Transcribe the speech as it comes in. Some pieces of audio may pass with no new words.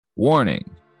Warning.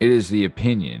 It is the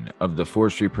opinion of the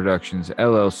 4th Street Productions,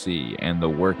 LLC, and the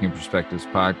Working Perspectives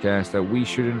podcast that we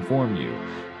should inform you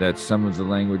that some of the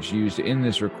language used in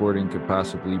this recording could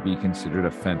possibly be considered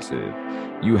offensive.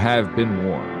 You have been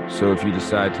warned, so if you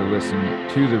decide to listen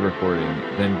to the recording,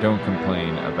 then don't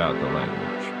complain about the language.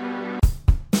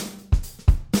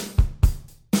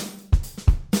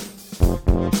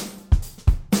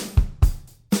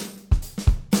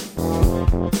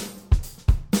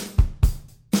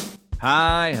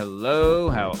 Hi, hello,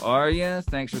 how are you?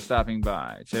 Thanks for stopping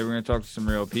by. Today we're going to talk to some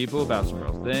real people about some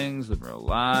real things, living real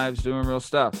lives, doing real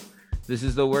stuff. This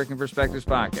is the Working Perspectives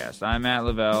podcast. I'm Matt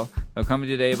Lavelle,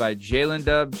 accompanied today by Jalen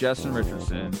Dub, Justin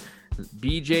Richardson,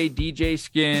 BJ DJ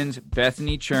Skins,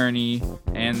 Bethany Cherney,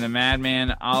 and the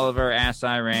madman Oliver Ass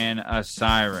I Ran a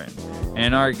Siren.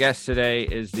 And our guest today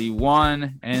is the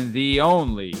one and the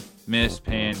only Miss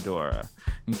Pandora.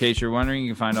 In case you're wondering, you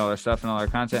can find all our stuff and all our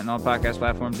content on all podcast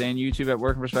platforms and YouTube at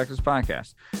Working Perspectives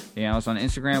Podcast. You can also on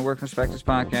Instagram, Working Perspectives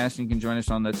Podcast. And you can join us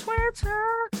on the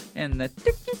Twitter and the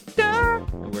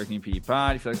TikTok, the Working P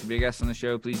Pod. If you'd like to be a guest on the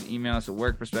show, please email us at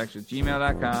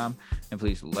workperspectives@gmail.com. And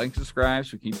please like and subscribe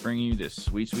so we keep bringing you this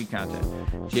sweet, sweet content.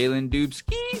 Jalen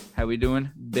Dubski, how we doing,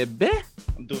 baby?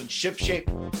 I'm doing ship shape.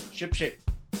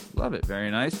 Love it.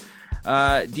 Very nice.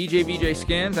 DJ BJ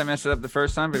Skins, I messed it up the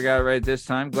first time, but I got it right this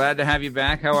time. Glad to have you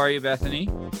back. How are you, Bethany?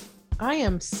 I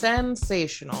am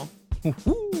sensational.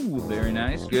 Ooh, very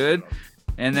nice. Good.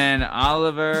 And then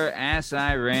Oliver, Ass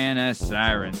I Ran a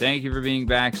Siren. Thank you for being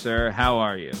back, sir. How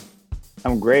are you?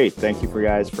 I'm great. Thank you for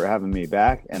having me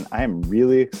back. And I am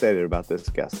really excited about this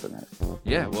guest tonight.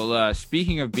 Yeah, well,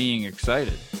 speaking of being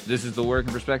excited, this is the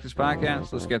Working Perspectives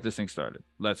podcast. Let's get this thing started.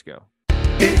 Let's go.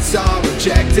 It's our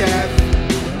objective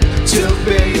to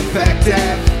be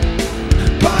effective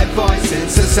by voicing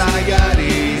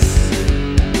societies.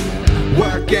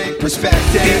 Working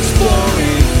perspective,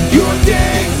 exploring your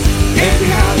day and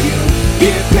how you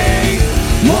get paid.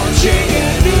 Launching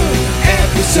a new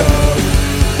episode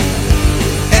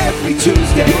every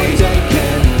Tuesday. Your day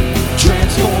can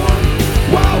transform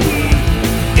while we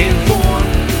inform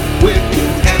with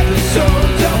new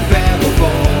episodes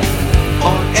available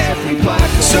on every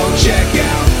platform. So check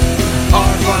out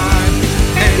our vibe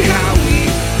and how we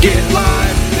get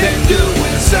live, then do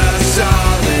us a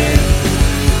solid.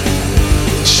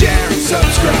 Share and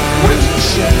subscribe. We're just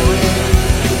sharing.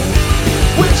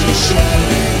 We're just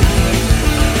sharing.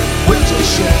 We're just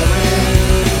sharing.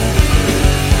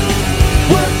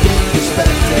 Working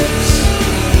perspectives.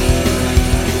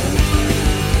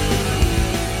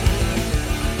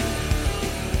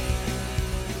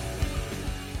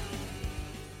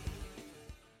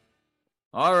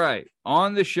 All right.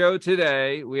 On the show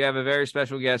today, we have a very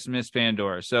special guest, Miss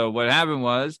Pandora. So what happened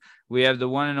was we have the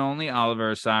one and only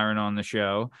Oliver Siren on the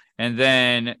show. And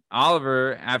then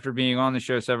Oliver, after being on the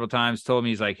show several times, told me,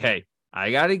 he's like, hey,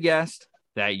 I got a guest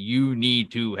that you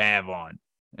need to have on.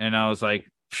 And I was like,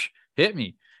 hit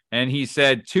me. And he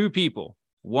said two people.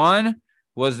 One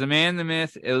was the man, the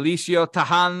myth, Eliseo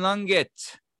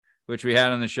Tahanlungit, which we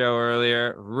had on the show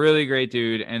earlier. Really great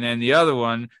dude. And then the other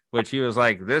one, which he was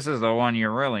like, this is the one you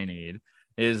really need,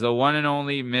 is the one and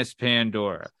only Miss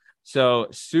Pandora. So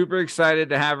super excited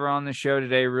to have her on the show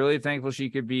today. Really thankful she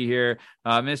could be here.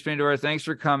 Miss Pandora, thanks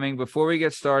for coming. Before we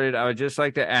get started, I would just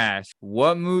like to ask,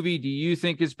 what movie do you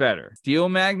think is better, Steel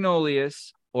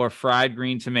Magnolias or Fried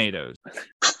Green Tomatoes?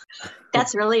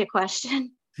 That's really a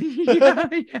question.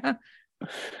 yeah.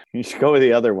 You should go with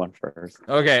the other one first.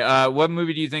 Okay, what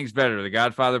movie do you think is better, The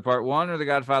Godfather Part 1 or The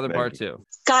Godfather Part 2?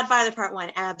 Godfather Part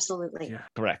 1, absolutely. Yeah.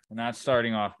 Correct. We're not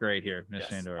starting off great here, Miss Yes.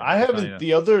 Pandora. I haven't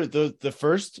the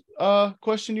first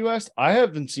question you asked. I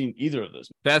haven't seen either of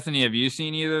those. Bethany, have you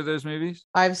seen either of those movies?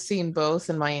 I've seen both,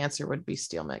 and my answer would be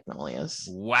Steel Magnolias.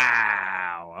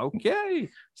 Wow. Okay.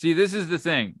 See, this is the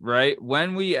thing, right?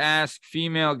 When we ask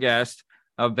female guests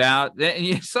about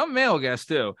some male guests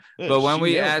too, but when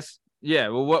we ask, yeah,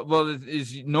 well,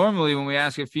 is normally when we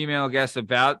ask a female guest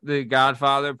about The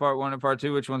Godfather Part 1 and Part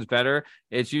 2, which one's better,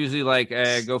 it's usually like,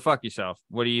 go fuck yourself.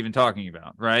 What are you even talking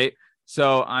about, right?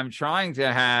 So I'm trying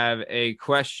to have a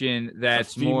question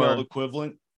that's more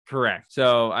equivalent. correct.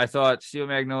 So I thought Steel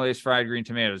Magnolias, Fried Green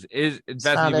Tomatoes.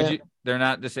 Bethany, they're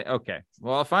not the same. Okay,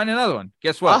 well, I'll find another one.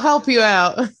 Guess what? I'll help you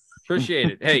out.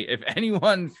 Appreciate it. Hey, if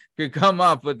anyone could come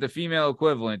up with the female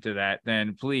equivalent to that,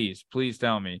 then please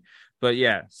tell me. But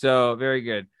yeah, so very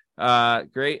good.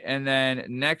 Great. And then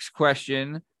next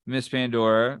question, Miss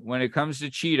Pandora, when it comes to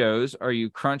Cheetos, are you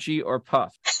crunchy or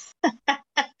puffed?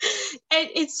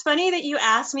 It's funny that you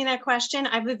asked me that question.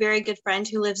 I have a very good friend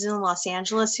who lives in Los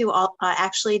Angeles who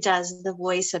actually does the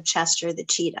voice of Chester the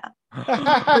cheetah for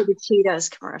the Cheetos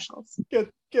commercials.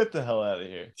 Get the hell out of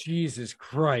here. Jesus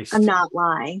Christ. I'm not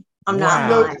lying. I'm Wow.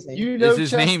 not lying. You know Is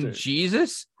his name Chester.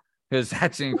 Jesus? Because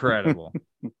that's incredible.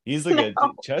 He's like a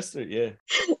No. Chester, yeah.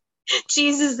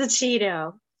 Jesus the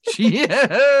Cheeto.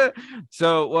 Yeah.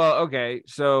 So, well, okay.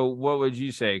 So, what would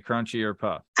you say, crunchy or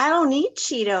puff? I don't eat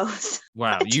Cheetos.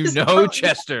 Wow, I you just know don't-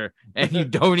 Chester, and you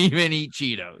don't even eat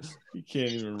Cheetos. You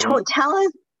can't even Don't run. tell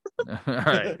him. All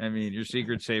right. I mean, your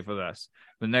secret's safe with us.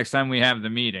 The next time we have the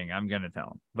meeting, I'm gonna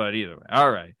tell him. But either way, all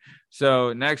right.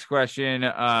 So, next question: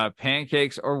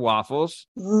 pancakes or waffles?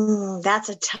 That's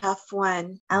a tough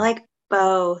one. I like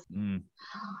both. Mm.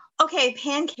 Okay,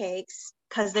 pancakes,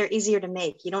 because they're easier to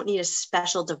make. You don't need a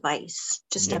special device,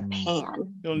 just a Mm. pan.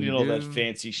 You don't need You all that do.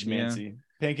 fancy schmancy.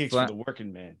 Pancakes Flat- for the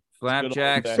working man.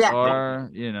 Flapjacks Good old are,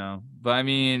 but I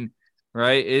mean,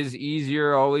 right? Is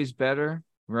easier always better?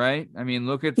 Right? I mean,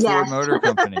 look at Ford Yes. Motor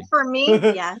Company. For me,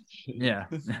 yeah. Yeah.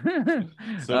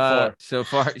 So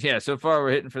far. So far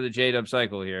we're hitting for the J-Dub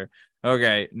cycle here.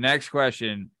 Okay, next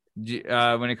question.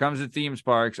 When it comes to themes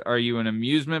parks, are you an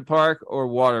amusement park or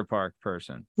water park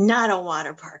person? Not a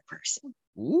water park person.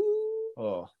 Ooh,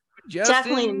 Oh,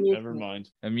 Definitely Justin. amusement. never mind.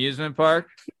 Amusement park?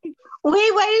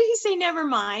 Wait, why did he say never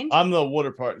mind? I'm the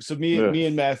water park. So Ugh. me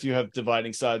and Matthew have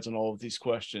dividing sides on all of these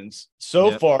questions.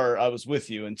 So Yep. far, I was with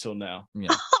you until now. Yeah.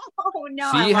 Oh no!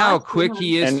 I See how lost quick him.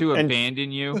 he is And- to and-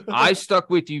 abandon you? I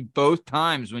stuck with you both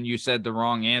times when you said the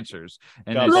wrong answers.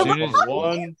 And Got as Look, soon as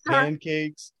one,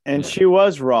 pancakes. And she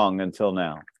was wrong until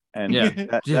now. And Yeah.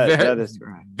 that very, is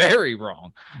very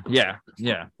wrong. Yeah.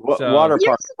 So- water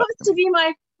You're park. supposed to be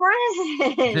my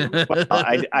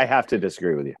friend. I have to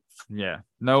disagree with you. Yeah.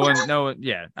 No one.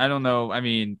 Yeah. I don't know. I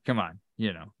mean, come on.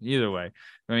 Either way.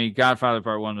 I mean, Godfather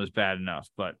Part 1 was bad enough,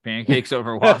 but pancakes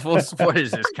over waffles? What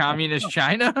is this? Communist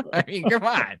China? I mean, come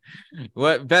on.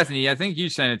 What, Bethany, I think you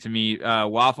sent it to me.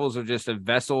 Waffles are just a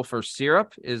vessel for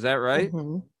syrup. Is that right?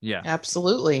 Mhm. Yeah.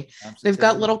 Absolutely. They've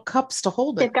got little cups to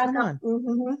hold it. They've got Come on.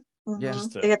 Yeah.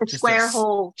 Just a- They got the just a square s-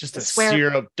 hole. Just the a square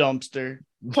syrup dumpster.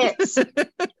 pits.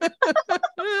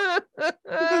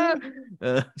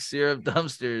 Syrup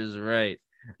dumpsters, right.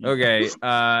 Okay.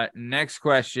 Next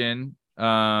question.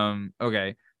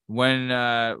 Okay. When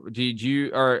do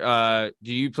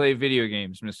you play video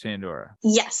games, Miss Pandora?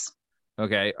 Yes.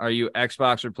 Okay. Are you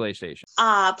Xbox or PlayStation?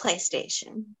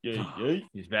 PlayStation. Yeah.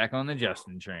 He's back on the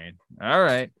Justin train. All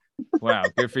right. Wow,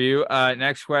 good for you.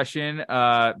 Next question.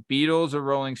 Beatles or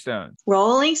Rolling Stones?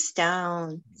 Rolling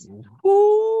Stones.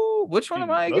 Ooh, which one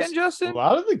am I again, A Justin?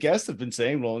 lot of the guests have been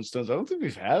saying Rolling Stones. I don't think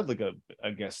we've had like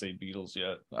a guest say Beatles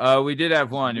yet. We did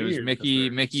have one. It was Weird, 'cause Mickey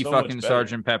they're so much fucking better.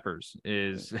 Sergeant Peppers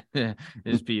is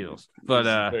Beatles. But He's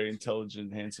a very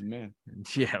intelligent, handsome man.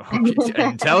 yeah,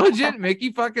 intelligent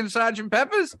Mickey fucking Sergeant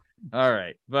Peppers. All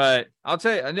right, but I'll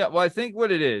tell you. Well, I think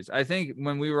what it is. I think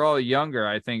when we were all younger,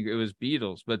 I think it was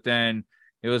Beatles. But then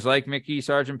it was like Mickey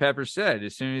Sergeant Pepper said.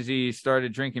 As soon as he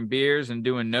started drinking beers and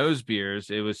doing nose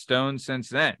beers, it was Stones. Since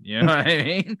then, you know what I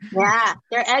mean? Yeah,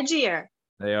 they're edgier.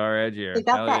 They are edgier. They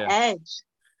got Hell that yeah. edge.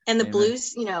 And the Amen.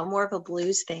 blues, more of a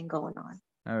blues thing going on.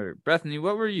 All right, Bethany,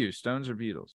 what were you? Stones or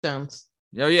Beatles? Stones.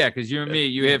 Oh yeah, because you and me,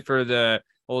 you hit for the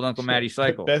old Uncle Matty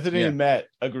cycle. Bethany Yeah. and Matt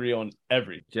agree on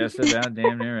everything. Just about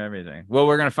damn near everything. Well,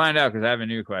 we're gonna find out because I have a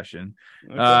new question.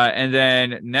 Okay. And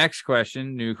then next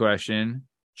question, new question: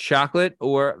 chocolate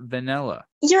or vanilla?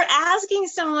 You're asking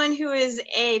someone who is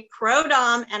a pro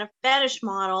dom and a fetish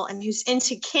model and who's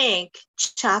into kink,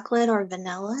 chocolate or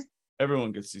vanilla?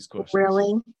 Everyone gets these questions.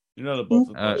 Really? You're not above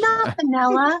the question. Not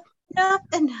vanilla. Not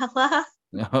vanilla.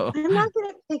 No. I'm not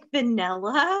gonna pick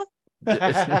vanilla.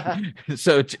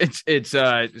 So it's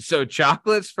so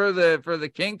chocolates for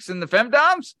the kinks and the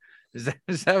femdoms. Is that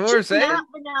what we're Just saying? not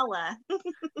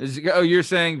vanilla. You're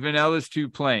saying vanilla's too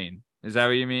plain. Is that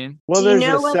what you mean? Well, Do you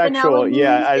there's know a what sexual. vanilla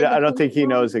Yeah, means in I the don't think he pink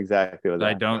knows exactly what that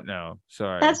I don't know.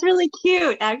 Sorry. That's really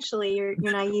cute, actually. Your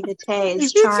naivete is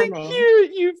It's charming.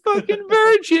 cute, you fucking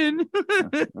virgin.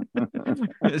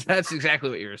 That's exactly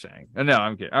what you were saying. No,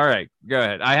 I'm kidding. All right, go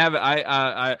ahead. I have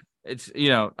I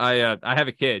have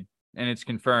a kid and it's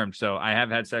confirmed. So I have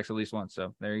had sex at least once.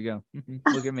 So there you go.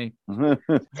 Look at me.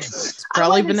 It's I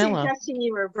probably wasn't vanilla. suggesting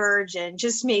you were a virgin,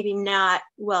 just maybe not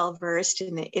well versed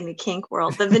in the kink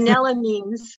world. The vanilla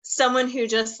means someone who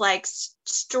just likes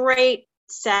straight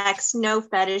sex, no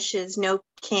fetishes, no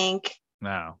kink,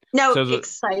 No. no So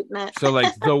excitement. So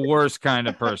like the worst kind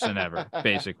of person ever,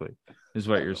 basically, is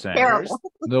what you're saying. Terrible.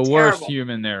 The worst Terrible.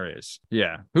 human there is.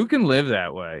 Yeah. Who can live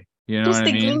that way? You know Just what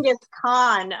I the mean? Genghis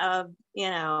Khan of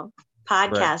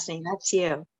podcasting. That's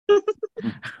you.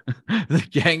 the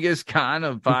Genghis Khan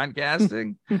of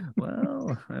podcasting.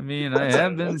 Well, I mean, I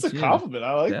have been. That's a compliment.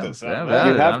 I like this. You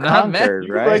have conquered, You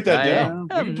can right? write that down. You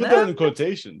can put that in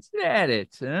quotations. At it.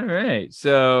 All right.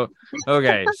 So,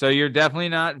 okay. So you're definitely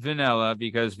not vanilla,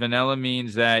 because vanilla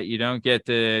means that you don't get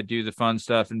to do the fun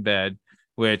stuff in bed,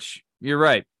 which you're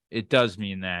right. It does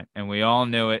mean that. And we all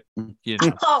knew it. You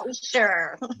know. Oh,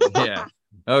 sure. Yeah.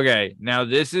 Okay. Now,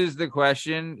 this is the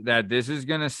question that this is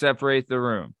going to separate the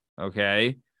room.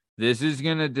 Okay. This is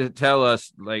going to tell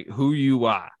us like who you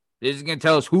are. This is going to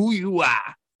tell us who you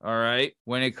are. All right.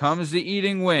 When it comes to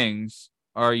eating wings,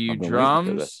 are you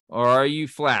drums or are you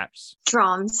flaps?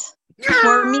 Drums.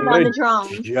 More meat on the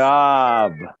drums.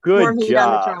 Job. More Good meat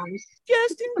job. on the drums.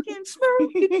 Justin can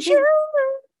smoke it.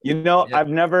 You know, Yeah. I've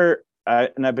never,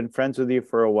 and I've been friends with you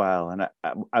for a while, and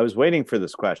I was waiting for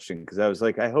this question because I was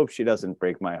like, I hope she doesn't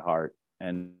break my heart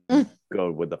and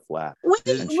go with the flap. When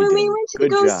And she we did. went to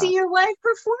Good go job. see your wife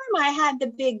perform, I had the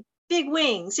big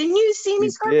wings, and you see me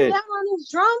You carving did. down on those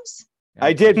drums.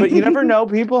 I did, but you never know.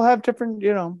 People have different,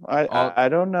 you know. I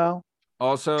don't know.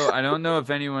 Also, I don't know if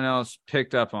anyone else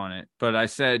picked up on it, but I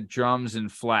said drums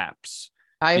and flaps.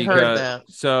 I heard that.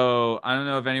 So I don't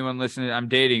know if anyone listening, I'm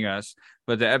dating us,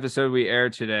 but the episode we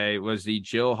aired today was the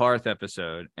Jill Harth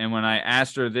episode. And when I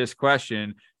asked her this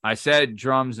question, I said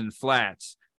drums and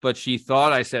flats, but she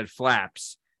thought I said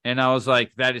flaps. And I was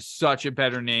like, that is such a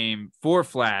better name for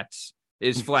flats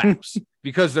is flaps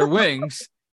because they're wings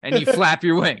and you flap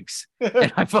your wings.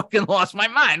 And I fucking lost my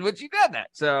mind when she did that.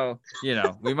 So, you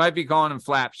know, we might be calling them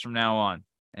flaps from now on,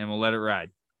 and we'll let it ride.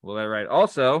 We'll let it ride.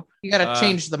 Also, You got to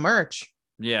change the merch.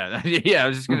 yeah, yeah. I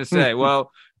was just gonna say,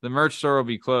 well, the merch store will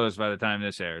be closed by the time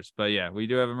this airs, but yeah, we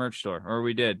do have a merch store, or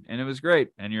we did, and it was great.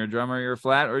 And you're a drummer, you're a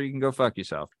flat, or you can go fuck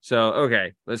yourself. So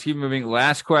okay, let's keep moving.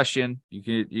 Last question. You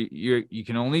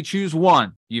can only choose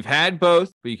one. You've had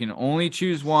both, but you can only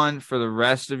choose one for the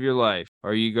rest of your life.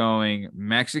 Are you going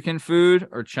Mexican food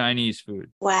or Chinese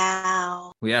food?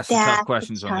 Wow. We asked some That's tough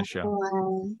questions a on the tough show.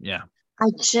 one. Yeah. I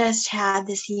just had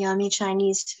this yummy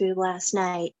Chinese food last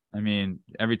night. I mean,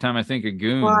 every time I think of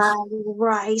goons, Fried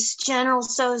rice, General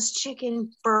Tso's chicken,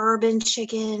 bourbon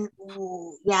chicken.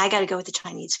 Ooh, yeah, I got to go with the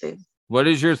Chinese food. what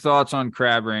is your thoughts on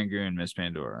crab rangoon, Miss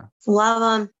Pandora? Love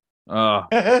them.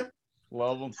 Oh,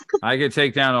 Love them. I could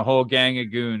take down a whole gang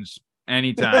of goons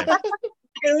anytime.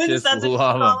 Goons, Just that's what you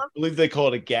love 'em. call I believe they call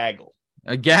it a gaggle.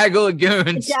 A gaggle of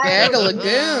goons. Gaggle of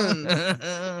goons.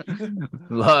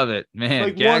 Love it, man.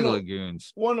 Like Gaggle one- of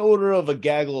goons. One order of a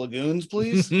gaggle of goons,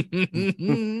 please.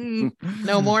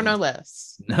 No more, no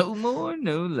less. No more,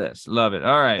 no less. Love it.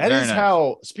 All right. That very is nice.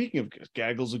 how, speaking of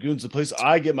gaggles of goons, the place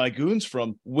I get my goons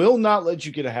from will not let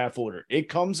you get a half order. It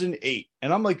comes in 8.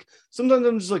 And I'm like, sometimes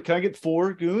I'm just like, can I get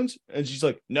 4 goons? And she's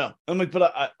like, no. I'm like,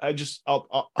 but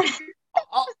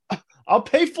I'll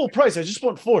pay full price. I just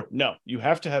want 4. No, you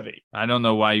have to have 8. I don't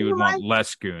know why you would want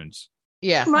less goons.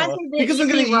 Yeah. Reminds me of the Because I'm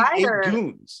going to Easy eat Rider. 8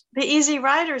 goons. The Easy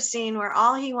Rider scene where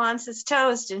all he wants is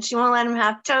toast, and she won't let him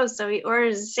have toast, so he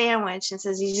orders a sandwich and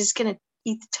says he's just gonna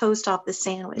eat the toast off the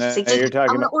sandwich. No, He's like, you're talking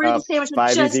I'm gonna order the about sandwich, but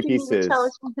 5 just easy give me the pieces.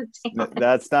 toast with the sandwich.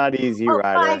 That's not Easy Oh,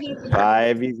 Rider. 5 Easy.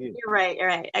 5 Easy. You're right. You're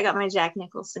right. I got my Jack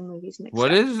Nicholson movies mixed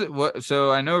What up. is what?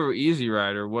 So I know Easy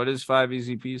Rider. What is 5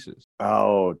 easy pieces?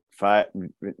 Oh, 5.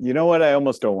 You know what? I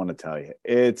almost don't want to tell you.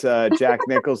 It's a Jack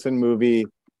Nicholson movie.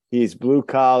 He's blue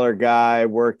collar guy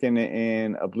working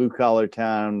in a blue collar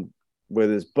town with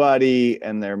his buddy,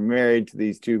 and they're married to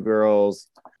these 2 girls.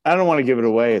 I don't want to give it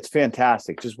away. It's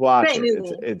fantastic. Just watch Great it.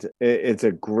 movie. It's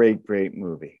a great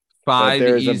movie. But 5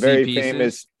 there's easy a very pieces.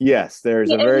 famous there's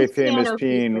Yeah, a very it was famous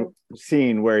piano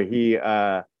scene where he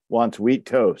wants wheat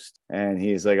toast, and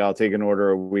he's like, I'll take an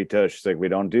order of wheat toast. She's like, we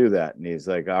don't do that. And he's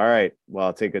like, all right, well,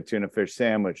 I'll take a tuna fish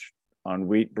sandwich on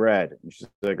wheat bread. And she's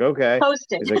like, okay. Toast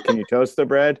it. He's like, can you toast the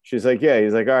bread? She's like, yeah.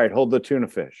 He's like, all right, hold the tuna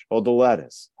fish, hold the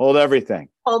lettuce, hold everything.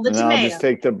 Hold the And then I'll tomato. just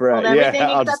take the bread. Hold Yeah, everything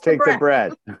I'll just except the take the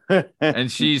bread.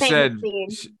 And she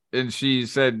Famous said,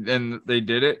 scene. and they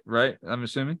did it, right? I'm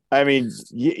assuming. I mean,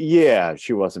 yeah,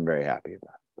 she wasn't very happy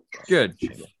about it. Good.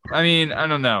 I mean, I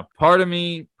don't know. Part of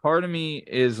me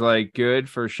is like good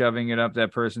for shoving it up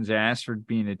that person's ass for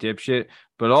being a dipshit,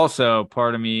 but also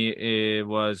part of me it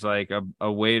was like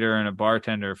a waiter and a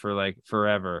bartender for like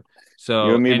forever. So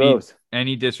You and me both.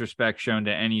 any disrespect shown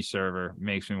to any server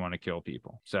makes me want to kill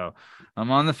people. So I'm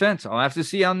on the fence. I'll have to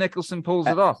see how Nicholson pulls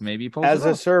it off. Maybe he pulls As it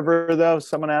a off. server, though,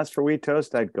 someone asked for wheat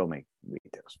toast, I'd go make wheat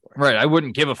toast for it. Right. I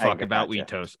wouldn't give a fuck gotcha. about wheat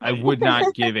toast. I would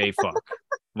not give a fuck.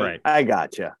 Right. I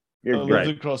gotcha. I You're lived right.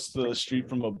 across the street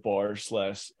from a bar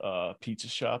 / pizza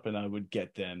shop, and I would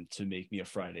get them to make me a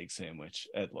fried egg sandwich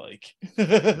at like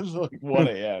 1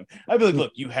 a.m. I'd be like,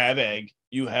 "Look, you have egg,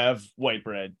 you have white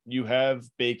bread, you have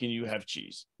bacon, you have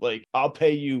cheese. Like, I'll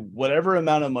pay you whatever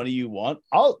amount of money you want.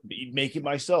 I'll make it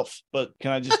myself, but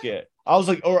can I just get?" I was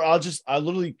like, or I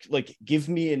literally like, give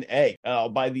me an egg, and I'll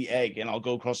buy the egg, and I'll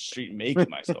go across the street and make it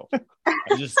myself.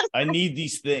 I need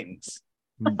these things.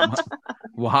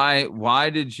 Why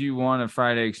did you want a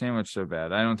fried egg sandwich so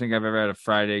bad? I don't think I've ever had a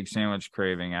fried egg sandwich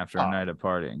craving after a night of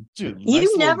partying. Dude,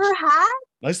 You never had?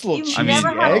 nice little You cheesy never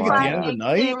had egg a at the fried end of the egg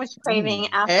night. sandwich craving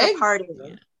after Egg? a party.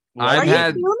 I've Are you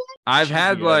had human? I've Cheesy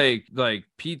had egg. like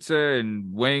pizza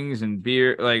and wings and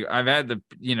beer. Like I've had the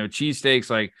cheesesteaks,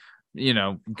 like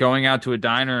going out to a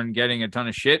diner and getting a ton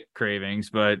of shit cravings,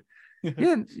 but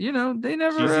yeah, they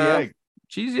never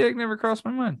cheesy egg never crossed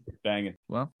my mind. Banging.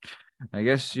 Well, I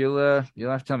guess you'll have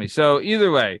to tell me. So either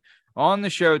way, on the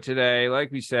show today,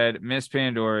 like we said, Miss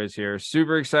Pandora is here.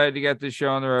 Super excited to get this show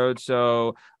on the road.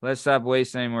 So let's stop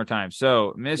wasting any more time.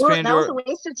 So Miss Pandora, that was a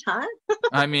waste of time.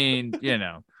 I mean, We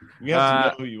have to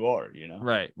know who you are,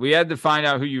 right. We had to find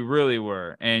out who you really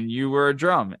were, and you were a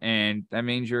drum, and that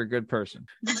means you're a good person.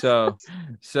 So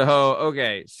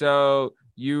okay. So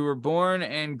you were born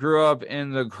and grew up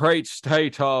in the great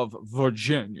state of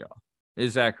Virginia.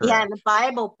 Is that correct? Yeah, the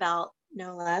Bible Belt,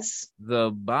 no less.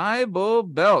 The Bible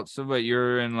Belt. So, but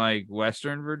you're in like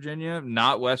Western Virginia,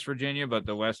 not West Virginia, but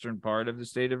the western part of the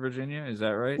state of Virginia. Is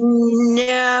that right?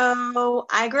 No,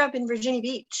 I grew up in Virginia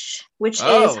Beach, which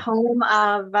is home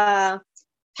of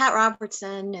Pat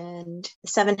Robertson and the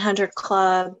 700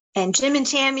 Club and Jim and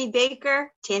Tammy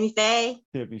Baker, Tammy Faye.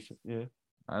 Yeah.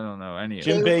 I don't know any of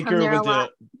Jim that. Baker there a was lot.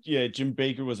 Jim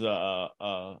Baker was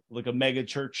like a mega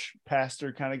church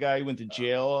pastor kind of guy. He went to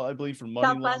jail, I believe, for money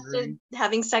Got laundering. busted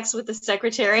having sex with the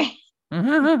secretary.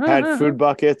 Had food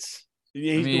buckets.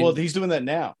 Yeah, I mean- well, he's doing that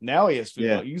now. Now he has food.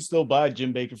 Yeah. buckets. You can still buy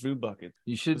Jim Baker food buckets.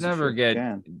 You should This is never true. get,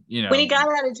 Yeah. When he got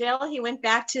out of jail, he went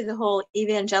back to the whole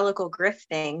evangelical grift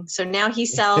thing. So now he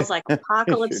sells like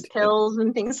apocalypse Sure did. pills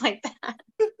and things like that.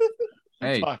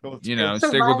 hey, Apocalypse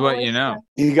stick with what you know.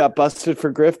 He got busted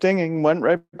for grifting and went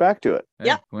right back to it. Hey,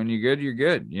 Yep. when you're good, you're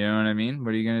good. You know what I mean? What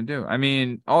are you going to do? I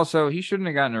mean, also, he shouldn't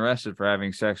have gotten arrested for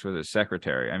having sex with his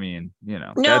secretary. I mean,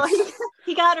 No, that's-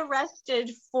 he got arrested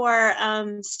for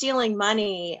stealing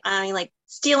money. I mean, like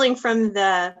stealing from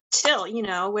the till,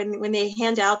 when they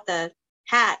hand out the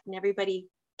hat and everybody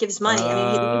gives money. I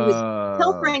mean, he was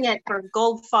pilfering it for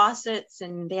gold faucets,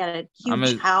 and they had a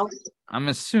huge house. I'm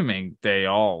assuming they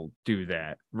all do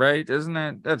that, right?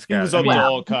 Isn't that's He was I up mean, to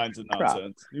all kinds of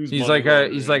nonsense. He was he's money like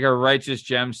laundering. a righteous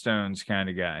gemstones kind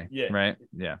of guy. Yeah. Right.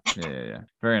 Yeah.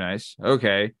 Very nice.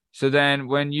 Okay. So then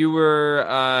when you were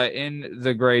in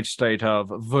the great state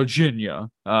of Virginia,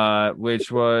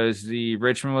 which was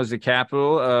Richmond was the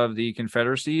capital of the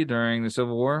Confederacy during the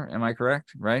Civil War. Am I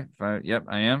correct? Right? Yep,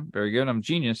 I am. Very good. I'm a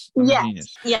genius.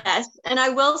 Yes. And I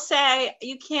will say,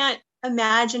 you can't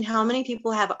imagine how many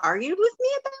people have argued with me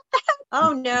about that.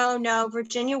 Oh, no,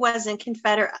 Virginia wasn't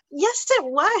Confederate. Yes, it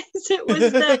was. It was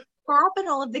the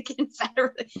capital of the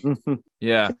Confederacy.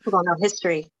 Yeah. People don't know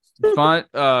history.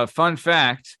 Fun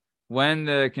fact. When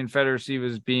the Confederacy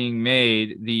was being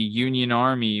made, the Union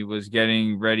Army was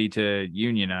getting ready to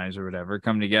unionize or whatever,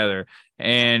 come together.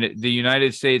 And the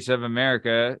United States of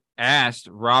America asked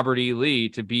Robert E. Lee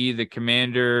to be the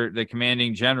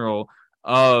commanding general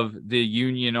of the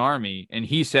Union Army. And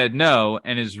he said no.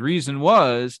 And his reason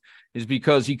is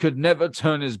because he could never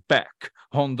turn his back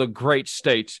on the great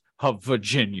state of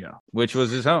Virginia, which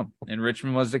was his home, and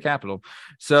Richmond was the capital.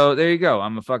 So there you go.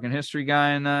 I'm a fucking history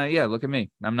guy, and look at me.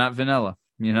 I'm not vanilla,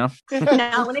 Now,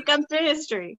 when it comes to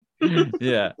history.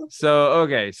 Yeah. So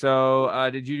okay. So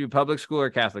did you do public school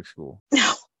or Catholic school?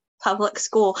 No, public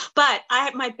school. But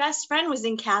my best friend was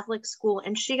in Catholic school,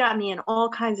 and she got me in all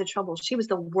kinds of trouble. She was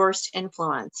the worst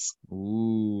influence.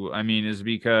 Ooh, I mean, is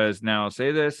because now I'll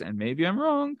say this, and maybe I'm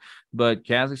wrong, but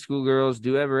Catholic school girls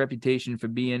do have a reputation for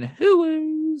being hooey.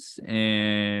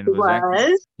 And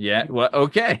yeah, well,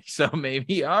 okay, so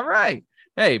maybe all right.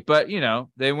 Hey, but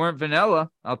they weren't vanilla,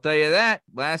 I'll tell you that.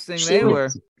 Last thing they were.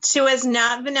 She was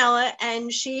not vanilla,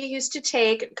 and she used to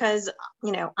take, because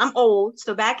I'm old,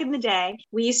 so back in the day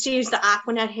we used to use the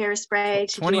Aquanet hairspray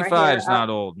to 25 is not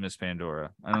old, Miss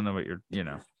Pandora. I don't know what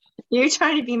You're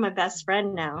trying to be my best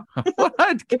friend now.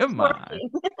 What? Come on.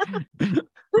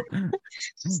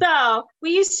 So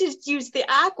we used to use the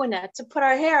Aquanet to put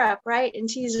our hair up, right, and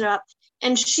tease it up.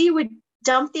 And she would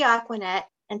dump the Aquanet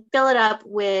and fill it up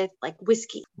with like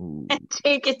whiskey Ooh. and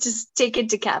take it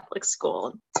to Catholic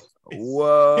school.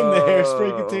 Whoa. in the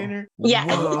hairspray container. Yeah.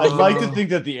 Whoa. I'd like to think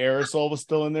that the aerosol was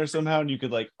still in there somehow, and you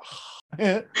could like.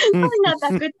 Probably not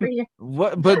that good for you.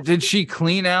 What? But did she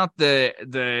clean out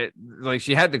the like?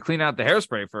 She had to clean out the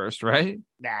hairspray first, right?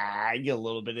 Nah, you get a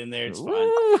little bit in there. It's fine.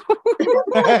 Woo.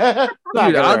 Not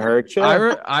Dude, gonna hurt you.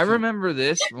 I remember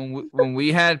this when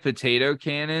we had potato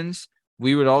cannons.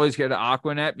 We would always get an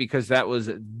Aquanet because that was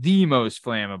the most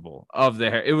flammable of the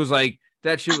hair. It was like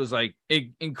that shit was like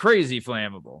crazy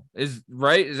flammable. Is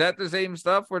that the same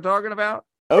stuff we're talking about?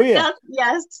 Oh yeah.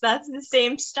 Yes, that's the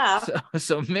same stuff.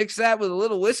 So mix that with a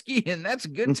little whiskey and that's a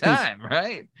good time,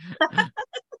 right?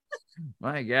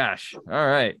 My gosh. All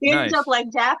right. He ended Nice. up like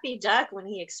Daffy Duck when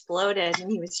he exploded and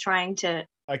he was trying to.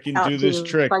 I can do this Outdo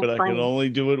trick, Bugs but I can Bunny. only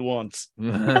do it once.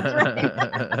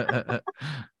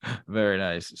 Very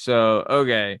nice. So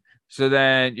okay. So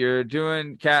then you're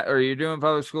doing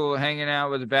public school, hanging out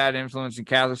with a bad influence in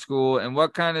Catholic school. And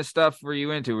what kind of stuff were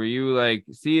you into? Were you like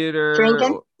theater?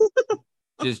 Drinking.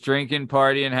 Just drinking,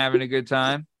 partying, having a good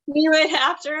time? We would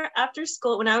after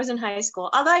school when I was in high school.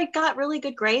 Although I got really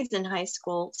good grades in high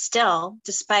school still,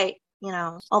 despite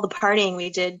all the partying we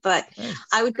did. But Nice.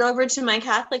 I would go over to my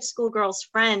Catholic schoolgirl's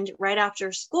friend right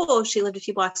after school. She lived a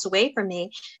few blocks away from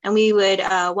me, and we would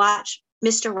watch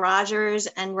Mr. Rogers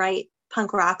and write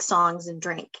punk rock songs and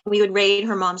drink. We would raid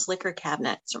her mom's liquor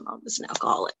cabinets. Her mom was an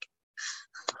alcoholic.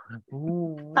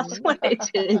 That's what I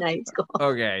did in high school.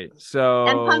 Okay, so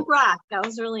And punk rock. I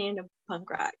was really into punk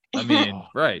rock. I mean,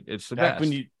 right? It's the Back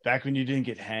best. when you didn't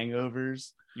get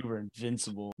hangovers, you were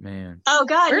invincible. Man, Oh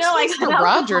God, Where's no! I Mr. got alcohol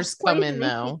Rogers come in poisoning.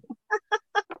 though?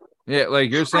 yeah,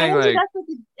 like you're I saying, ended like up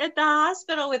at the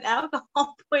hospital with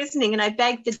alcohol poisoning, and I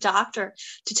begged the doctor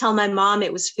to tell my mom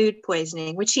it was food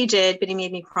poisoning, which he did, but he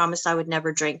made me promise I would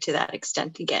never drink to that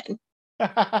extent again.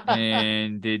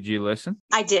 and did you listen?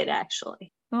 I did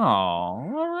actually. Oh,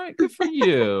 all right, good for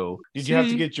you. Did you have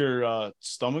to See? get your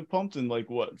stomach pumped and like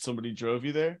what? Somebody drove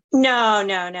you there? No.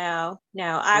 It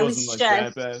I was wasn't just.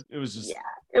 like that bad. It was just Yeah.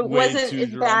 It way wasn't too as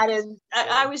drunk. bad as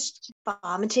I was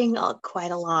vomiting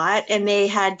quite a lot, and they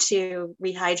had to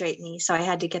rehydrate me, so I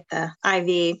had to get the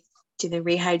IV, do the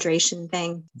rehydration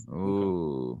thing.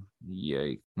 Ooh,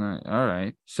 yikes! All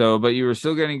right. So, but you were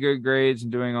still getting good grades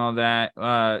and doing all that.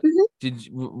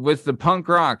 With the punk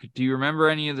rock? Do you remember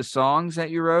any of the songs that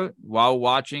you wrote while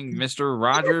watching Mr.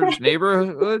 Rogers'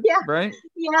 Neighborhood? Yeah. Right.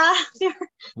 Yeah,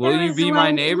 Will there you was be my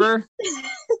one- neighbor?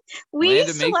 we Land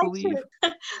used of to like make-believe?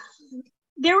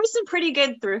 there were some pretty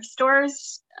good thrift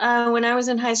stores when I was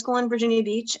in high school in Virginia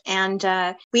Beach, and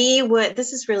we would.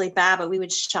 This is really bad, but we would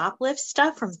shoplift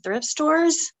stuff from thrift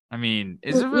stores. I mean,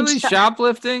 is it Each really time-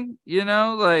 shoplifting?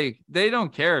 Like they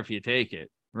don't care if you take it,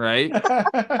 right?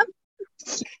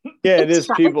 Yeah, it is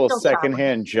It's people's still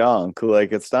secondhand junk.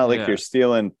 Like it's not like Yeah. you're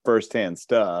stealing firsthand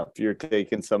stuff. You're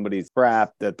taking somebody's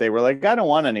crap that they were like, I don't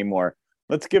want anymore.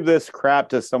 Let's give this crap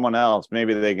to someone else.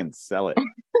 Maybe they can sell it.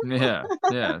 Yeah,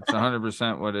 it's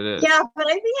 100% what it is. Yeah, but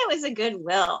I think it was a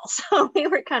goodwill, so we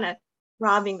were kind of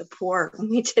robbing the poor when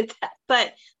we did that.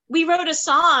 But we wrote a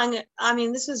song. I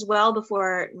mean, this was well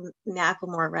before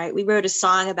Macklemore, right? We wrote a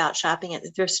song about shopping at the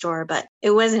thrift store, but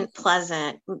it wasn't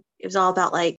pleasant. It was all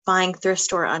about like buying thrift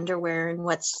store underwear and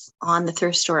what's on the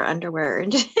thrift store underwear.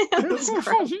 And it was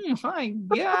gross. Oh my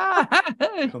god!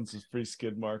 Comes with free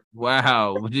skid mark.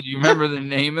 Wow, did you remember the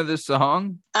name of the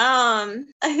song? I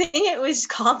think it was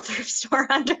called thrift store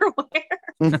underwear.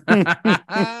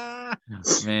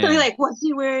 Man, They're like, what's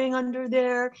he wearing under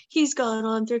there? He's got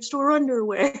on thrift store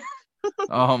underwear.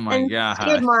 oh my and god!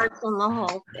 skid marks on the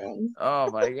whole thing. Oh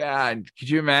my god! Could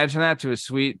you imagine that to a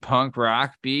sweet punk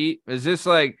rock beat? Is this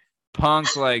like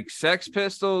punk like Sex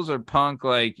Pistols or punk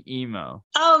like emo?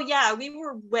 Oh yeah, we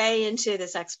were way into the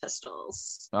Sex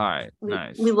Pistols. All right, We,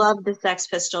 nice. we loved the Sex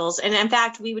Pistols, and in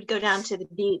fact, we would go down to the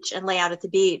beach and lay out at the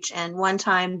beach. And one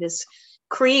time, this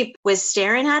creep was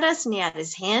staring at us, and he had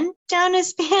his hand down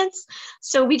his pants.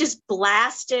 So we just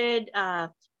blasted.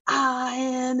 I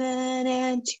am an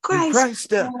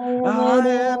antichrist. I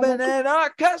am an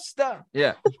anarchist.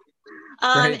 Yeah.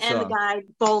 Great And the song. guy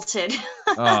bolted.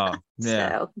 Oh,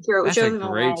 yeah. So drove That's a him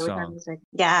great away with our song. music.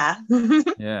 Yeah.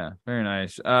 Yeah. Very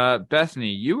nice. Bethany,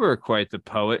 you were quite the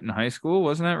poet in high school,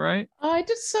 wasn't that right?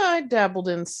 I dabbled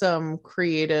in some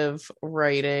creative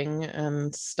writing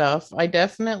and stuff. I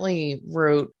definitely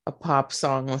wrote a pop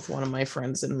song with one of my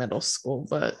friends in middle school,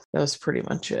 but that was pretty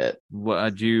much it.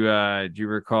 What do you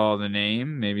recall the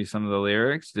name? Maybe some of the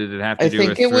lyrics? Did it have to I do think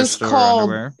with it thrift was store called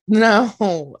underwear?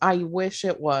 No, I wish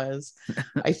it was.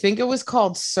 I think it was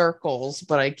called Circles,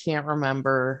 but I can't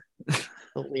remember the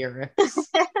lyrics.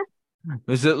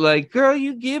 Was it like, girl,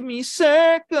 you give me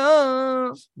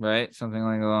circles? Right? Something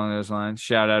like along those lines.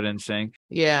 Shout out NSYNC.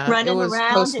 Yeah, it Running was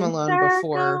around Post in Malone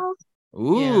before. circles.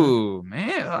 Ooh,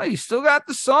 man. Oh, you still got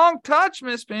the song touch,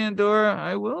 Miss Pandora,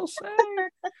 I will say.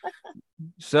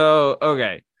 So,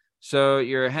 okay. So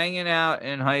you're hanging out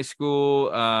in high school.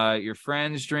 Your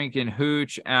friends drinking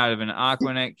hooch out of an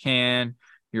Aquanet can.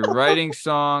 You're writing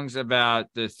songs about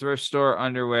the thrift store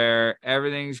underwear.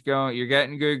 Everything's going. You're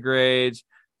getting good grades.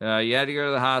 You had to go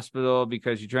to the hospital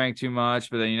because you drank too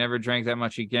much, but then you never drank that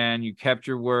much again. You kept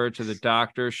your word to the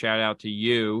doctor. Shout out to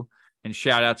you and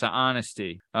shout out to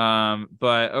honesty.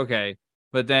 But okay.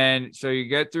 But then, so you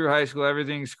get through high school.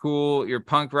 Everything's cool. You're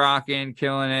punk rocking,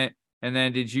 killing it. And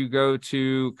then did you go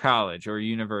to college or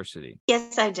university?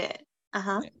 Yes, I did.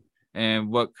 Uh-huh. And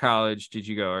what college did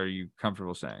you go? Are you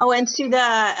comfortable saying? I went to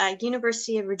the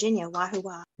University of Virginia, Wahoo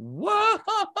Wah.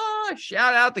 Whoa!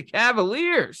 Shout out the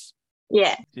Cavaliers.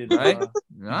 Yeah. Right?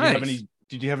 Nice.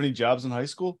 Did you have any jobs in high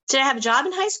school? Did I have a job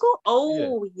in high school?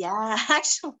 Oh, yeah,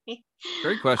 actually.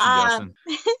 Great question, Justin.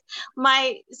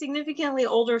 My significantly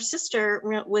older sister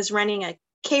was running a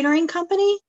catering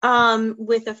company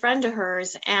with a friend of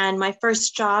hers, and my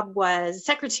first job was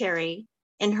secretary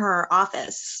in her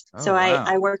office. So wow.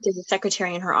 I worked as a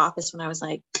secretary in her office when I was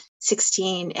like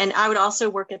 16, and I would also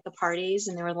work at the parties,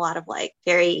 and there were a lot of like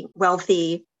very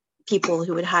wealthy people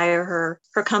who would hire her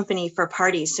company for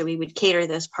parties. So we would cater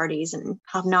those parties and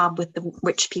hobnob with the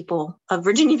rich people of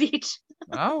Virginia Beach.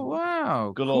 Oh,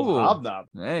 wow. Good cool. old hobnob.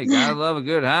 Hey, gotta love a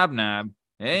good hobnob.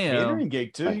 Hey, Catering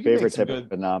gig too. My You can make favorite some type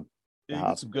good, of knob. you can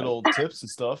get some good old tips and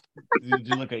stuff. Did you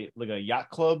do like a yacht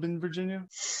club in Virginia?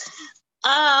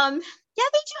 Yeah,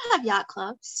 they do have yacht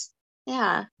clubs.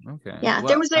 Yeah. Okay. Yeah. Well,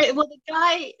 There was the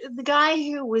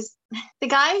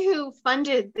guy who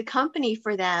funded the company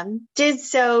for them did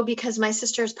so because my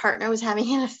sister's partner was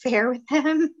having an affair with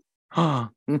him. Huh.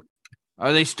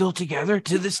 Are they still together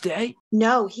to this day?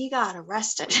 No, he got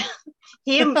arrested.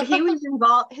 He was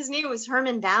involved. His name was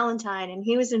Herman Valentine, and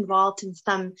he was involved in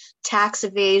some tax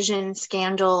evasion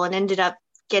scandal and ended up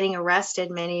getting arrested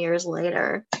many years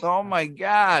later. Oh my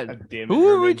God. God damn it, Who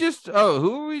were we Herman. just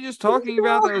talking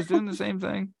about that was doing the same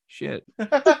thing? Shit.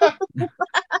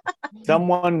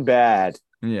 Someone bad.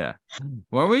 Yeah.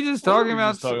 Weren't we just talking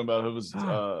about talking about who was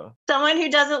Someone who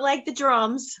doesn't like the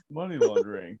drums. money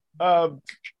laundering? The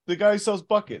guy who sells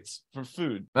buckets for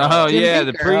food. Oh Jim yeah,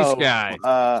 the Baker. priest guy.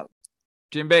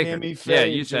 Jim Baker. Tammy Faye, Yeah,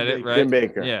 you Jim said it, Baker. right? Jim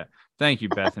Baker. Yeah. Thank you,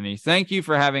 Bethany. Thank you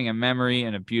for having a memory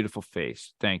and a beautiful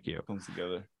face. Thank you. Comes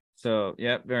together. So,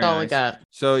 yep, very That's all I nice. got.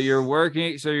 So you're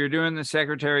doing the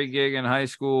secretary gig in high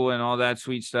school and all that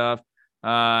sweet stuff.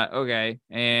 Okay.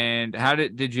 And how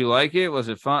did you like it? Was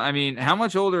it fun? I mean, how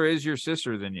much older is your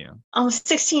sister than you? Almost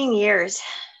 16 years.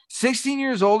 16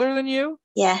 years older than you?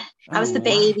 Yeah, I was Oh, the wow.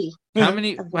 baby. How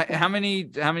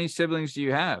many siblings do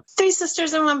you have? 3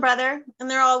 sisters and 1 brother, and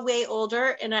they're all way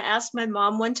older. And I asked my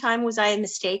mom one time, was I a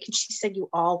mistake? And she said, you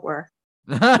all were.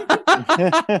 It's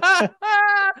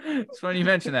funny you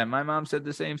mentioned that. My mom said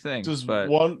the same thing. Just But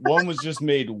one was just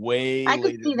made way I could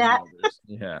later see than that.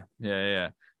 the others. yeah.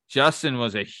 Justin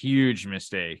was a huge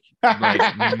mistake, like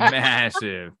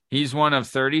massive. He's one of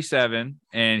 37,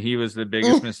 and he was the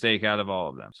biggest mistake out of all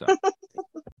of them. So,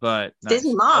 but nice.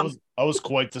 Busy mom. I was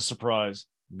quite the surprise.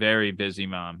 Very busy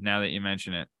mom. Now that you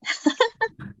mention it.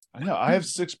 I know I have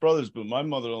 6 brothers, but my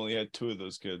mother only had 2 of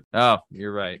those kids. Oh,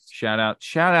 you're right. Shout out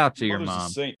to your Mother's a mom.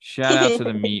 saint. Shout out to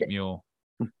the meat mule.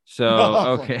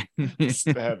 So okay.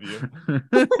 Stab you.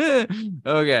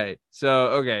 Okay.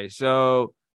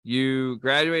 So you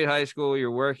graduate high school, you're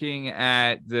working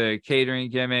at the catering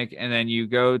gimmick, and then you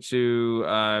go to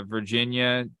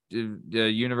Virginia, the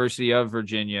University of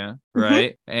Virginia,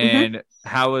 right? And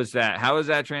how was that? How was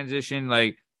that transition?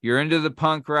 Like, you're into the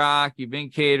punk rock, you've been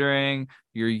catering,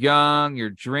 you're young,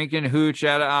 you're drinking hooch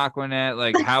out of Aquanet.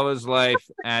 Like, how was life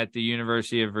at the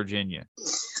University of Virginia?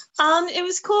 It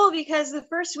was cool because the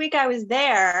first week I was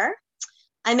there,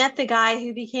 I met the guy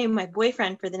who became my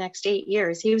boyfriend for the next 8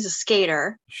 years. He was a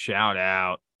skater. Shout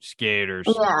out skaters.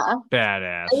 Yeah.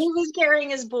 Badass. And he was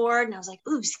carrying his board, and I was like,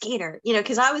 ooh, skater. You know,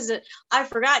 because I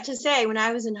forgot to say, when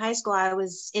I was in high school, I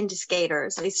was into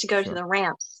skaters. I used to go to the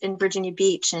ramps in Virginia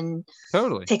Beach and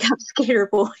Totally. pick up skater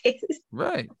boys.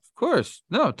 Right. Of course.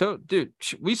 No, dude,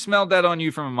 we smelled that on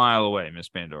you from a mile away, Miss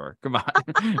Pandora. Come on.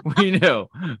 We knew.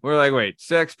 We're like, wait,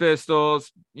 Sex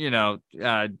Pistols,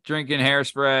 drinking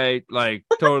hairspray, like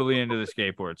totally into the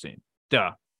skateboard scene.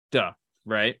 Duh.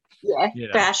 Right? Yeah. You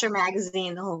know. Thrasher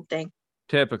magazine, the whole thing.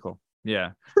 Typical.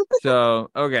 Yeah. So,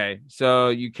 okay. So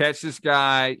you catch this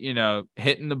guy,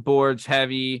 hitting the boards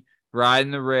heavy.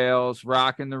 riding the rails,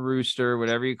 rocking the rooster,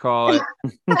 whatever you call it.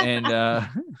 And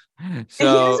And he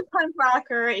so was a punk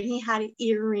rocker and he had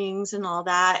earrings and all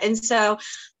that. And so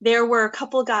there were a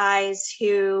couple guys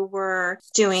who were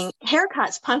doing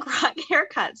haircuts, punk rock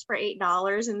haircuts for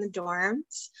 $8 in the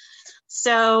dorms.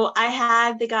 So I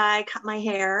had the guy cut my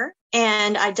hair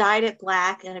and I dyed it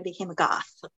black and I became a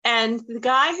goth. And the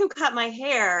guy who cut my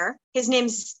hair, his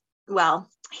name's, well,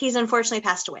 he's unfortunately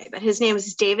passed away, but his name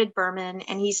is David Berman,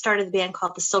 and he started the band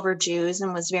called the Silver Jews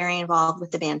and was very involved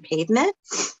with the band Pavement.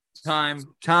 time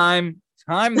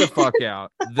the fuck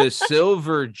out. The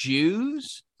Silver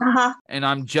Jews? Uh-huh. And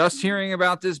I'm just hearing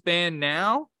about this band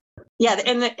now? Yeah,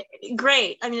 and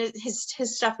great. I mean, his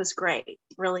stuff was great.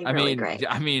 Really great.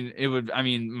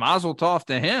 Mazel tov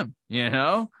to him, you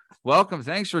know? Welcome.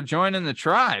 Thanks for joining the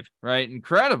tribe, right?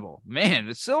 Incredible. Man,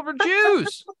 the Silver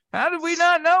Jews. How did we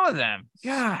not know of them?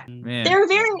 God, man. They're a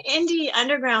very indie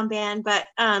underground band, but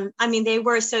they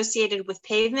were associated with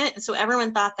Pavement, and so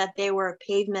everyone thought that they were a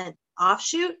Pavement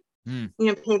offshoot. You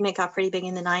know, Pavement got pretty big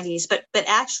in the 90s, but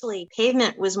actually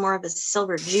Pavement was more of a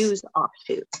Silver Jews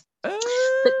offshoot.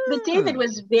 But David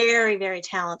was very, very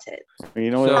talented.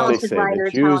 You know what they say, writer,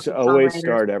 the Jews talented always songwriter.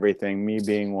 start everything. Me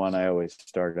being one, I always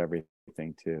start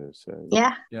everything too. So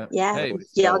Yeah. Hey,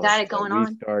 Y'all got it going on.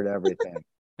 We start everything.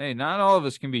 hey, not all of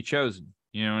us can be chosen.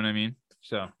 You know what I mean?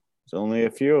 So It's only a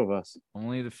few of us.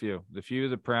 only the few,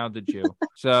 the proud, the Jew.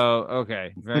 So,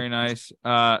 okay. Very nice.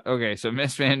 Okay. So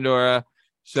Miss Pandora.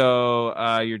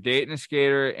 So, you're dating a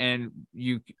skater and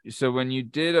so when you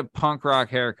did a punk rock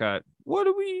haircut, what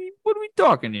are we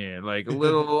talking here? Like a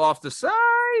little off the side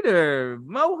or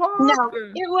mohawk? No,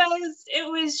 or-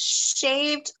 it was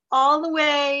shaved all the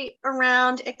way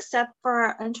around except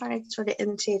for, I'm trying to sort of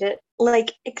imitate it,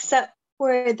 like except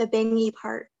for the bangy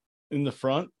part. In the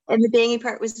front, And the bangy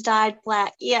part was dyed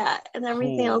black. Yeah. And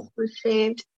everything Cool. else was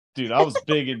shaved. dude, I was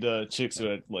big into chicks who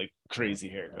had like crazy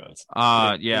haircuts.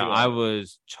 Yeah, I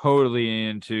was totally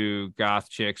into goth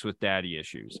chicks with daddy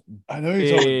issues. I know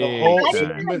you're talking the Big whole, I time.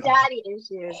 didn't have daddy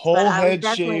issues. whole but I was head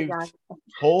definitely shaved, young.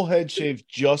 whole head shaved,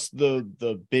 just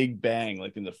the big bang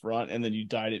like in the front, and then you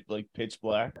dyed it like pitch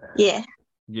black. Yeah.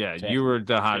 Yeah, you were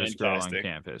the hottest girl on Fantastic.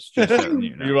 campus. Just letting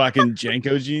you know. You're rocking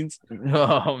Janko jeans.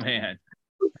 Oh man,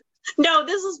 No,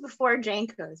 this was before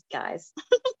Janko's, guys.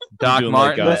 Doc Doing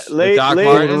like, Martens. La- la- Doc later-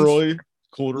 Martens.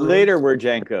 Corduroy. Later were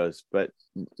Jankos, but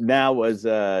now was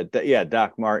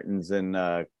Doc Martens and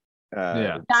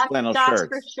Yeah. flannel Docs shirts.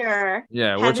 for sure.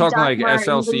 Yeah, Had we're the talking Doc like Martens,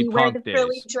 and SLC you wear punk the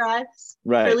frilly days. dress,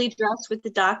 Right. frilly dress with the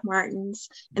Doc Martens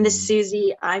and the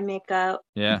Susie eye makeup.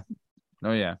 Yeah.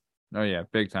 Oh yeah. Oh yeah.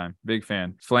 Big time. Big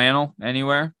fan. Flannel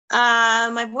anywhere?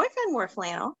 My boyfriend wore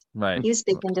flannel. Right. He was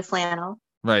big into flannel.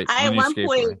 Right. I at when you one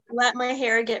point skateboard. let my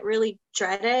hair get really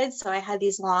dreaded, so I had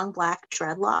these long black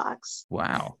dreadlocks.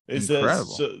 Wow. Is Incredible.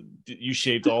 that so? You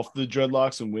shaved off the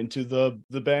dreadlocks and went to the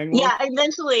bang? Yeah,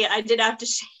 eventually I did have to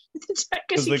shave the because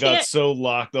because they you got can't. so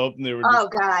locked up and they were. Oh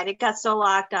God, it got so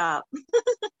locked up.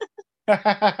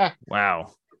 Just...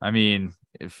 Wow. I mean,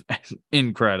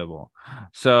 incredible.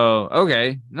 So,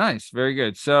 okay. Nice. Very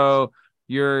good. So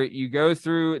you go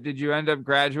through, did you end up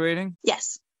graduating?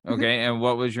 Yes, Okay. And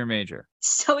what was your major?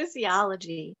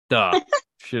 sociology. Duh.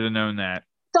 Should have known that.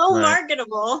 So Right.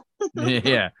 marketable.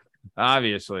 Yeah,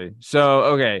 obviously. So,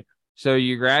 okay. So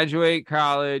you graduate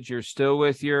college, you're still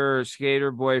with your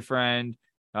skater boyfriend.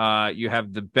 You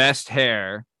have the best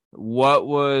hair. What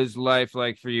was life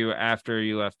like for you after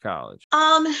you left college?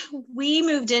 We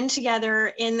moved in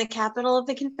together in the capital of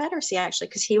the Confederacy, actually,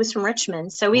 because he was from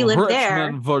Richmond. So we lived there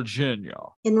Richmond, Virginia.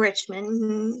 in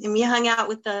Richmond, and we hung out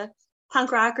with the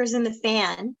punk rockers in the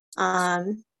Fan.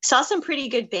 Saw some pretty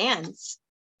good bands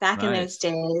back in those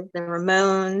days. The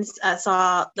Ramones. I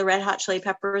saw the Red Hot Chili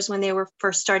Peppers when they were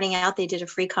first starting out. They did a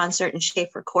free concert in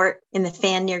Schaefer Court in the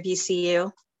Fan near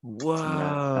VCU.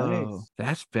 Whoa, Nice.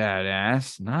 that's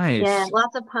badass. Nice. Yeah,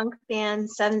 lots of punk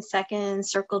bands, 7 Seconds,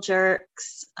 Circle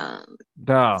Jerks,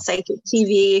 Duh. Psychic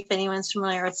TV. If anyone's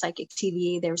familiar with Psychic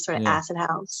TV, they were sort of Yeah. acid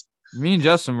house. Me and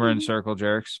Justin were in Circle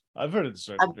Jerks. I've heard of the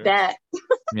I circle jerk. bet.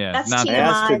 Yeah, That's not I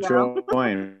asked to TMI,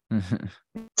 join.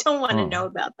 Don't want to Oh. know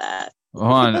about that.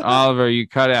 Hold on, Oliver, you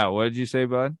cut out. What did you say,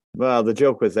 bud? Well, the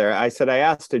joke was there. I said I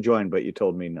asked to join, but you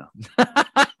told me no.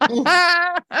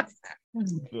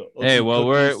 Hey, well,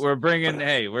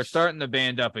 we're starting the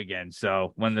band up again.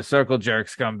 So when the Circle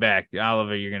Jerks come back,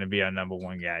 Oliver, you're gonna be our number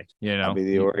one guy. You know, I'll be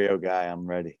the Oreo guy. I'm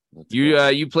ready. Let's you go.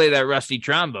 you play that rusty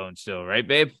trombone still, right,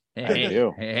 babe? I Hey,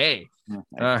 do. hey. I All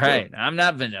do. right, I'm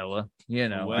not vanilla. You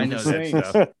know, Well, I know the that same.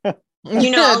 stuff.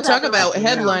 You know, all talk that about stuff.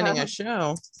 headlining a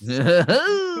show.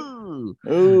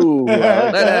 Ooh.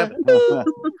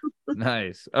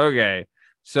 Nice. Okay.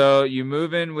 So you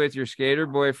move in with your skater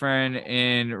boyfriend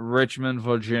in Richmond,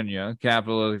 Virginia,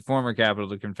 former capital of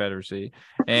the Confederacy,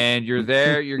 and you're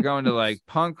there. You're going to like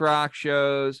punk rock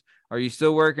shows. Are you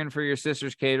still working for your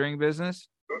sister's catering business?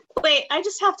 Wait, I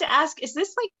just have to ask, is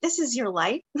this your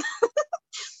life?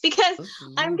 Because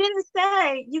I'm going to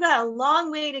say you got a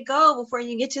long way to go before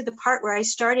you get to the part where I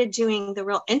started doing the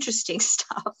real interesting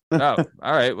stuff. Oh,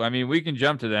 all right. Well, I mean, we can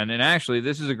jump to then. And actually,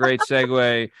 this is a great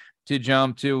segue to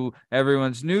jump to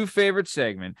everyone's new favorite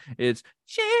segment. It's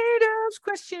J-Dub's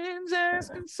questions,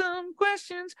 asking some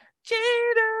questions.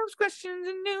 J-Dub's questions,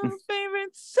 a new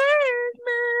favorite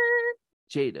segment.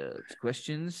 J-Dub's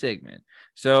questions segment.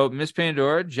 So, Miss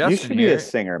Pandora, Justin, you should be a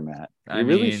singer, Matt. You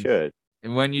really should.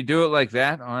 And when you do it like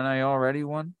that, aren't I already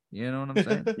one? You know what I'm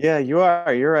saying? Yeah, you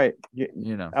are. You're right.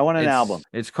 You know, I want an album.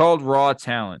 It's called Raw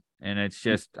Talent, and it's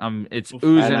just it's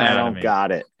oozing and I out don't of me.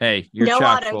 got it. Hey, you're no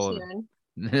chock full of it.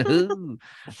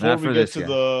 Before we get to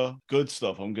the good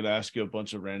stuff, I'm going to ask you a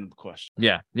bunch of random questions.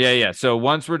 Yeah. So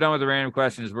once we're done with the random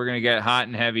questions, we're going to get hot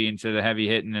and heavy into the heavy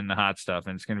hitting and the hot stuff,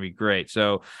 and it's going to be great.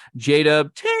 So,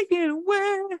 J-Dub, take it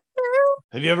away.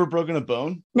 Have you ever broken a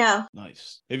bone? No.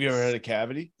 Nice. Have you ever had a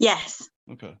cavity? Yes.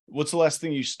 Okay. What's the last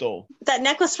thing you stole? That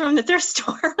necklace from the thrift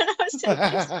store when I was in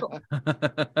high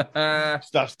school.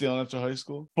 Stop stealing after high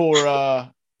school.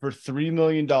 For $3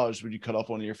 million, would you cut off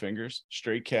one of your fingers?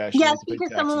 Straight cash. Yes, because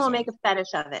someone will make a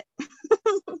fetish of it.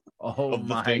 Oh Of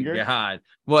the my finger? God.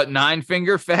 What,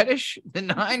 9-finger fetish? The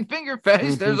 9-finger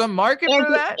fetish? There's a market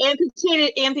for that?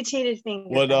 Amputated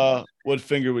finger. What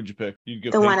finger would you pick? You'd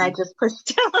get the one I pinky? just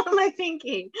pushed down on my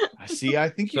pinky. I see. I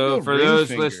think you So go for ring those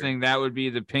finger. listening, that would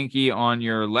be the pinky on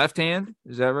your left hand.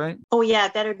 Is that right? Oh yeah,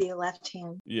 it better be a left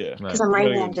hand Yeah. Right. because I'm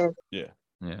right-handed. Yeah.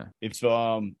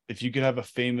 If you could have a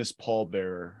famous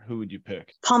pallbearer, who would you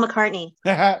pick? Paul McCartney.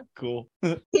 Cool.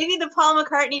 Maybe the Paul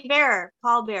McCartney bearer.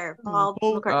 Paul Bear. Paul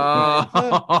McCartney.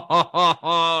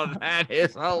 Oh, that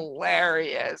is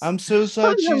hilarious. I'm so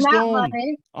sad Isn't she's that gone.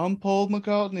 funny? I'm Paul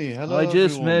McCartney. Hello, I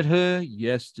just everyone. met her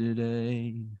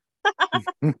yesterday.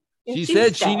 She She's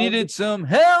said she sad. needed some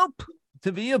help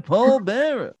to be a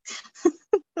pallbearer.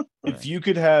 If you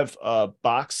could have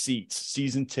box seats,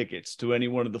 season tickets to any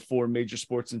one of the 4 major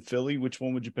sports in Philly, which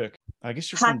one would you pick? I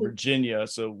guess you're from Hockey. Virginia,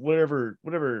 so whatever.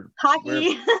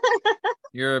 Hockey.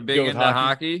 You're big Go with into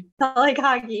hockey? I like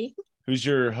hockey. Who's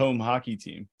your home hockey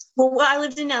team? Well, I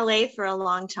lived in LA for a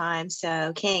long time,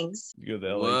 so Kings. You go to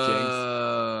the LA Kings.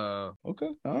 Whoa. Okay.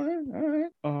 All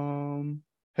right.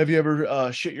 Have you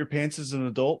ever shit your pants as an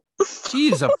adult?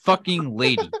 She is a fucking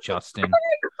lady, Justin.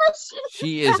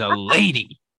 She is a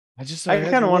lady. I I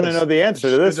kind of want to know the answer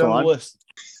to this one. The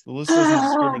list doesn't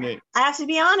discriminate. I have to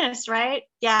be honest, right?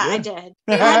 Yeah, Yeah. I did.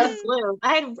 I had the flu.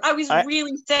 I was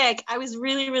really sick. I was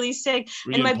really, really sick.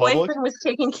 Were And you my in public? boyfriend was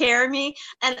taking care of me.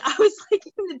 And I was like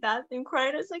in the bathroom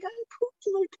crying. I was like, I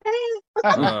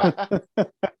pooped my pants.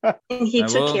 And he I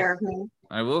took will- care of me.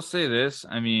 I will say this.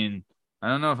 I mean, I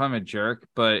don't know if I'm a jerk,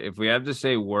 but if we have to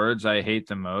say words I hate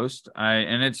the most,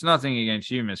 and it's nothing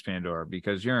against you, Miss Pandora,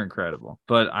 because you're incredible.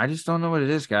 But I just don't know what it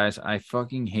is, guys. I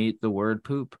fucking hate the word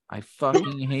poop. I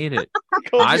fucking hate it.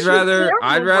 I'd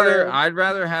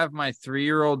rather have my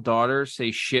 3-year-old daughter say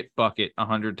shit bucket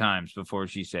 100 times before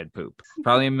she said poop.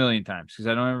 Probably a million times, because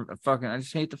I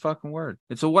just hate the fucking word.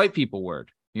 It's a white people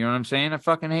word. You know what I'm saying? I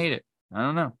fucking hate it. I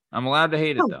don't know. I'm allowed to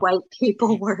hate it A though. white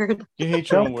people word. You hate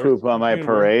your own Don't work. poop on my You know,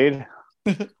 parade.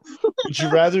 Would you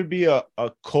rather be a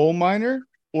coal miner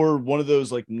or one of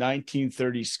those like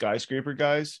 1930s skyscraper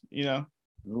guys? You know,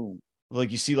 Ooh.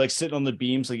 like you see, like sitting on the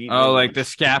beams, like eating Oh, their like lunch. the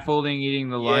scaffolding eating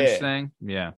the lunch Yeah. thing?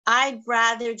 Yeah. I'd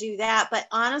rather do that. But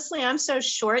honestly, I'm so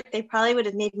short, they probably would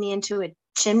have made me into a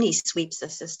chimney sweeps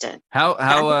assistant How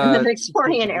in the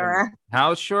Victorian era.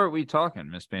 how short we talking,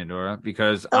 Miss Pandora?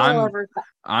 Because Oh,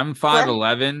 I'm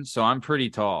 5'11", so I'm pretty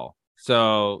tall.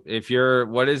 So if you're,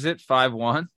 what is it,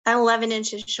 5'1"? I'm 11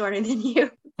 inches shorter than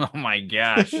you. Oh my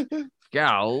gosh,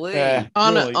 golly!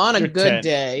 On a You're good 10.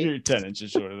 day. You're 10 inches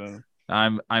shorter than him.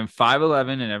 I'm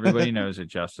 5'11", and everybody knows it.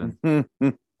 Justin,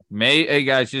 hey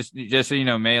guys, just so you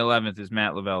know, May 11th is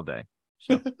Matt Lavelle Day.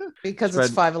 Because Spread-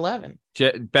 it's 5'11".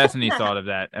 Bethany thought of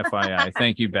that, FYI.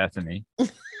 Thank you, Bethany.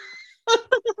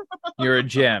 You're a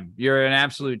gem. You're an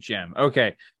absolute gem.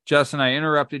 Okay, Justin, I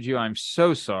interrupted you. I'm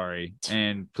so sorry,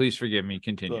 and please forgive me.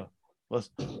 Continue.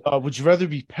 Would you rather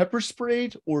be pepper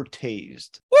sprayed or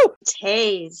tased?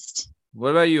 Tased. What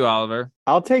about you, Oliver?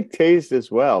 I'll take tased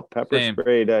as well. Pepper Same.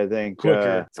 sprayed, I think.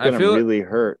 Quicker. It's gonna I feel- really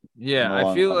hurt. Yeah, in the I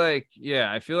long feel run. like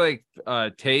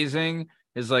tasing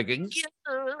is like a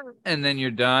and then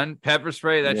you're done. Pepper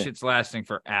spray, that Yeah. shit's lasting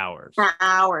for hours. For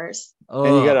hours.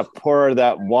 And you got Ugh. to pour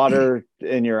that water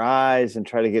in your eyes and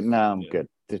try to get. No, I'm Yeah. good.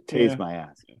 To tase Yeah. my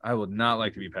ass. I would not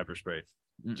like to be pepper sprayed.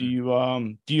 Do you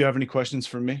have any questions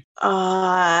for me?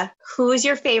 Who is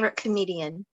your favorite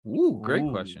comedian Ooh, great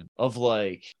Ooh, question. Of of all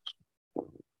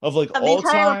the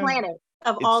entire time, planet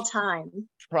of it's- all time?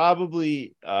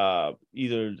 probably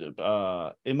either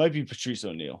it might be Patrice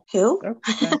O'Neill. Who?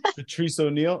 Okay. Patrice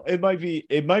O'Neill. It might be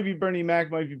Bernie Mac,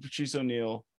 might be Patrice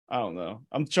O'Neill. I don't know.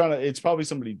 It's probably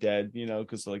somebody dead,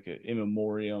 because like in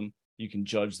memoriam, you can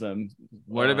judge them.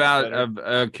 What about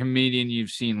better. a comedian you've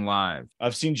seen live?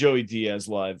 I've seen Joey Diaz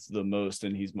live the most,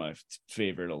 and he's my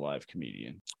favorite alive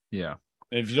comedian. Yeah.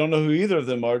 And if you don't know who either of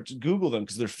them are, just Google them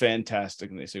because they're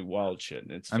fantastic and they say wild shit.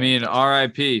 And it's I mean, fantastic.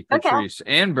 R.I.P. Patrice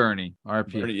and Bernie.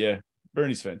 R.I.P.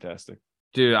 Bernie's fantastic.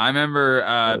 Dude, I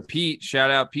remember Pete,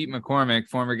 shout out Pete McCormick,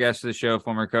 former guest of the show,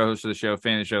 former co-host of the show,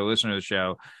 fan of the show, listener of the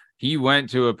show. He went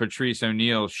to a Patrice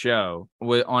O'Neill show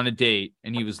on a date,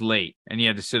 and he was late, and he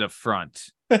had to sit up front.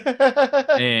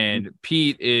 And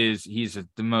Pete he's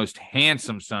the most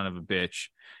handsome son of a bitch,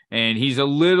 and he's a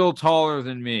little taller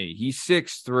than me. He's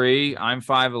 6'3", I'm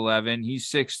 5'11", he's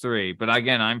 6'3", but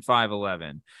again, I'm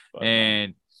 5'11",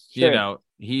 and Sure.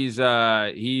 he's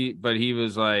he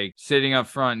was like sitting up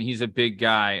front, and he's a big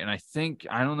guy, and I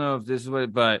don't know if this is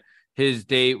but his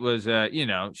date was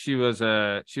she was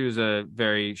a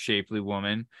very shapely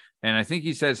woman. And I think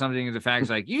he said something to the fact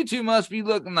like, you two must be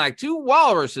looking like two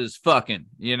walruses fucking,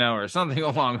 or something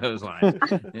along those lines.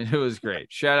 It was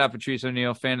great. Shout out Patrice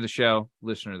O'Neill, fan of the show,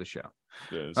 listener of the show.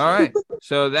 Yes. All right.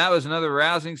 So that was another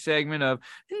rousing segment of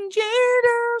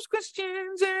Jado's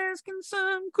questions, asking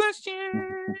some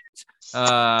questions.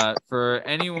 For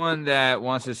anyone that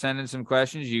wants to send in some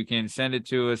questions, you can send it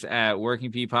to us at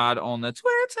WorkingPpod on the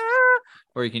Twitter,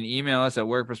 or you can email us at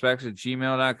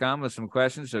workperspectives@gmail.com with some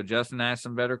questions. So Justin asked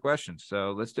some better questions.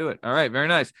 So let's do it. All right. Very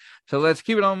nice. So let's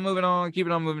keep it on moving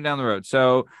down the road.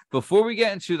 So before we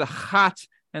get into the hot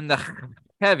and the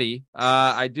heavy,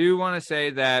 I do want to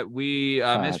say that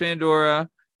Miss Pandora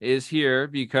is here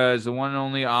because the one and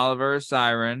only Oliver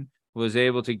Siren was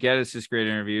able to get us this great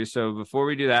interview. So before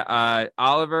we do that,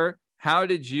 Oliver, how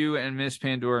did you and Miss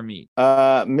Pandora meet?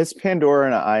 Miss Pandora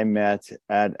and I met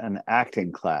at an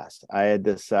acting class. I had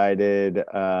decided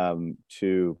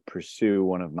to pursue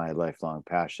one of my lifelong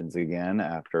passions again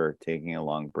after taking a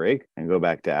long break and go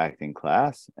back to acting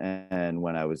class. And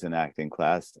when I was in acting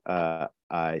class,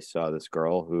 I saw this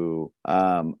girl who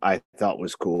I thought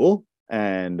was cool.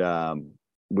 And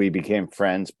we became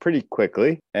friends pretty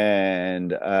quickly.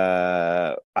 And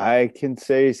I can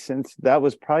say since that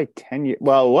was probably 10 years,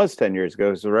 well, it was 10 years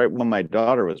ago. So right when my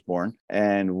daughter was born.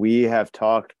 And we have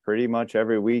talked pretty much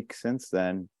every week since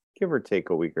then, give or take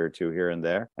a week or two here and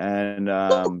there. And,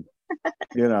 a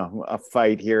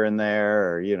fight here and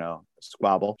there, or,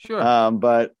 squabble. Sure.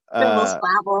 But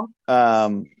Squabble.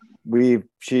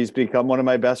 she's become one of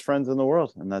my best friends in the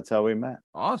world. And that's how we met.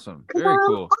 Awesome. Very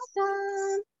cool.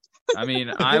 Awesome. I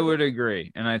mean, I would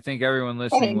agree, and I think everyone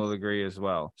listening will agree as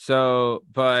well. So,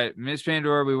 but Miss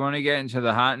Pandora, we want to get into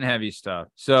the hot and heavy stuff.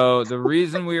 So the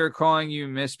reason we are calling you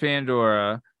Miss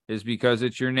Pandora is because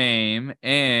it's your name,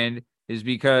 and is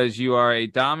because you are a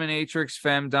dominatrix,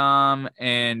 femdom,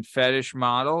 and fetish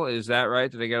model. Is that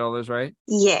right? Did I get all those right?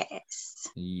 Yes.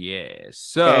 Yes.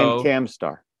 So, and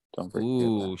Camstar. Don't forget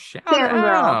ooh,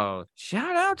 that.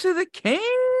 shout out to the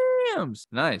cams.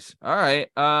 Nice. All right.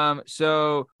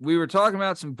 So we were talking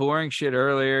about some boring shit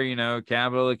earlier,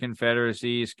 Capital of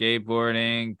Confederacy,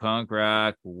 skateboarding, punk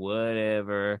rock,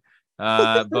 whatever.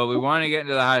 But we want to get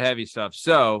into the hot heavy stuff.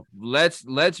 So let's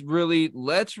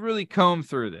really comb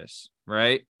through this,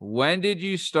 right? When did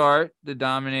you start being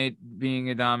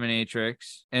a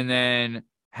dominatrix? And then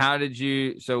when did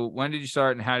you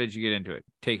start and how did you get into it?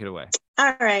 Take it away.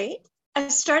 All right. I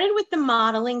started with the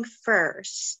modeling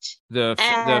first. The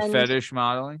fetish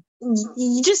modeling?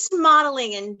 Just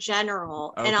modeling in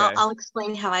general. Okay. And I'll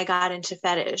explain how I got into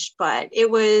fetish. But it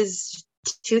was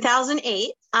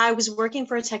 2008. I was working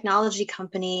for a technology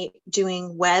company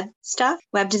doing web stuff,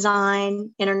 web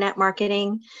design, internet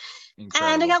marketing.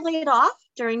 Incredible. And I got laid off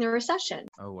during the recession.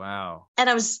 Oh, wow. And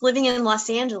I was living in Los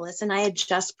Angeles and I had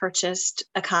just purchased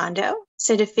a condo.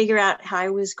 So to figure out how I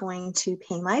was going to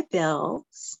pay my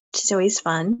bills, which is always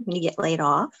fun when you get laid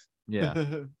off. Yeah.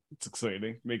 It's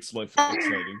exciting. Makes life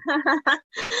exciting.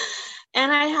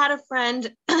 And I had a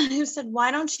friend who said,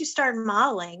 "Why don't you start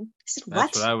modeling?" I said,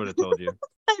 That's what I would have told you.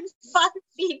 I'm 5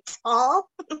 feet tall.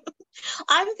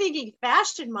 I'm thinking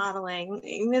fashion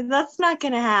modeling. That's not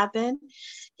going to happen.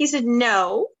 He said,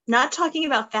 "No, not talking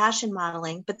about fashion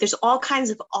modeling, but there's all kinds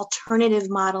of alternative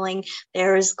modeling.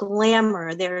 There's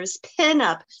glamour, there's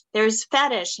pinup, there's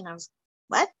fetish." And I was,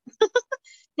 what?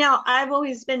 Now, I've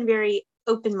always been very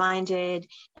open-minded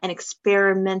and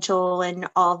experimental and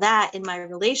all that in my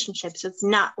relationships. So it's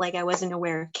not like I wasn't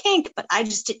aware of kink, but I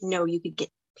just didn't know you could get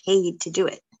paid to do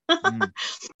it.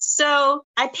 So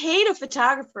I paid a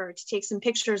photographer to take some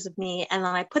pictures of me, and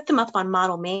then I put them up on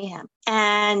Model Mayhem.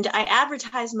 And I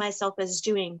advertised myself as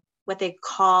doing what they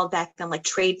called back then, like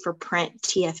trade for print,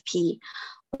 TFP,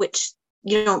 which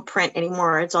you don't print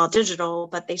anymore. It's all digital,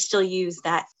 but they still use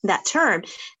that term.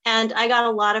 And I got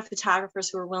a lot of photographers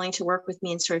who were willing to work with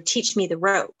me and sort of teach me the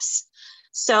ropes.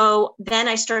 So then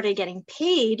I started getting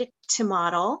paid to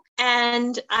model,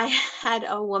 and I had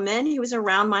a woman who was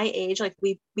around my age. Like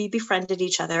we befriended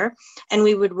each other, and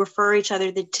we would refer each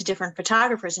other to different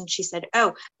photographers. And she said,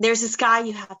 "Oh, there's this guy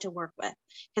you have to work with.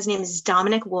 His name is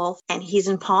Dominic Wolf, and he's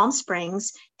in Palm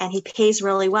Springs, and he pays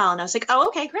really well." And I was like, "Oh,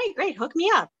 okay, great. Hook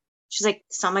me up." She's like,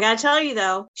 "Something I gotta tell you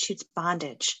though, he shoots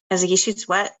bondage." I was like, "He shoots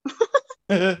what?"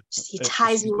 He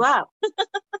ties you up.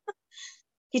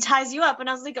 He ties you up. And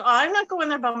I was like, "Oh, I'm not going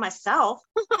there by myself."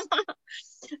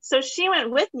 So she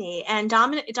went with me, and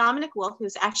Dominic Wolf,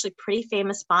 who's actually a pretty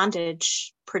famous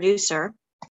bondage producer,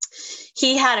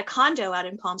 he had a condo out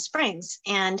in Palm Springs,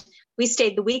 and we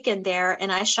stayed the weekend there,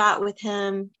 and I shot with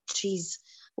him. It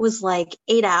was like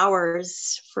 8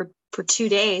 hours for 2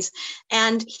 days.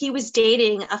 And he was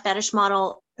dating a fetish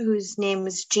model whose name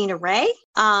was Gina Ray.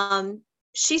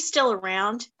 She's still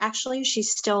around. Actually, she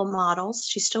still models.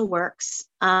 She still works.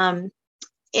 And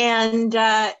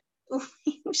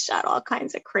we shot all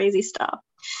kinds of crazy stuff.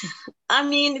 I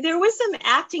mean, there was some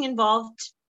acting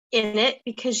involved in it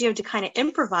because you have to kind of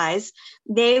improvise.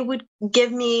 They would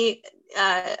give me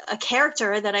a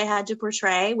character that I had to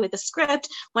portray with a script.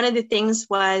 One of the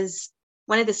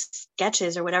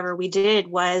sketches or whatever we did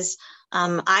was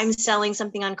I'm selling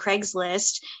something on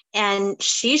Craigslist, and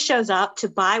she shows up to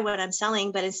buy what I'm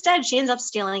selling, but instead she ends up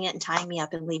stealing it and tying me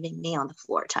up and leaving me on the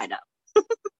floor tied up.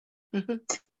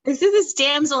 This is this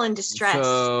damsel in distress.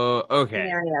 So, okay.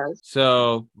 Scenarios.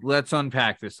 So let's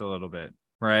unpack this a little bit,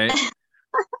 right?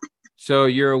 So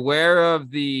you're aware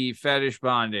of the fetish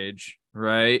bondage,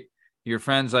 right? Your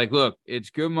friend's like, "Look,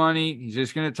 it's good money. He's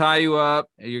just going to tie you up.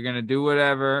 You're going to do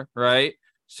whatever," right?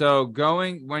 So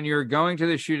when you're going to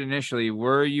the shoot initially,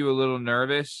 were you a little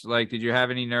nervous? Like, did you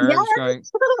have any nerves going?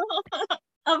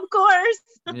 Of course.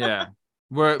 Yeah.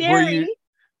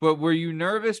 Were you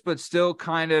nervous, but still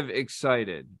kind of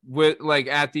excited with like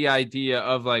at the idea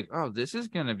of like, "Oh, this is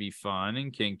going to be fun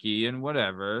and kinky and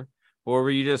whatever." Or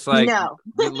were you just like, "No,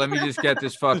 let me just get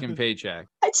this fucking paycheck"?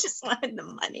 I just wanted the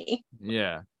money.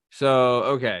 Yeah. So,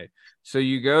 okay. So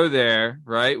you go there,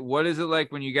 right? What is it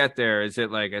like when you get there? Is it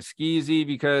like a skeezy?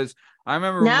 Because I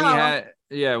remember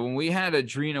when we had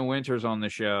Adrena Winters on the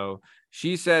show,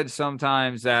 she said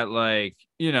sometimes that like,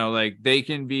 like they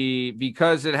can be,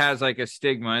 because it has like a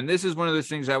stigma. And this is one of those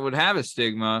things that would have a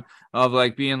stigma of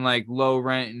like being like low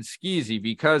rent and skeezy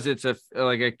because it's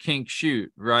like a kink shoot,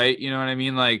 right? You know what I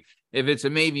mean? Like, if it's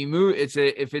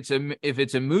a if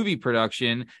it's a movie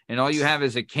production and all you have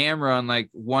is a camera and like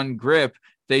one grip,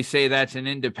 they say that's an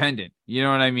independent. You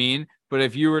know what I mean? But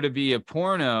if you were to be a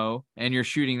porno and you're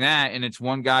shooting that and it's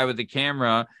one guy with a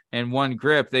camera and one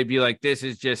grip, they'd be like, "This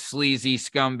is just sleazy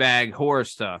scumbag horror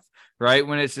stuff," right?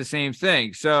 When it's the same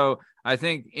thing. So I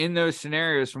think in those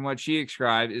scenarios, from what she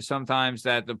described, is sometimes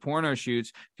that the porno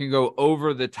shoots can go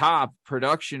over the top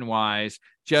production wise,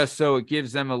 just so it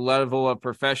gives them a level of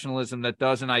professionalism that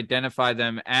doesn't identify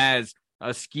them as a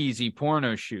skeezy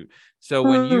porno shoot. So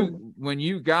when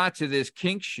you got to this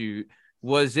kink shoot,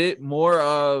 was it more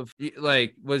of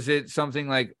like, was it something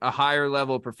like a higher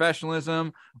level of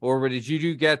professionalism, or did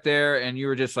you get there and you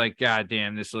were just like, "God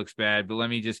damn, this looks bad, but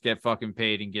let me just get fucking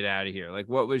paid and get out of here"? Like,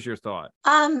 what was your thought?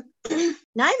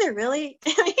 Neither really.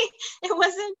 I mean,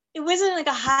 it wasn't like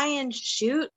a high-end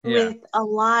shoot with a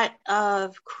lot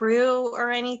of crew or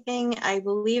anything. I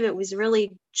believe it was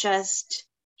really just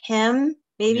him.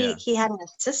 Maybe he had an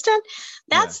assistant.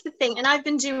 That's the thing. And I've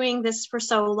been doing this for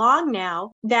so long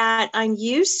now that I'm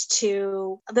used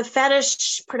to the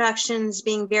fetish productions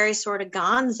being very sort of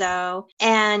gonzo,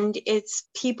 and it's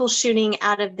people shooting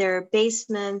out of their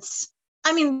basements.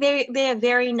 I mean, they have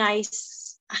very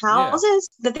nice houses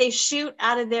that they shoot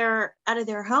out of their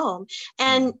home.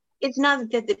 And it's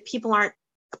not that the people aren't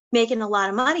making a lot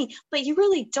of money, but you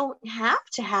really don't have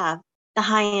to have the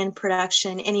high-end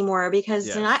production anymore because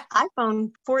Yes. an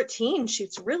iPhone 14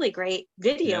 shoots really great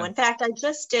video. Yeah. In fact, I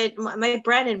just did my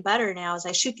bread and butter now is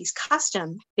I shoot these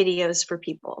custom videos for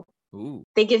people. Ooh.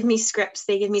 They give me scripts.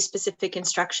 They give me specific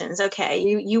instructions. Okay,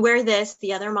 you wear this.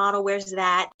 The other model wears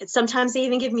that. Sometimes they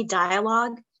even give me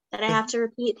dialogue that I have to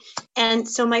repeat. And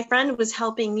so my friend was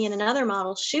helping me and another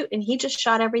model shoot, and he just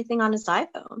shot everything on his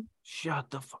iPhone. Shut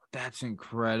the fuck. That's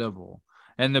incredible.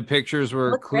 And the pictures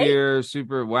were Looks great. clear,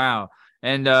 super wow.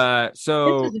 And This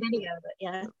so was video, but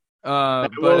yeah. I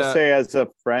will say, as a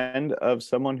friend of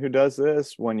someone who does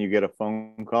this, when you get a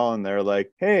phone call and they're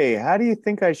like, "Hey, how do you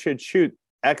think I should shoot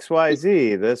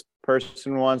XYZ? This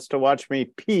person wants to watch me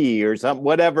pee or something,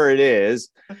 whatever it is,"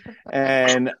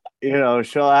 and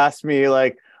she'll ask me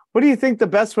like, "What do you think the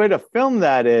best way to film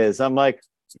that is?" I'm like,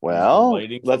 "Well,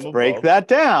 Lighting let's from break above. that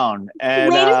down."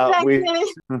 And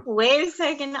Wait a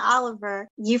second, Oliver.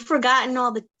 You've forgotten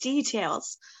all the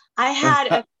details. I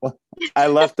had I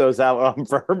left those out on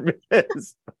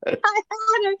purpose.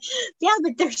 yeah,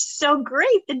 but they're so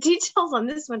great. The details on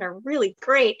this one are really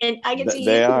great. And I get to use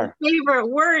They my are. favorite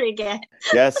word again.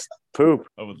 Yes, poop.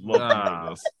 I would love to do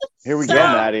this. Here we So- go,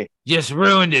 Maddie. just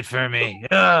ruined it for me.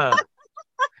 Ugh.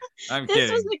 I'm This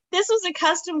kidding. was a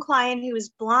custom client who was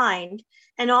blind,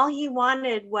 and all he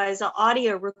wanted was an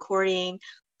audio recording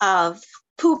of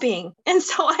pooping. And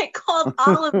so I called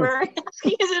Oliver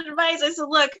asking his advice. I said,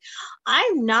 "Look,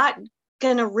 I'm not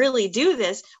gonna really do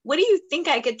this. What do you think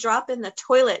I could drop in the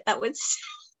toilet that would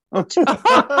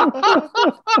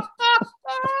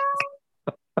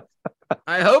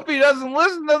I hope he doesn't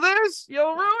listen to this.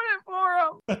 You'll ruin it for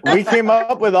him. We came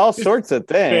up with all sorts of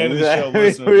Fan of things. the show, I mean,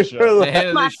 listen to we the show. were like- Man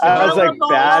of the show. I was like Rollerball.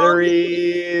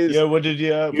 batteries, Yeah, what did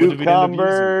we end up using?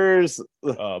 cucumbers.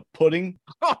 Pudding.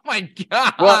 Oh my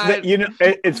god. Well,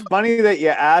 it's funny that you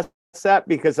asked that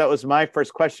because that was my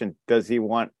first question. Does he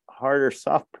want hard or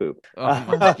soft poop? Oh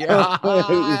my god.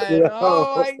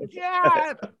 Oh my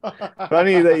god.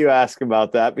 Funny that you ask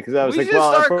about that because I was We like, just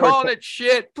well, start calling it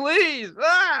shit, please.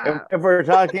 Ah. if we're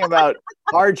talking about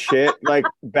hard shit like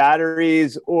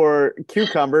batteries or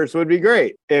cucumbers would be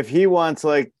great. If he wants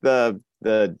like the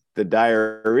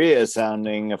diarrhea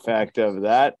sounding effect of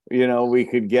that, we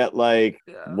could get like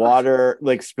water,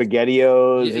 like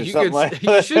SpaghettiOs Yeah, or you something could- like you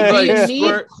that. should, Do like, you need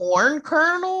squirt- corn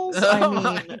kernels? Oh I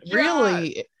my mean, God.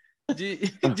 really? Do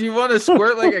you want to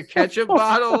squirt like a ketchup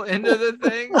bottle into the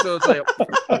thing? So it's like,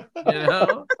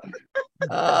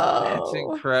 That's Oh.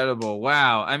 incredible.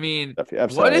 Wow. I mean, I'm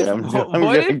sorry, if- I'm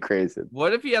what getting if- crazy.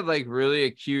 what if you had like really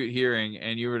acute hearing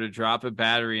and you were to drop a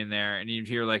battery in there and you'd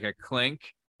hear like a clink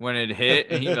when it hit,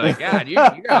 and he'd be like, God, you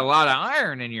got a lot of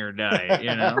iron in your diet,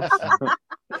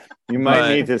 You might But-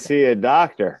 need to see a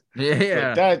doctor.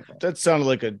 Yeah. That sounded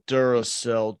like a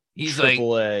Duracell He's like,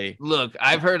 AAA. look,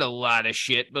 I've heard a lot of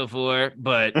shit before,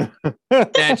 but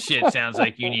that shit sounds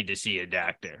like you need to see a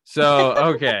doctor. So,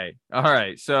 okay. All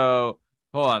right. So,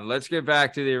 hold on. Let's get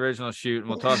back to the original shoot, and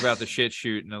we'll talk about the shit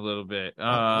shoot in a little bit.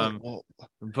 Is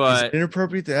But it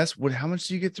inappropriate to ask how much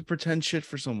do you get to pretend shit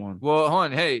for someone? well, hold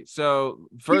on. Hey, so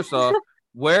first off,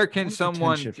 where can Don't pretend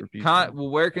someone shit for people.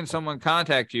 where can someone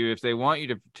contact you if they want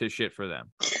you to shit for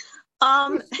them?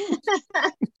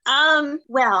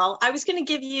 Well, I was going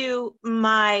to give you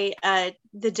my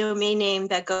the domain name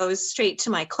that goes straight to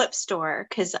my clip store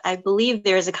because I believe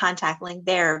there is a contact link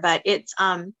there, but it's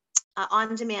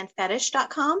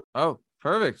ondemandfetish.com. Oh,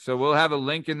 perfect. So we'll have a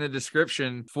link in the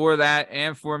description for that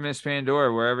and for Miss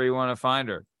Pandora, wherever you want to find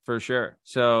her, for sure.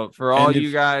 So for all And if-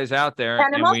 you guys out there,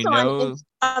 And I'm and we also on know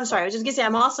I'm sorry, I was just gonna say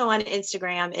I'm also on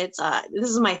Instagram. It's this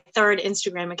is my third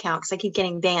Instagram account because I keep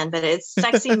getting banned, but it's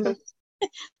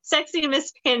sexy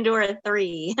Miss Pandora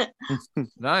 3.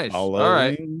 nice. All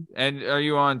right. And are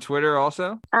you on Twitter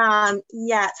also?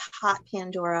 Yeah, it's Hot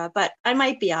Pandora, but I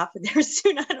might be off of there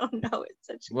soon. I don't know. It's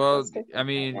such a Well, close I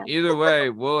mean, yeah. either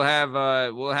way, we'll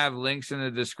have links in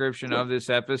the description of this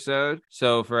episode.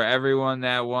 So for everyone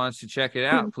that wants to check it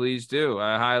out, please do.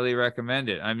 I highly recommend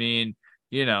it. I mean,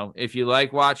 if you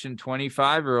like watching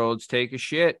 25-year-olds take a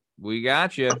shit, we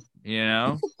got you,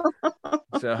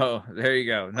 So there you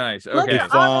go. Nice. Look, Okay. you're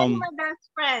already my best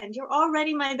friend. You're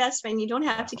already my best friend. You don't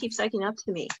have to keep sucking up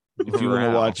to me. If you want to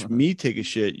Wow. watch me take a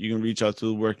shit, you can reach out to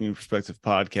the Working in Perspective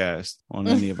podcast on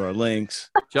any of our links.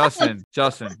 Justin,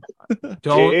 J-Dub.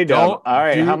 don't. All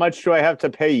right, do- how much do I have to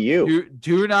pay you?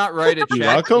 Do not write a check. Dude,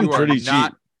 I'll come You are pretty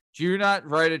not- cheap. Do not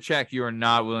write a check you are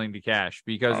not willing to cash,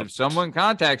 because if someone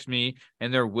contacts me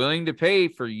and they're willing to pay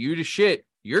for you to shit,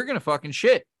 you're gonna fucking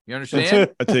shit. You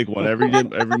understand? I take one every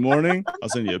morning. I'll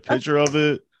send you a picture of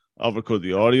it. I'll record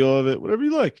the audio of it, whatever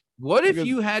you like. What if Because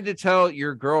you had to tell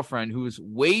your girlfriend, who is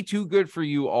way too good for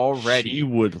you already? She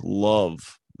would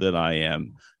love that I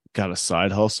am got a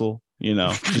side hustle,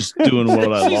 just doing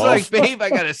what I She's love. like, babe, I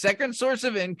got a second source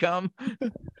of income.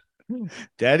 He's a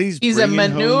bringing home the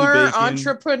manure bacon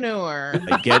entrepreneur.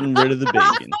 and getting rid of the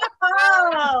bacon.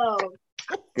 Oh,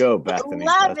 Go, Bethany.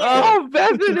 Love That's it. good. Oh,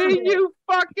 Bethany, you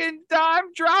fucking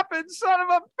dime dropping son of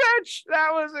a bitch.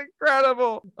 That was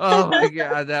incredible. Oh my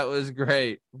God, that was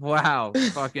great. Wow.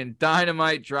 Fucking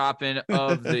dynamite dropping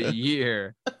of the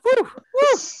year. Woo,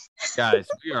 woo. Guys,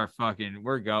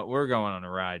 we're going on a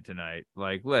ride tonight.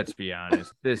 Like, let's be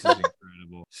honest. This is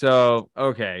incredible. So,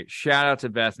 okay. Shout out to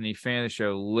Bethany, fan of the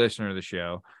show, listener of the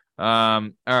show. All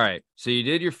right. So you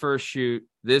did your first shoot.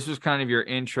 This was kind of your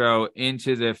intro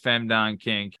into the femdom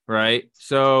kink, right?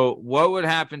 So what would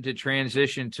happen to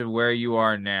transition to where you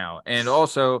are now? And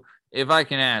also, if I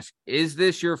can ask, is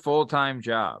this your full-time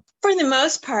job? For the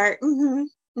most part. Mhm.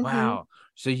 Mhm. Wow.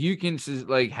 So you can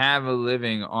like have a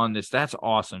living on this. That's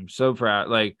awesome. So proud.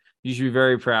 Like, you should be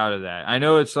very proud of that. I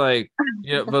know it's like,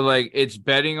 but like it's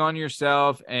betting on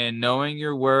yourself and knowing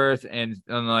your worth and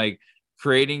like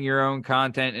creating your own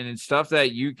content, and it's stuff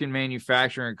that you can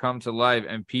manufacture and come to life,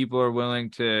 and people are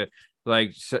willing to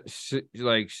like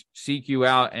seek you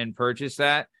out and purchase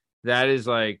that. That is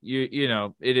like,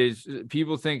 it is,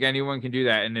 people think anyone can do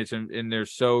that, and they're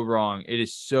so wrong. It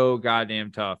is so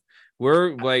goddamn tough.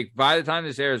 We're like, by the time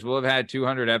this airs, we'll have had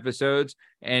 200 episodes,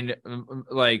 and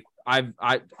like I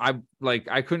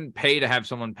couldn't pay to have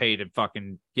someone pay to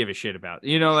fucking give a shit about,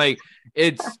 like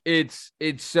it's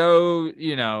so,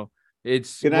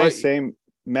 it's. Can I say,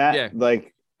 Matt? Yeah.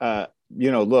 Like,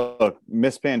 look,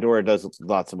 Miss Pandora does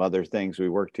lots of other things. We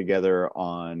work together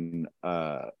on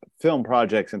film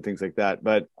projects and things like that.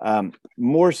 But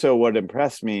more so, what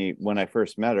impressed me when I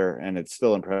first met her, and it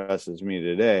still impresses me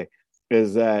today,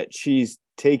 is that she's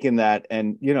taken that,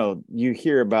 and you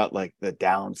hear about like the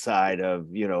downside of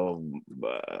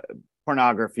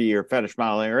pornography or fetish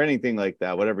modeling or anything like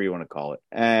that, whatever you want to call it.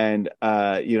 And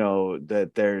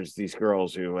that there's these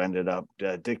girls who ended up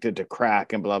addicted to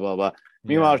crack and blah blah blah.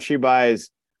 Meanwhile, she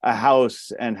buys a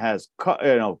house and has a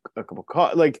couple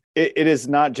like it is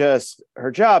not just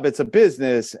her job, it's a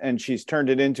business, and she's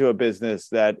turned it into a business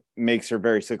that makes her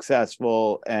very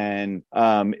successful and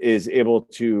is able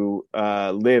to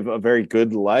live a very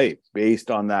good life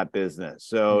based on that business.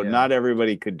 So not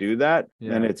everybody could do that,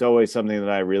 and it's always something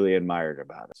that I really admired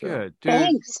about it. So. Good,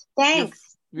 dude.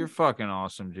 Thanks. You're fucking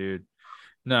awesome, dude.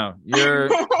 No, you're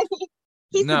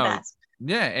He's the best.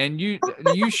 Yeah, and you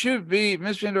should be,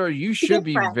 Miss Pandora, you should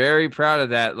be very proud of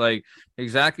that. Like,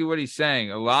 exactly what he's saying.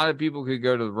 A lot of people could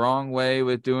go to the wrong way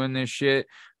with doing this shit,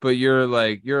 but you're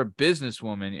a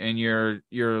businesswoman, and you're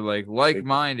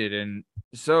like-minded, and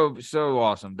so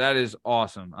awesome. That is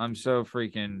awesome. I'm so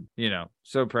freaking,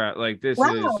 so proud. Like, this is,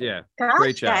 Gosh,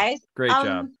 great job. Guys. Great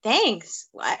job. Thanks.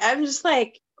 I'm just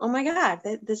like, oh my God,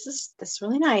 this is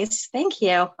really nice. Thank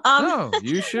you. No,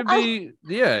 you should be,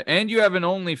 and you have an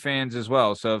OnlyFans as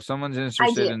well. So if someone's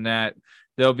interested in that,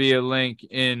 there'll be a link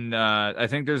in, I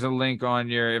think there's a link on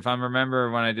your, if I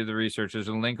remember when I did the research, there's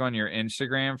a link on your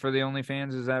Instagram for the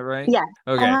OnlyFans. Is that right? Yeah.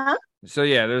 Okay. Uh-huh. So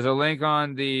there's a link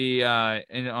on the,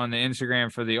 on the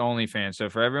Instagram for the OnlyFans. So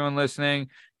for everyone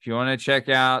listening, if you want to check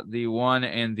out the one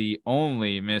and the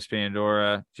only Miss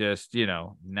Pandora, just,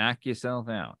 knock yourself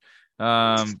out.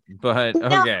 But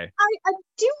now, okay. I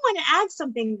do want to add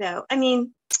something though. I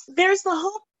mean, there's the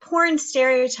whole porn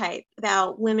stereotype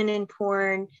about women in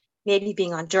porn maybe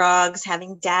being on drugs,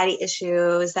 having daddy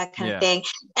issues, that kind of thing.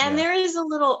 And there is a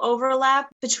little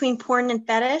overlap between porn and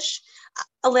fetish.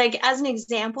 Like, as an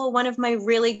example, one of my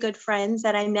really good friends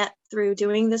that I met through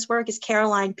doing this work is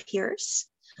Caroline Pierce.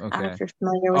 Okay. I don't know if you're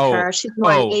familiar with her. She's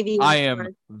more AV. I am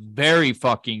very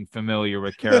fucking familiar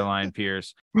with Caroline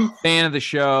Pierce. Fan of the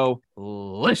show,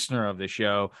 listener of the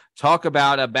show. Talk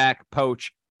about a back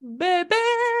poach, baby.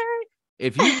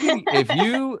 I'm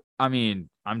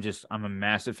a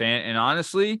massive fan. And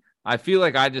honestly, I feel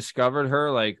like I discovered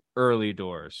her like early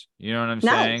doors. You know what I'm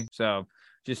saying? So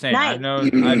just saying, I've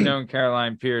known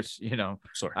Caroline Pierce,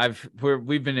 Sorry.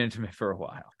 we've been intimate for a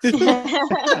while.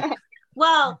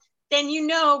 Well, then you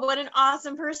know what an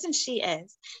awesome person she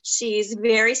is. She's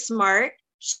very smart.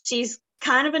 She's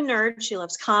kind of a nerd. She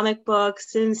loves comic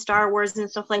books and Star Wars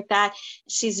and stuff like that.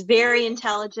 She's very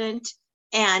intelligent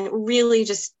and really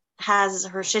just has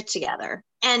her shit together.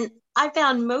 And I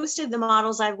found most of the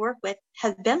models I've worked with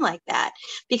have been like that,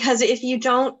 because if you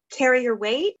don't carry your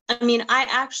weight, I mean, I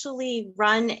actually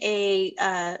run a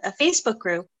Facebook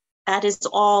group that is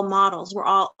all models. We're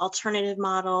all alternative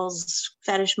models,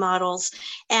 fetish models,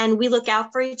 and we look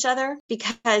out for each other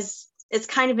because it's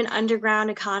kind of an underground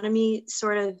economy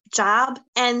sort of job.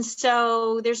 And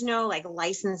so there's no like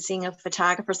licensing of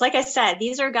photographers. Like I said,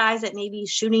 these are guys that may be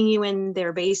shooting you in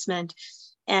their basement.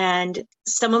 And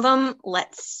some of them,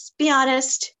 let's be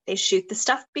honest, they shoot the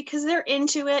stuff because they're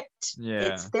into it. Yeah.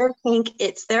 It's their kink,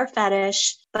 it's their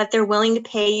fetish, but they're willing to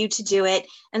pay you to do it.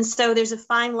 And so there's a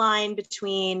fine line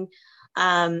between,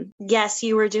 yes,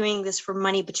 you are doing this for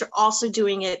money, but you're also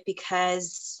doing it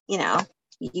because, you know,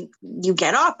 you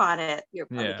get off on it. You're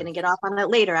probably going to get off on it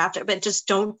later after, but just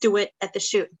don't do it at the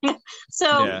shoot.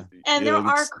 So, and there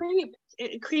are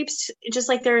creeps, just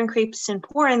like there are in creeps in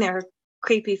porn, there are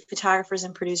creepy photographers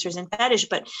and producers in fetish,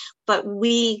 but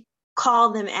we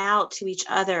call them out to each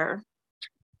other.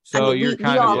 So you're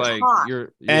kind of like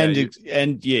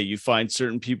you find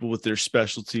certain people with their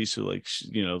specialty. So like,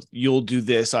 you know, you'll do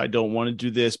this. I don't want to do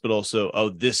this, but also, oh,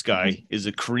 this guy is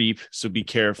a creep. So be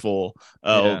careful.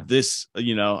 Oh, this,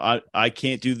 you know, I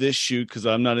can't do this shoot because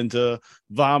I'm not into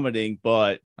vomiting,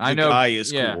 but I know guy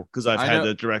is cool because I've had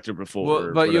the director before.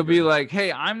 Well, but you'll be like,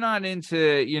 hey, I'm not into,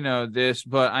 you know, this,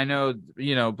 but I know,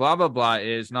 you know, blah blah blah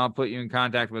is, and I'll put you in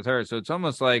contact with her. So it's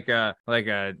almost like a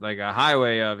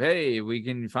highway of, hey, we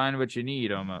can find what you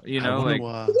need, almost, you know, like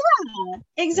yeah,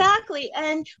 exactly.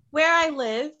 And where I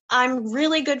live, I'm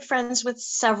really good friends with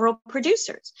several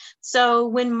producers. So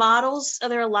when models,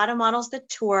 there are a lot of models that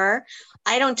tour.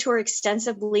 I don't tour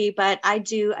extensively, but I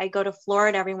do. I go to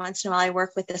Florida every once in a while. I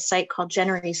work with a site called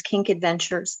Jennery's Kink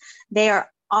Adventures. They are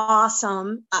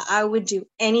awesome. I would do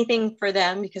anything for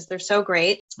them because they're so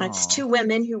great. Aww. It's two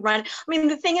women who run. I mean,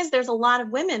 the thing is, there's a lot of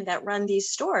women that run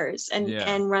these stores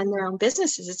and run their own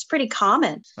businesses. It's pretty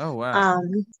common. Oh, wow.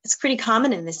 It's pretty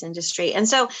common in this industry. And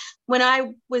so when I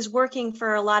was working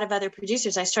for a lot of other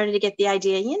producers, I started to get the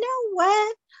idea, you know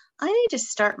what? I need to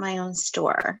start my own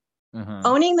store.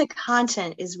 Owning the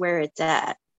content is where it's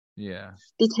at. Yeah.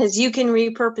 Because you can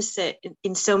repurpose it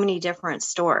in so many different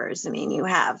stores. I mean, you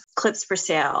have Clips for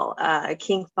Sale,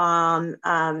 Kink Bomb,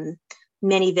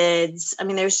 ManyVids. I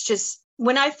mean, there's just,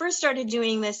 when I first started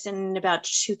doing this in about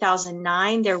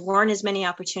 2009, there weren't as many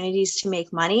opportunities to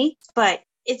make money, but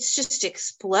it's just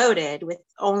exploded with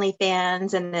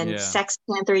OnlyFans and then Sex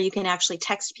Panther. You can actually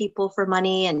text people for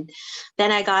money. And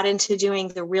then I got into doing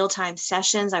the real-time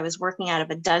sessions. I was working out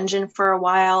of a dungeon for a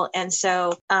while. And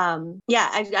so,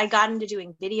 I got into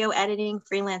doing video editing,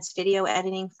 freelance video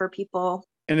editing for people.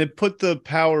 And it put the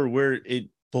power where it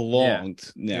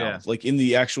belonged now, like in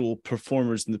the actual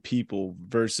performers and the people,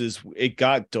 versus it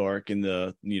got dark in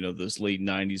the, you know, those late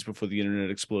 90s before the internet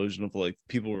explosion of like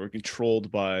people were controlled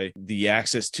by the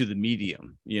access to the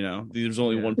medium. You know, there's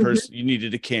only one person, you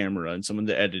needed a camera and someone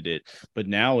to edit it, but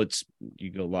now it's,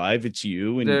 you go live, it's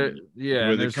you, and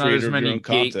there's not as many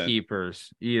gatekeepers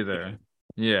either.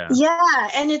 Yeah,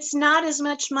 and it's not as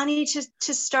much money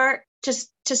to start a business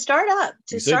as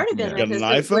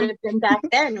it would have been back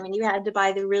then when you had to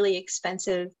buy the really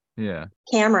expensive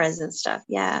cameras and stuff,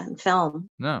 and film.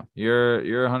 No, you're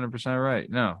 100% right.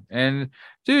 No, and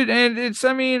dude, and it's,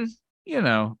 I mean, you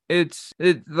know, it's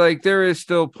like there is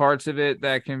still parts of it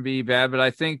that can be bad, but I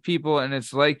think people, and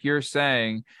it's like you're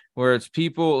saying, where it's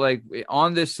people like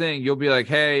on this thing, you'll be like,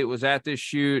 hey, it was at this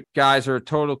shoot, guys are a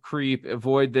total creep,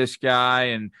 avoid this guy,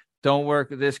 and don't work.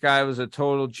 This guy was a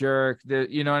total jerk.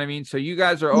 You know what I mean? So you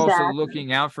guys are also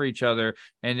looking out for each other,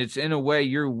 and it's in a way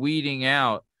you're weeding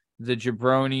out the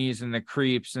jabronis and the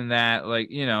creeps and that, like,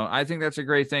 you know, I think that's a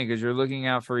great thing because you're looking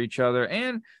out for each other,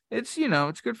 and it's, you know,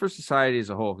 it's good for society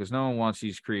as a whole because no one wants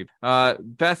these creeps.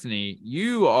 Bethany,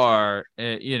 you are,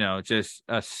 you know, just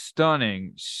a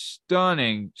stunning,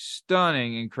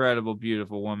 incredible,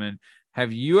 beautiful woman.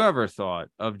 Have you ever thought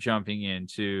of jumping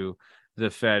into the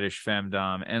fetish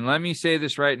femdom? And let me say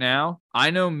this right now,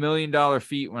 I know $1 million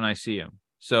feet when I see them.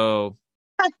 So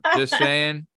just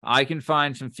saying, I can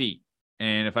find some feet.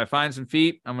 And if I find some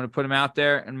feet, I'm going to put them out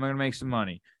there and I'm going to make some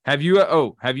money. Have you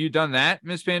done that,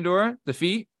 Miss Pandora? The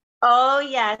feet? Oh,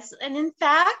 yes. And in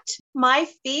fact, my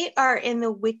feet are in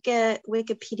the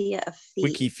Wikipedia of feet.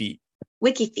 WikiFeet.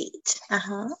 WikiFeet.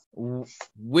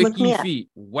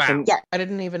 Wow. Yeah. I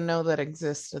didn't even know that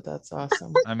existed. That's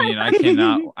awesome. I mean, I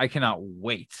cannot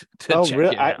wait to check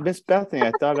really? it out. Miss Bethany,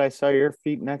 I thought I saw your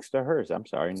feet next to hers. I'm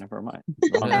sorry, never mind.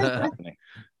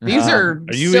 These are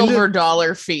silver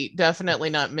dollar feet,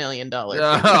 definitely not $1 million.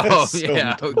 Oh,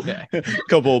 yeah, okay.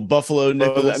 Couple of buffalo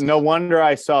nickels. No wonder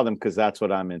I saw them, because that's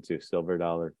what I'm into, silver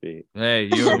dollar feet.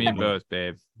 Hey, you and me both,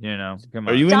 babe. You know, come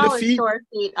on. Are you into feet? Store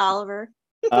feet, Oliver.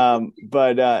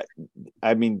 But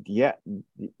I mean,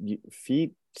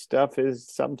 feet stuff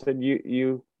is something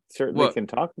you certainly Look. can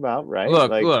talk about, right?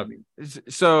 Look.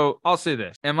 So I'll say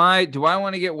this: do I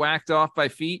want to get whacked off by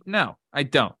feet? No, I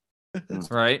don't.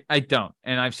 Right? I don't.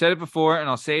 And I've said it before, and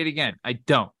I'll say it again: I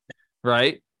don't.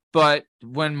 Right? But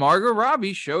when Margot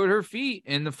Robbie showed her feet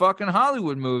in the fucking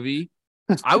Hollywood movie,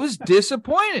 I was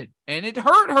disappointed, and it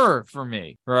hurt her for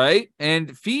me. Right?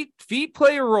 And feet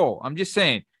play a role. I'm just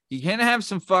saying, you can't have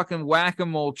some fucking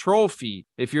whack-a-mole troll feet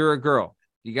if you're a girl.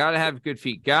 You got to have good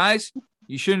feet, guys.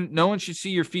 No one should see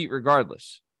your feet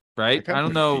regardless, right? I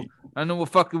don't know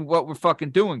what we're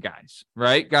fucking doing, guys,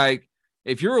 right? Guy,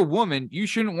 if you're a woman, you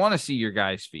shouldn't want to see your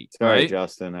guy's feet. Sorry, right?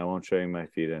 Justin, I won't show you my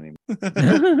feet anymore.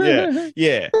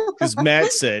 Yeah, because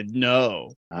Matt said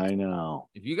no. I know.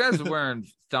 If you guys are wearing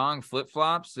thong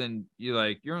flip-flops, then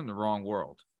you're in the wrong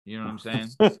world. You know what I'm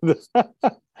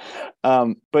saying?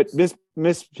 But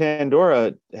Miss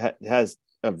Pandora has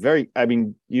a very, I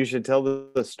mean, you should tell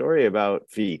the story about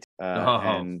feet.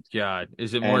 God,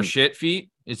 is it more shit feet?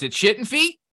 Is it shit and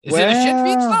feet? Is it a shit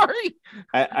feet story?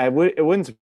 It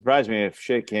wouldn't surprise me if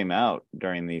shit came out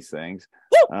during these things.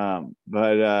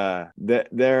 But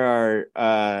there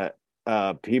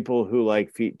are people who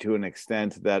like feet to an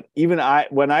extent that even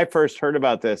when I first heard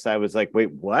about this, I was like,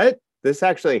 wait, what? This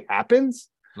actually happens?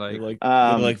 Like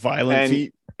violent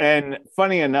feet. And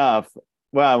funny enough,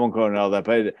 well, I won't go into all that,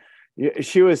 but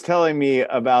she was telling me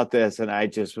about this, and I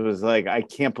just was like, I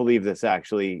can't believe this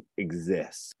actually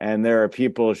exists. And there are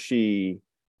people she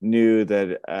knew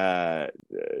that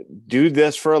do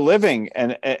this for a living,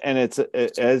 and it's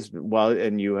as well.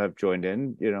 And you have joined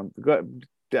in.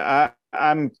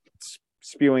 I'm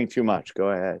spewing too much. Go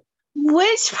ahead.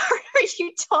 Which part are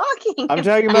you talking I'm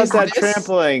talking about Is that this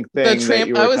trampling thing that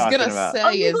you were I was talking gonna about.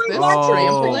 say, is this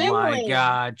trampoline? Oh my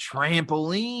god,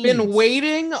 trampoline! Been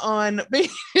waiting on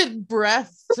bated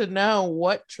breath to know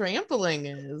what trampling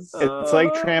is. It's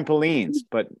like trampolines,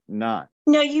 but not.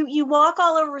 No, you walk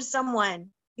all over someone.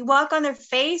 You walk on their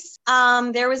face.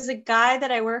 There was a guy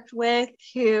that I worked with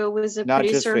who was a Not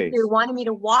just producer face. who wanted me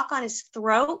to walk on his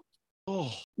throat,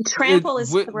 Oh, trample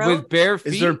his throat. with bare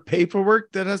feet. is there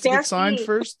paperwork that has to Bare get signed feet.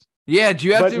 first? Yeah, do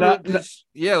you have But to? not-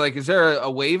 Is there a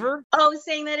waiver? Oh,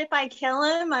 saying that if I kill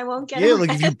him, I won't get Yeah, him.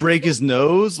 like if you break his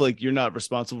nose, like you're not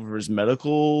responsible for his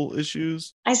medical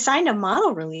issues. I signed a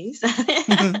model release.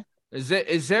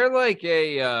 Is there like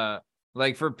a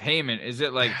like for payment? Is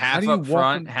it like How half do you up walk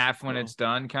front, in- half when Oh. it's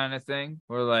done, kind of thing,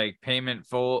 or like paying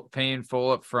full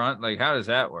up front? Like how does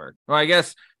that work? Well, I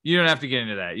guess you don't have to get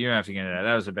into that.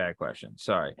 That was a bad question.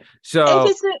 Sorry. So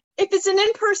if it's an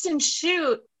in-person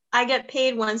shoot, I get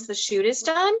paid once the shoot is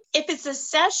done. If it's a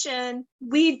session,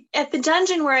 at the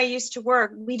dungeon where I used to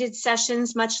work, we did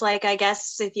sessions much like, I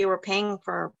guess, if you were paying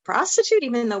for a prostitute,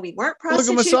 even though we weren't Like a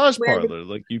prostitutes. massage where parlor,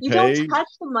 like you You pay. don't touch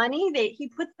the money. He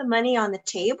puts the money on the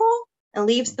table and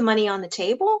leaves the money on the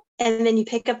table. And then you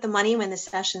pick up the money when the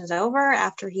session's over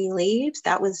after he leaves.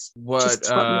 That was what?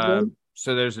 just what we did.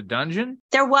 So there's a dungeon.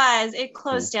 It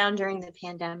closed down during the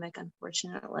pandemic,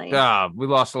 unfortunately. We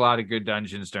lost a lot of good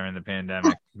dungeons during the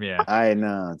pandemic. Yeah, I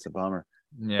know, it's a bummer.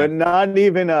 yeah. But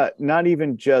not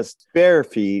even just bare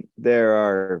feet. There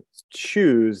are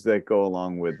shoes that go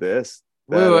along with this.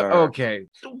 that Wait, are okay.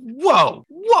 Whoa.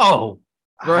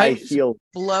 high Right. heel.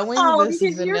 Blowing this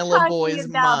because you're vanilla talking boy's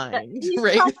about mind, he's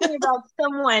right? talking about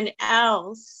someone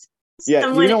else. Yeah,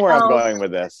 Someone you know where I'm else. going with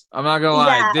this. I'm not gonna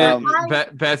lie, Yeah,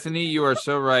 Bethany, you are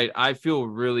so right. I feel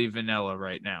really vanilla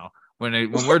right now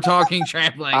when we're talking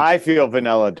trampling. I feel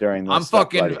vanilla during this.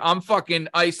 I'm fucking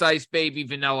ice baby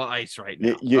vanilla ice right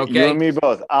now. You Okay, and me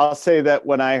both. I'll say that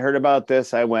when I heard about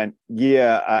this, I went,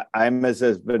 "Yeah, I'm as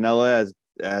vanilla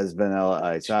as vanilla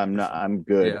ice. I'm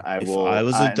good. Yeah. I If will. I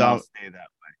was a and I'll stay that way."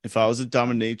 If I was a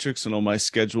dominatrix and on my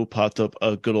schedule popped up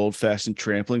a good old fashioned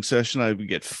trampling session, I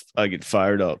get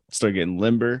fired up, start getting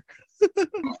limber.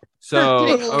 so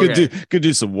okay. Could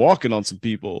do some walking on some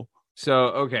people. So,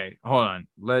 okay, hold on.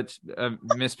 Let's,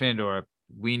 Miss Pandora,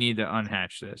 we need to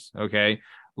unhatch this. Okay.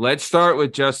 Let's start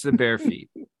with just the bare feet.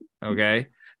 Okay.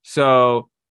 So,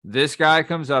 this guy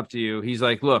comes up to you. He's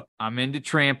like, look, I'm into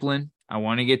trampling. I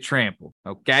want to get trampled.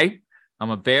 Okay. I'm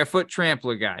a barefoot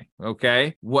trampler guy.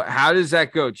 Okay. How does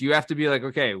that go? Do you have to be like,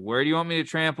 okay, where do you want me to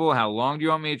trample? How long do you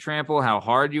want me to trample? How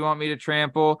hard do you want me to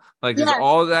trample? Like, is Yes.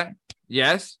 all that?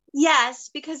 Yes. Yes,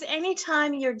 because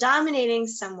anytime you're dominating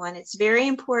someone, it's very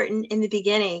important in the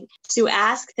beginning to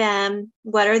ask them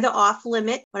what are the off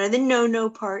limit, what are the no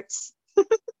parts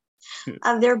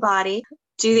of their body.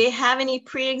 Do they have any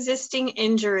pre-existing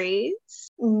injuries?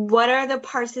 What are the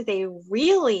parts that they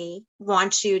really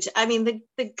want you to? I mean,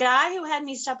 the guy who had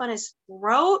me step on his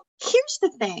throat, here's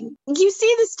the thing. You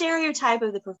see the stereotype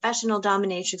of the professional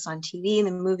dominatrix on TV and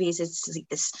the movies. It's like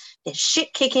this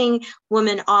shit-kicking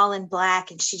woman all in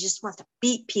black, and she just wants to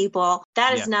beat people.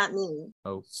 That is not me.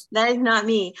 Oh. That is not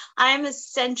me. I am a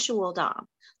sensual dom.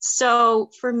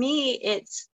 So for me,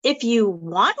 it's, if you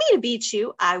want me to beat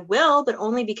you, I will, but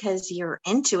only because you're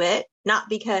into it, not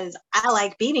because I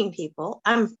like beating people.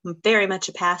 I'm very much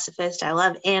a pacifist. I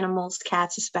love animals,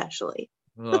 cats especially.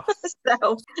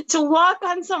 So to walk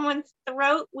on someone's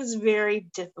throat was very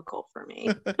difficult for me.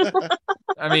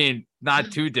 I mean,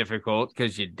 not too difficult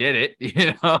because you did it,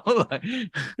 you know.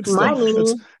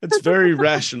 It's very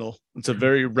rational. It's a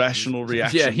very rational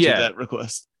reaction to that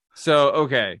request. So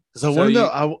okay. So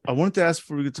I wanted to ask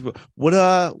before we get to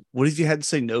what if you had to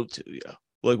say no to, yo?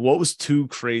 Like, what was too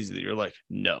crazy that you're like,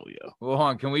 no, yo? Well, hold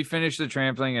on. Can we finish the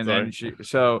trampling and then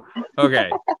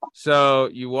okay. So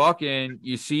you walk in,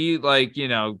 you see like, you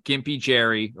know, Gimpy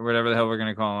Jerry or whatever the hell we're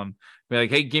gonna call him. Be like,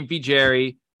 hey, Gimpy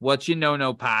Jerry, what's your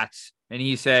no pots? And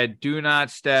he said, do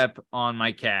not step on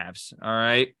my calves. All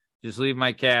right, just leave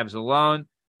my calves alone.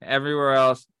 Everywhere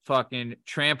else, fucking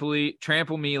trample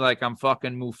me like I'm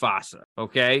fucking Mufasa.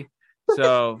 Okay.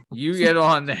 So you get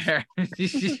on there.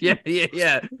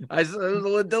 yeah. I was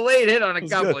a delayed hit on a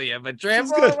couple of you, but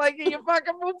trample like you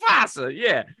fucking Mufasa.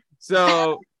 Yeah.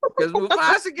 So because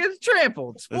Mufasa gets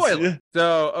trampled. Spoiler.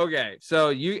 So okay. So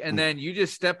you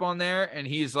just step on there and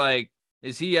he's like,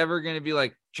 is he ever gonna be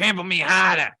like, trample me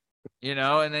harder? You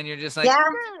know, and then you're just like,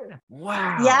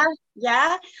 wow.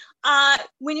 Yeah.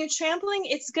 When you're trampling,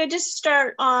 it's good to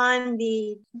start on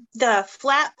the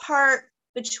flat part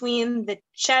between the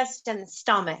chest and the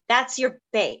stomach. That's your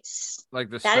base. Like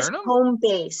the sternum? That is home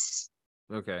base.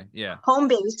 Okay, yeah. Home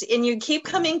base. And you keep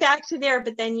coming back to there,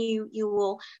 but then you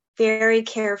will very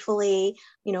carefully,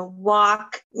 you know,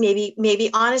 walk maybe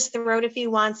on his throat if he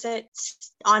wants it,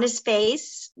 on his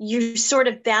face. You're sort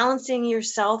of balancing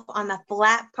yourself on the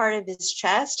flat part of his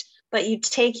chest, but you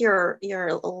take your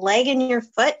leg and your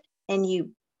foot and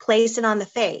you place it on the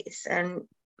face, and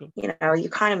you know, you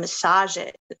kind of massage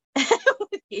it.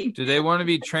 Do they want to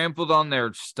be trampled on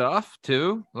their stuff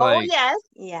too? Like, oh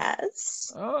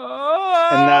yes. Oh.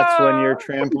 And that's when you're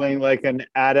trampling like an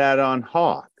AT-AT on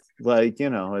Hoth. Like, you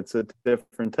know, it's a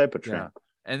different type of tramp.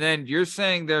 Yeah. And then you're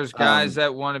saying there's guys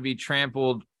that want to be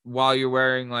trampled while you're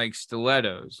wearing like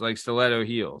stilettos, like stiletto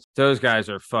heels. Those guys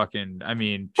are fucking, I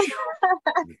mean,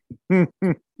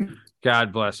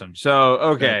 God bless them. So,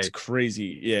 okay. That's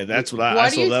crazy. Yeah, that's what I Why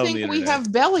saw. do you think we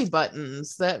have belly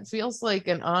buttons? That feels like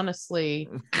an honestly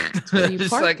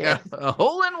just like a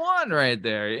hole in one right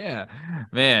there. Yeah,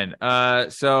 man.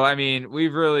 So I mean,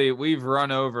 we've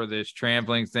run over this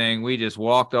trampling thing. We just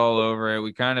walked all over it.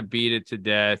 We kind of beat it to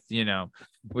death. You know,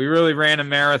 we really ran a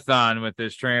marathon with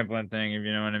this trampling thing, if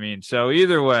you know what I mean. So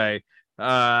either way,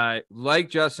 like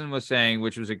Justin was saying,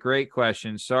 which was a great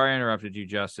question. Sorry I interrupted you,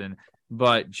 Justin.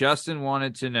 But Justin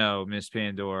wanted to know, Miss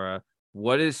Pandora,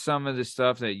 what is some of the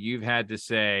stuff that you've had to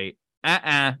say,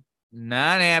 not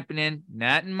happening,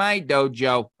 not in my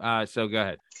dojo. So go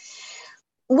ahead.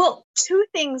 Well, two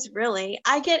things, really.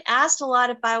 I get asked a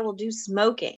lot if I will do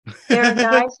smoking. There are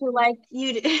guys who like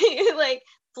you to like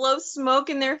blow smoke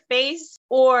in their face,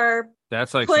 or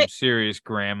that's like some serious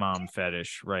grandmom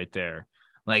fetish right there.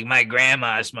 Like, my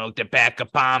grandma smoked a pack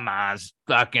of Palmas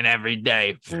fucking every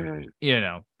day. You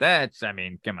know, that's, I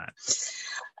mean, come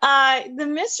on. The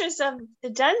mistress of the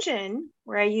dungeon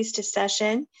where I used to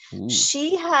session,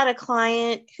 she had a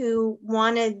client who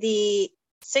wanted the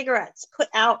cigarettes put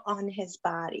out on his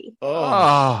body.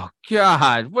 Oh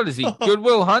God. What is he?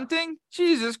 Goodwill Hunting?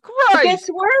 Jesus Christ.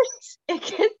 It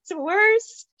gets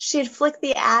worse. She'd flick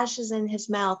the ashes in his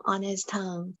mouth on his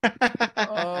tongue.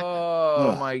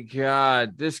 Oh my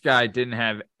God. This guy didn't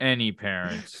have any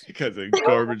parents. Because a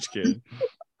garbage kid.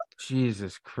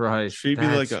 Jesus Christ. Treat me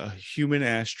like a human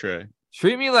ashtray.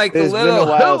 Treat me like It's the little. been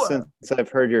a while since I've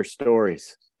heard your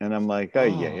stories. And I'm like,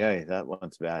 yeah, that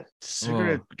one's bad.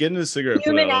 Cigarette, get into the cigarette.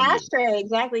 Human ashtray,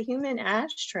 exactly. Human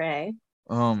ashtray.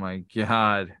 Oh my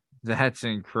God. That's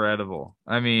incredible.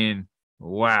 I mean,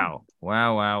 wow.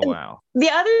 The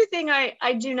other thing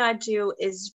I do not do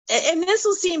is, and this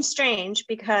will seem strange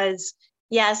because,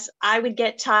 yes, I would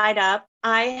get tied up.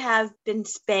 I have been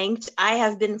spanked. I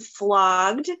have been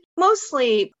flogged.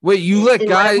 Mostly. Wait, you let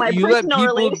guys, you let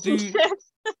people do.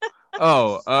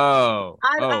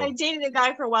 I dated a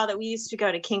guy for a while that we used to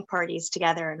go to kink parties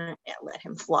together, and I let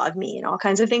him flog me and all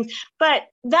kinds of things. But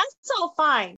that's all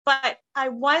fine. But I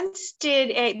once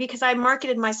did because I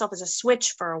marketed myself as a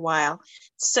switch for a while.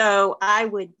 So I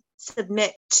would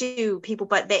submit to people,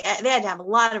 but they had to have a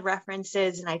lot of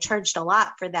references, and I charged a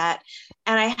lot for that.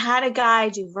 And I had a guy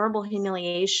do verbal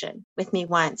humiliation with me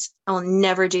once. I'll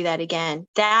never do that again.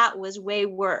 That was way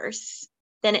worse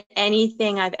than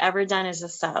anything I've ever done as a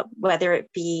sub, whether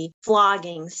it be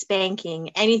flogging, spanking,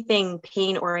 anything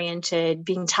pain oriented,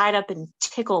 being tied up and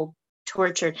tickled,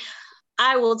 tortured.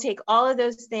 I will take all of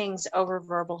those things over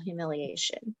verbal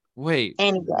humiliation. Wait,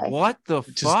 anyway. What the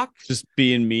fuck? Just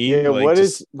being mean. Yeah, what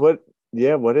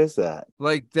is that?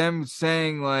 Like them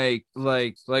saying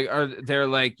they're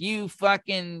like, you're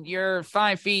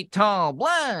 5 feet tall,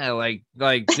 blah, like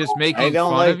just making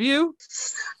fun of you,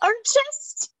 or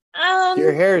just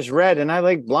your hair is red and I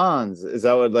like blondes. Is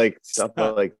that what, like, stuff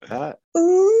like that?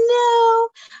 No.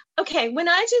 Okay, when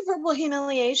I do verbal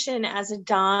humiliation as a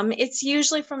dom, it's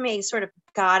usually from a sort of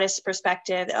goddess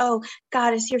perspective. Oh,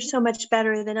 goddess, you're so much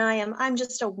better than I am. I'm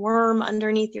just a worm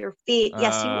underneath your feet.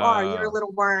 Yes, you are. You're a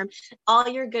little worm. All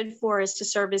you're good for is to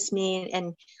service me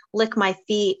and lick my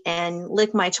feet and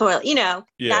lick my toilet,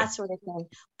 that sort of thing.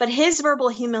 But his verbal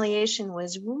humiliation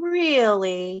was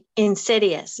really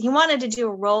insidious. He wanted to do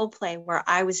a role play where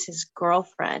I was his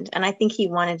girlfriend, and I think he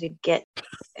wanted to get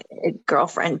a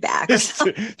girlfriend back.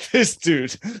 This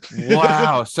dude.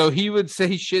 Wow. So he would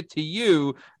say shit to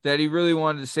you that he really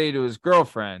wanted to say to his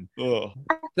girlfriend. Oh.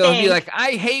 So he'd be like,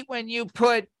 I hate when you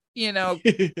put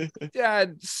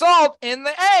salt in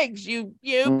the eggs, you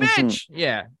bitch.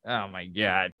 Yeah. Oh my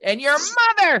God. And your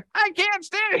mother, I can't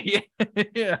stand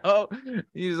it.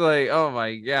 He's like, oh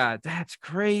my God, that's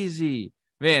crazy,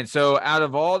 man. So out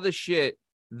of all the shit,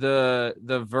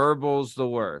 the verbal's the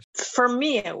worst. For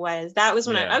me, it was. That was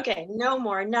when no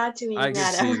more, not doing that. I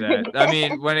can see that. I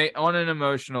mean, on an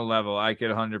emotional level, I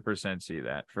could 100% see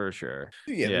that for sure.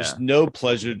 Yeah, there's no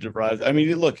pleasure derived. I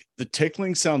mean, look, the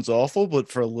tickling sounds awful,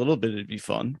 but for a little bit, it'd be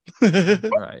fun.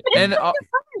 Right. And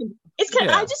it's kind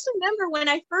of, I just remember when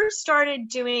I first started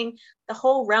doing the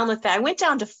whole realm of that, I went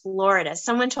down to Florida.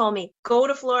 Someone told me, go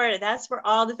to Florida. That's where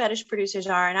all the fetish producers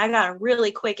are. And I got a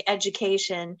really quick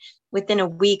education within a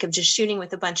week of just shooting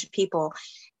with a bunch of people.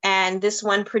 And this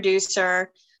one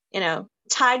producer,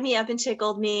 tied me up and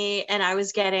tickled me. And I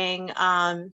was getting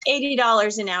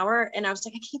 $80 an hour. And I was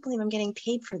like, I can't believe I'm getting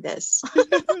paid for this.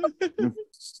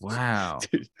 Wow.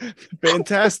 Dude,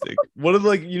 fantastic. What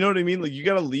if, you know what I mean? Like, you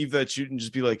got to leave that shoot and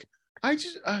just be like, did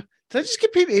I just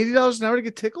get paid $80 an hour to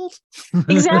get tickled?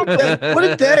 Exactly. What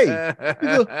a day. Get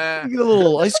a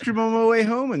little ice cream on my way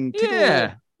home and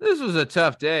this was a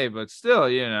tough day, but still,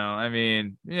 I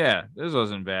mean, this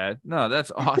wasn't bad. No,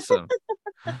 that's awesome.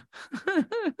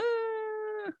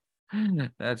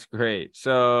 That's great.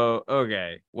 So,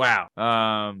 okay. Wow.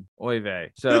 Oy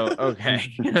vey. So, okay.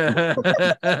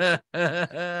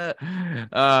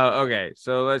 Okay.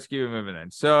 So let's keep it moving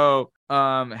then. So,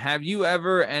 have you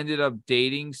ever ended up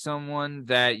dating someone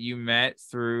that you met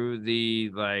through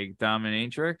the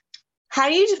dominatrix? How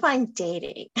do you define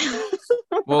dating?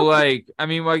 Well, I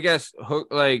guess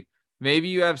maybe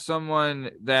you have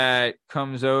someone that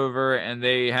comes over and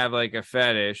they have a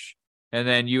fetish, and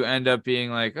then you end up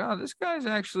being like, oh, this guy's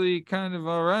actually kind of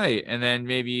all right. And then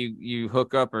maybe you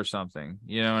hook up or something.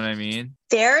 You know what I mean?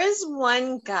 There is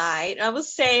one guy, I will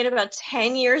say in about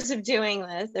 10 years of doing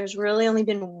this, there's really only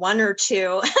been one or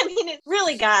two. I mean, it's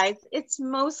really, guys, it's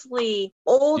mostly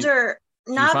older,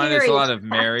 not find very. It's a lot of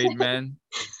married men.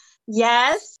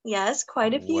 Yes,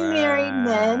 quite a few married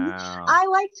men. I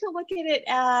like to look at it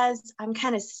as I'm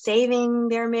kind of saving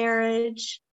their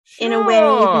marriage in a way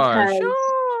because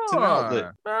it's an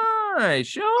outlet. All right,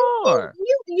 sure.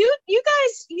 You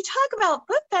guys, you talk about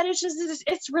foot fetishes.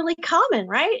 It's really common,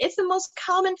 right? It's the most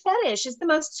common fetish. It's the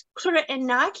most sort of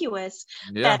innocuous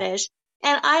fetish.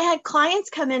 And I had clients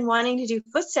come in wanting to do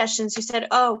foot sessions who said,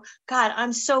 oh God,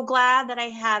 I'm so glad that I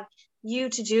have you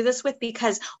to do this with,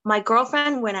 because my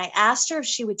girlfriend, when I asked her if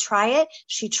she would try it,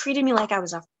 she treated me like I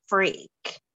was a freak.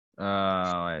 Oh,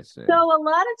 I see. So a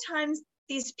lot of times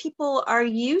these people are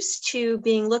used to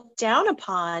being looked down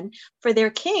upon for their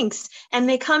kinks, and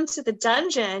they come to the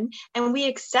dungeon and we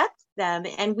accept them,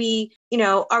 and we,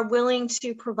 are willing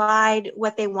to provide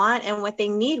what they want and what they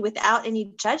need without any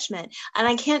judgment. And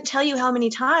I can't tell you how many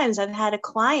times I've had a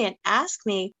client ask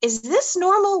me, is this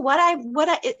normal?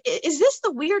 Is this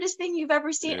the weirdest thing you've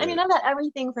ever seen? I mean, I've had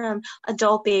everything from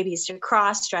adult babies to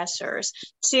cross dressers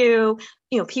to,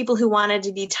 people who wanted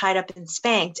to be tied up and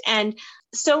spanked. And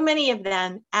so many of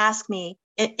them ask me,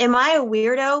 am I a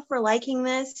weirdo for liking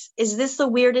this? Is this the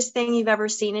weirdest thing you've ever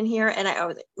seen in here? And I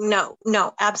was like,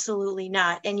 no, absolutely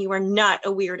not. And you are not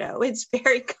a weirdo. It's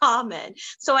very common.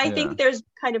 So I think there's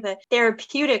kind of a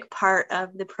therapeutic part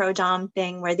of the pro dom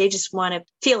thing where they just want to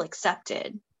feel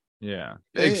accepted. Yeah.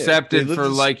 Yeah, Accepted they for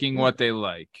live this- liking what they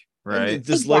like. Right.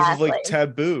 This life of like Exactly.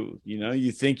 taboo,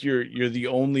 you think you're the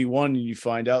only one, and you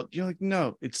find out you're like,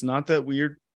 no, it's not that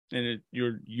weird, and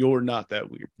you're not that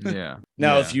weird. Yeah.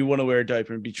 Now, Yeah. if you want to wear a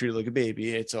diaper and be treated like a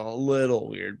baby, it's a little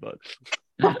weird, but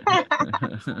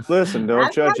Listen, don't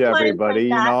I've judge had clients everybody.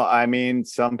 like that. I mean,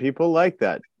 some people like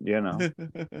that. So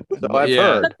I've Yeah.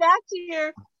 heard. But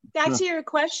back to your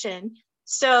question.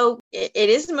 So it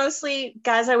is mostly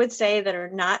guys, I would say, that are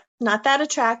not that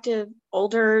attractive,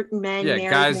 older men. Yeah, married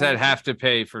guys that men. have to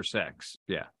pay for sex.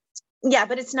 Yeah. Yeah,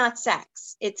 but it's not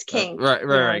sex. It's kink. right. You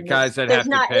know, Right. and Guys that there's have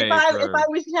not, to pay if I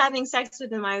for. was having sex with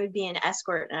them, I would be an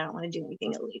escort, and I don't want to do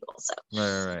anything illegal. So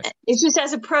Right. it's just,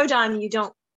 as a pro dom, you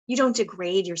don't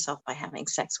degrade yourself by having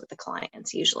sex with the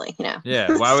clients usually,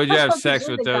 Yeah. Why would you have So sex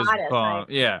you're with the those goddess, bum? right?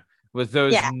 Yeah. With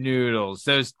those Yeah. noodles,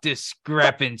 those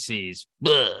discrepancies.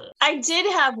 Ugh. I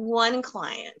did have one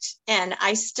client, and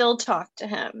I still talk to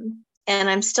him, and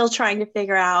I'm still trying to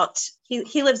figure out.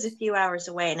 He lives a few hours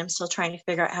away, and I'm still trying to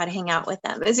figure out how to hang out with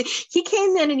him. He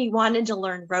came in and he wanted to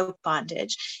learn rope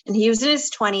bondage, and he was in his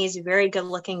 20s, a very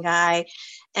good-looking guy,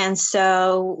 and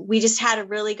so we just had a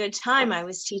really good time. I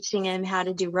was teaching him how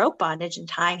to do rope bondage and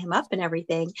tying him up and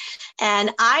everything,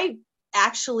 and I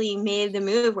actually made the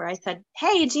move where I said,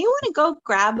 "Hey, do you want to go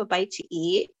grab a bite to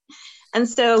eat?" And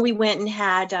so we went and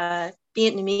had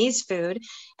Vietnamese food.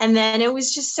 And then it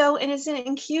was just so innocent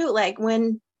and cute. Like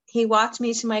when he walked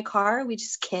me to my car, we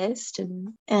just kissed,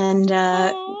 and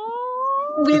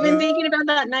we've been thinking about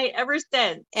that night ever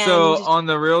since. And So on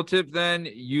the real tip, then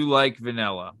you like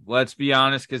vanilla. Let's be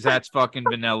honest, because that's fucking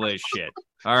vanilla as shit.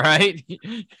 All right,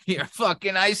 you're a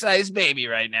fucking ice baby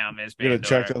right now, Miss you're gonna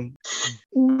check Pandora.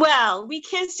 them. well, we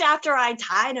kissed after I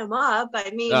tied him up.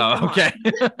 I mean, Oh, come on. okay.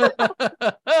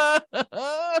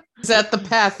 Is that the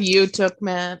path you took,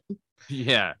 Matt?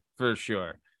 Yeah, for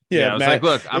sure. Yeah, I was Matt, like,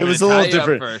 look, I'm it was a gonna little tie you up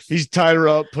different. first. He's tied her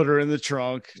up, put her in the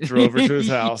trunk, drove her to his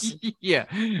house. Yeah,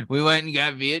 we went and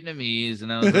got Vietnamese,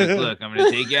 and I was like, look, I'm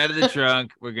gonna take you out of the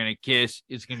trunk. We're gonna kiss.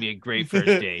 It's gonna be a great first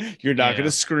date. You're not Yeah.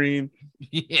 gonna scream.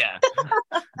 Yeah.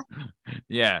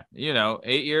 Yeah.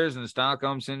 8 years and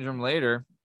Stockholm syndrome later,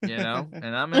 and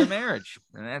I'm in a marriage,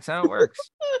 and that's how it works.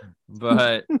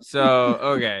 But so,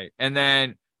 okay. And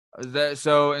then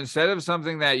so instead of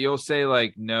something that you'll say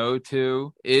like no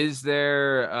to, is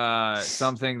there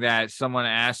something that someone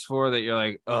asks for that you're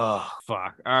like, oh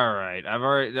fuck, all right,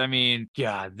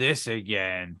 God, this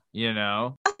again,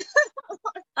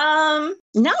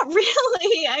 Not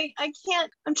really. I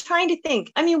can't. I'm trying to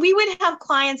think. I mean, we would have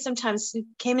clients sometimes who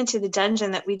came into the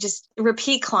dungeon that we just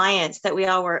repeat clients that we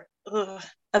all were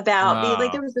about. Wow.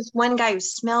 Like there was this one guy who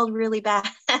smelled really bad.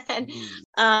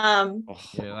 Oh,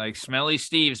 You're like, Smelly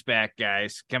Steve's back,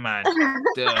 guys, come on.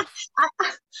 Duh.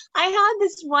 I had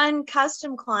this one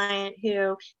custom client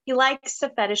who he likes a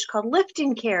fetish called lift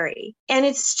and carry, and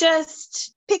it's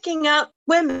just picking up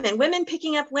women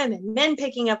picking up women, men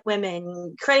picking up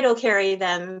women, cradle carry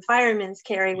them, firemen's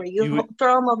carry, where you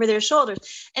throw them over their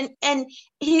shoulders. And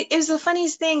it was the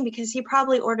funniest thing because he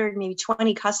probably ordered maybe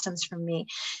 20 customs from me.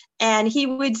 And he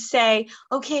would say,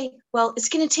 okay, well, it's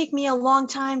going to take me a long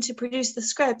time to produce the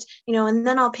script, and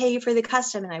then I'll pay you for the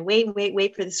custom. And I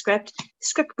wait for the script. The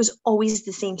script was always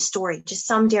the same story, just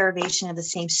some derivation of the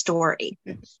same story.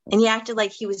 And he acted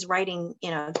like he was writing,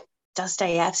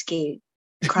 Dostoevsky,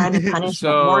 Crime and Punishment,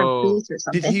 So, War and Peace or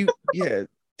something.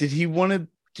 did he want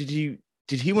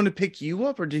to pick you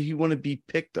up, or did he want to be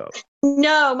picked up?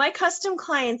 No, my custom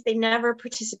clients, they never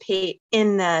participate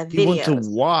in the He wants to videos.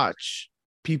 watch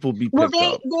people be picked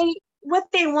Well, up. what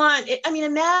they want,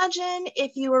 imagine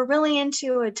if you were really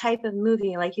into a type of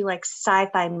movie, like you like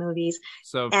sci-fi movies,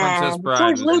 So Princess And Bride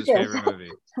George was his Lucas. favorite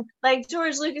movie. like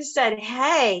George Lucas said,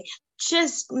 hey,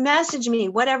 just message me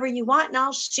whatever you want and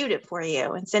I'll shoot it for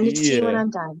you and send it to you when Yeah. I'm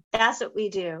done. That's what we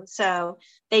do. So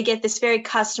they get this very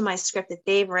customized script that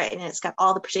they've written, and it's got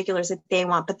all the particulars that they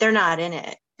want, but they're not in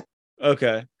it.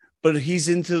 Okay, but he's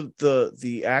into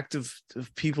the act of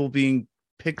people being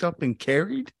picked up and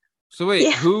carried. So wait,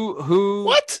 Yeah. who?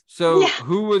 What? So Yeah.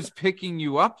 who was picking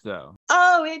you up though?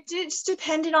 Oh, it just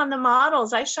depended on the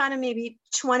models. I shot maybe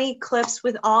 20 clips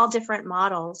with all different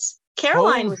models.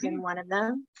 Caroline was in one of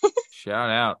them.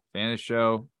 Shout out, fan of the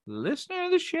show, listener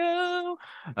of the show.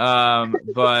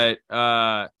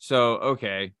 So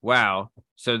okay, wow.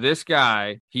 So this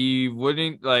guy, he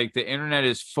wouldn't, like, the internet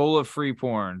is full of free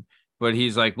porn, but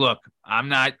he's like, look, I'm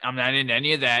not into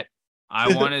any of that.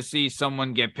 I want to see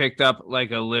someone get picked up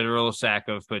like a literal sack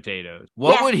of potatoes.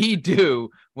 What would he do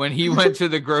when he went to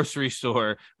the grocery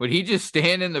store? Would he just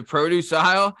stand in the produce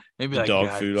aisle and be like, dog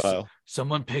 "God, food aisle.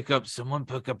 someone pick up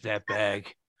that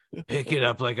bag. Pick it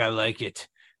up like I like it."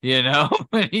 You know?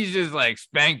 And he's just like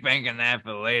banking that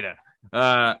for later.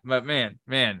 But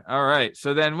man. All right.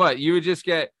 So then what? You would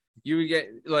get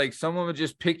like someone would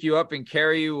just pick you up and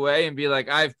carry you away and be like,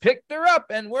 "I've picked her up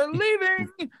and we're leaving."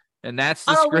 And that's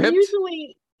the script. Well,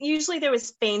 usually there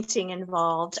was fainting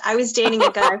involved. I was dating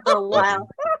a guy for a while.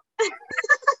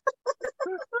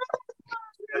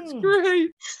 That's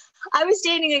great. I was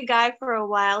dating a guy for a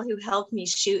while who helped me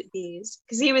shoot these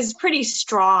because he was pretty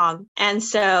strong. And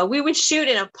so we would shoot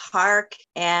in a park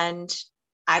and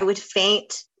I would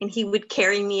faint and he would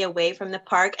carry me away from the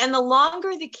park. And the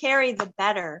longer the carry, the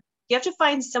better. You have to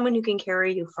find someone who can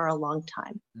carry you for a long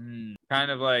time. Kind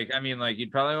of like, I mean, like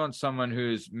you'd probably want someone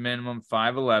who's minimum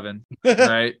 5'11",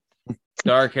 right?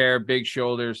 Dark hair, big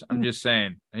shoulders. I'm just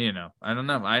saying, you know, I don't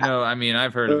know. I mean,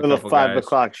 I've heard of a couple 5 guys.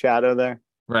 o'clock shadow there.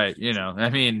 Right. You know, I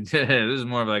mean, this is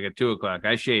more of like a 2 o'clock.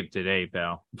 I shaved today,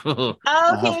 pal.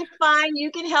 Okay, fine. You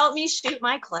can help me shoot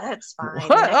my clips. Fine.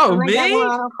 What? Oh, me?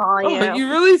 I'll call you. Oh, you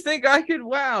really think I could?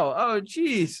 Wow. Oh,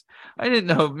 geez. I didn't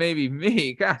know maybe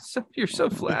me. God, you're so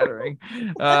flattering.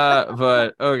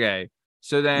 But okay.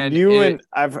 So then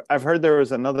I've heard there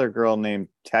was another girl named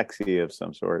Texie of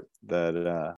some sort that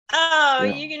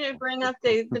You're gonna bring up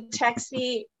the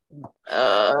Texie.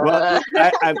 Well,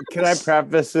 can I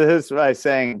preface this by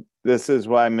saying this is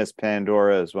why Miss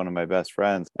Pandora is one of my best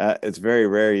friends. It's very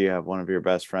rare you have one of your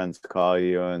best friends call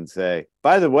you and say,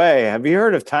 "By the way, have you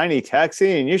heard of Tiny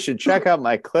Texie? And you should check out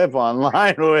my clip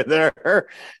online with her."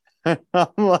 I'm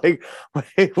like,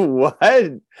 "Wait,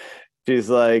 what?" She's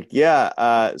like,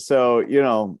 "Yeah." So you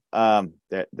know,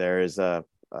 there is a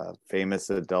famous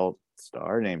adult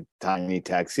star named Tiny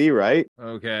Texie, right?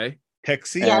 Okay.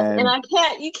 Texie. Yes, and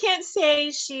you can't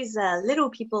say she's little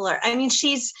people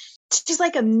she's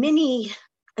like a mini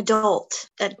adult,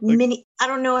 I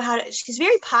don't know she's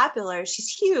very popular. She's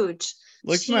huge.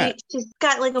 Like Matt. She's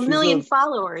got like a million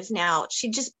followers now.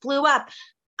 She just blew up.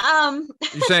 You're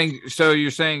saying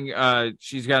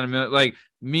she's got a million, like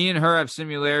me and her have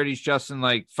similarities, Justin,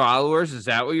 like followers. Is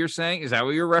that what you're saying? Is that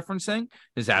what you're referencing?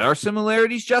 Is that our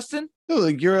similarities, Justin? No,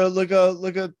 like you're like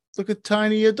a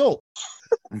tiny adult.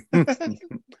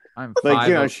 I'm like,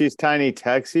 you know, she's Tiny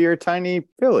Texie or Tiny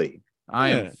Billy.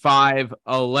 I am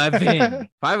 5'11".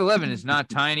 5'11" is not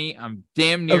tiny. I'm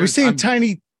damn near. Are we saying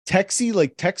Tiny Texie,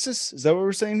 like Texas? Is that what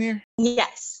we're saying here?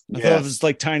 Yes. I thought it was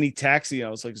like Tiny Taxi. I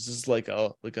was like, is this like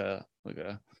a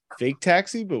fake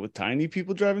taxi, but with tiny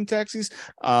people driving taxis?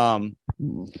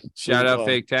 Shout out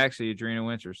fake taxi, Adrena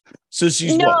Winters. So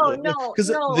she's no. I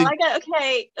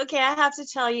have to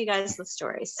tell you guys the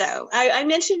story. So I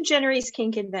mentioned Jennery's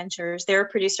Kink Adventures. They're a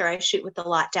producer I shoot with a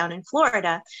lot down in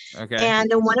Florida. Okay.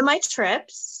 And on one of my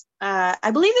trips,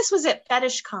 I believe this was at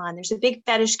Fetish Con. There's a big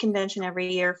fetish convention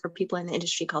every year for people in the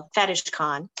industry called Fetish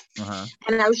Con. Uh-huh.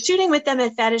 And I was shooting with them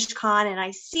at Fetish Con, and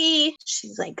I see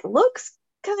she's like looks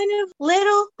kind of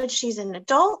little, but she's an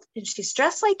adult, and she's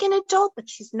dressed like an adult, but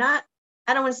she's not.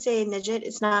 I don't want to say midget.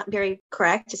 It's not very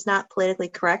correct. It's not politically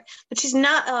correct, but she's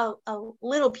not a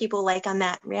little people like on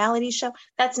that reality show.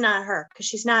 That's not her because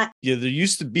she's not. Yeah, there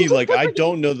used to be like, I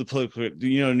don't know the political,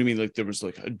 you know what I mean? Like there was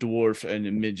like a dwarf and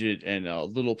a midget and a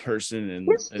little person. And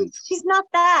she's not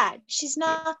that. She's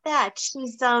not that.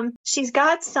 She's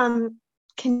got some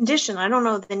condition. I don't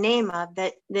know the name of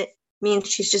that means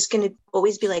she's just going to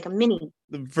always be like a mini.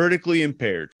 The vertically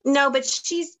impaired. No, but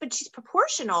she's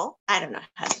proportional. I don't know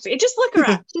how to say it. Just look her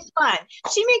up. She's fun.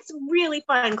 She makes really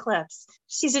fun clips.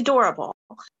 She's adorable.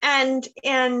 And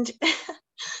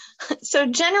so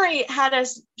Jennery had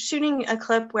us shooting a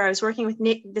clip where I was working with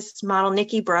this model,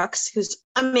 Nikki Brooks, who's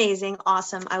amazing,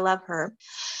 awesome. I love her.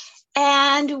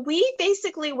 And we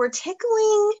basically were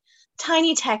tickling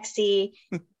Tiny Texie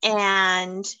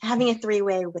and having a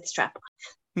 3-way with strap-on.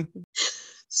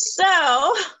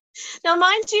 So now,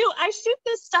 mind you, I shoot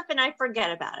this stuff and I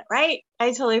forget about it, right?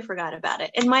 I totally forgot about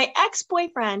it. And my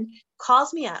ex-boyfriend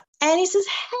calls me up and he says,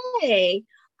 "Hey,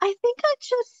 I think I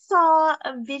just saw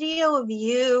a video of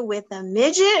you with a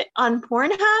midget on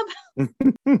Pornhub."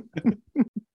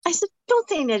 I said, "Don't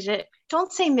say midget.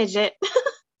 Don't say midget.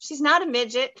 She's not a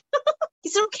midget." He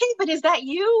said, "Okay, but is that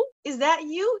you? Is that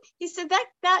you?" He said,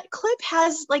 that clip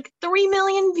has like 3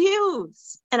 million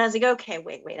views. And I was like, "Okay,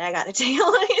 wait, I got to take a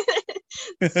look at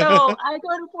it." So I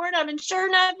go to Pornhub and sure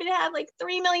enough, it had like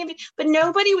 3 million views, but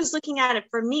nobody was looking at it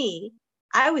for me.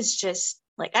 I was just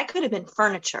Like I could have been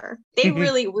furniture. They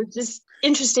really were just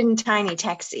interested in Tiny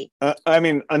Texie. I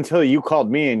mean, until you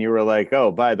called me and you were like,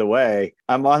 "Oh, by the way,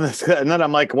 I'm on this," and then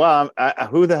I'm like, "Well,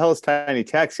 who the hell is Tiny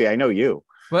Taxi? I know you."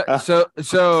 But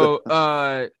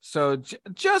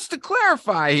just to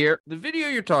clarify here, the video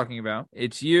you're talking about,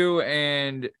 it's you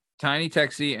and Tiny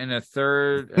Texie and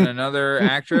another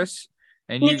actress,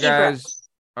 and you Nikki guys Brooks.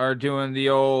 are doing the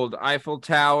old Eiffel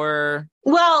Tower.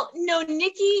 Well, no,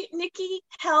 Nikki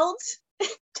held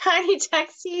Tiny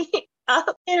Texie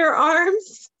up in her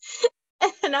arms,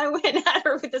 and I went at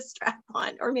her with a strap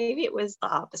on, or maybe it was the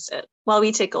opposite while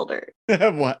we tickled her.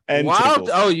 And Wow!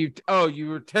 tickled. You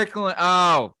were tickling.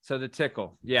 Oh, so the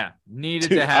tickle, yeah, needed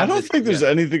Dude, to have. I don't this- think there's yeah.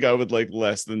 anything I would like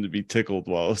less than to be tickled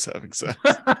while I was having sex.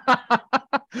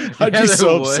 Yeah, I'd be there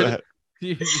so would. upset.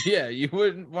 Yeah, you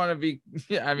wouldn't want to be.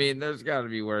 Yeah, I mean, there's got to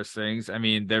be worse things. I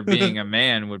mean, there being a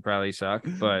man would probably suck,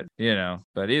 but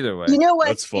but either way, You know what?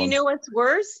 That's fun. You know what's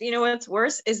worse? You know what's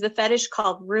worse is the fetish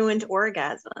called ruined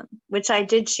orgasm, which I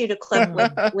did shoot a clip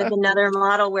with another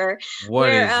model where what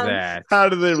where, is that? How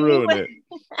did they She ruin was- it?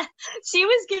 she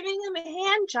was giving him a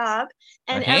hand job,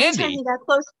 and A every handy? time he got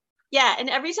close, and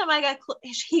every time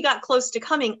he got close to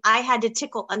coming, I had to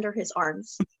tickle under his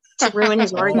arms to ruin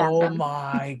his orgasm. Oh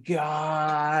my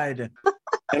god!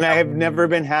 And I have never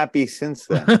been happy since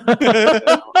then.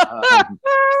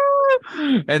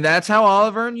 And that's how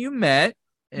Oliver and you met.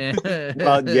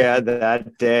 Well, yeah,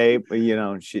 that day, but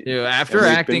she. After and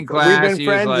we've acting been- class, we've he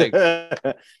been was friends.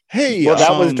 like, Hey, well,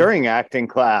 that was during acting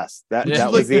class. That Yeah.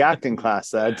 that was the acting class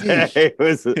that day. It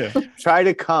was Yeah. try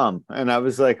to come, and I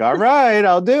was like, "All right,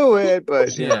 I'll do it."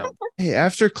 But yeah. Hey,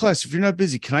 after class, if you're not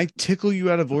busy, can I tickle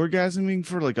you out of orgasming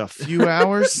for like a few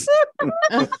hours?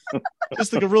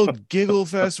 Just like a real giggle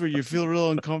fest where you feel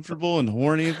real uncomfortable and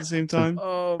horny at the same time.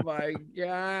 Oh my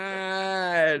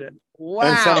god! Wow.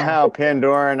 and somehow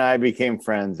Pandora and I became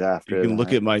friends after. You can look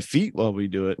that. at my feet while we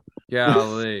do it.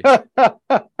 Golly.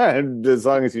 And as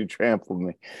long as you trample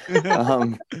me. Hey,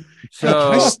 So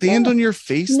can I stand on your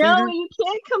face No, later? you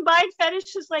can't combine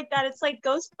fetishes like that. It's like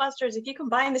Ghostbusters if you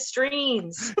combine the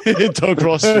streams. Don't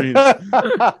cross streams.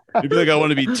 You'd be like, I want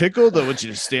to be tickled. I want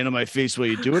you to stand on my face while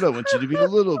you do it. I want you to be a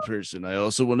little person. I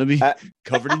also want to be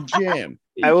covered in jam.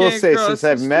 I will can't say, cross since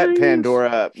the I've met streams.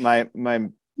 Pandora,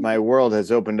 my world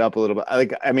has opened up a little bit.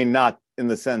 Like, I mean, not in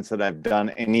the sense that I've done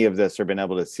any of this or been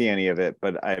able to see any of it,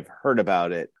 but I've heard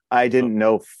about it. I didn't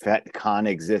know FetCon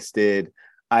existed.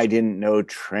 I didn't know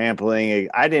trampling.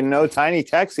 I didn't know Tiny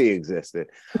Texie existed.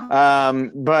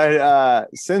 But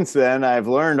since then, I've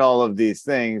learned all of these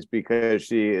things because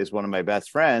she is one of my best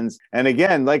friends. And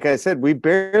again, like I said, we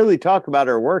barely talk about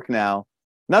her work now.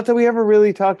 Not that we ever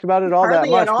really talked about it all Hardly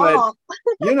that much, at all.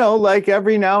 but like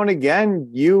every now and again,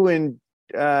 you and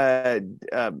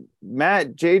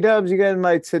Matt, J-Dubs, you guys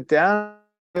might sit down.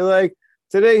 You're like,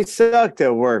 today sucked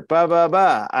at work, blah, blah,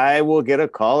 blah. I will get a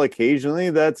call occasionally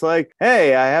that's like,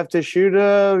 hey, I have to shoot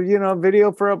a,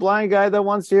 video for a blind guy that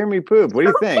wants to hear me poop. What do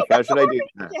you think? How should I do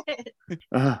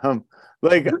that?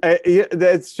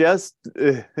 That's just,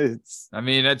 it's, I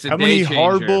mean, that's a How day many changer.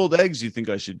 hard-boiled eggs do you think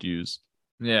I should use?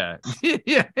 Yeah.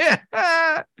 Yeah.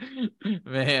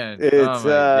 Man. It's, oh my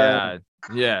god.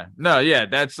 Yeah. No, yeah.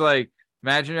 That's like,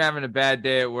 imagine having a bad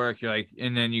day at work. You're like,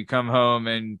 and then you come home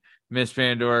and Miss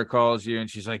Pandora calls you and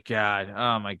she's like, God,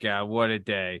 oh my God, what a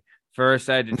day. First,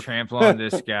 I had to trample on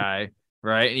this guy,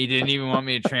 right? And he didn't even want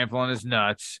me to trample on his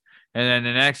nuts. And then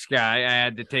the next guy I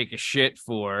had to take a shit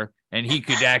for, and he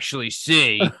could actually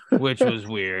see, which was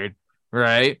weird,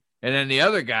 right? And then the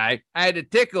other guy, I had to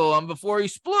tickle him before he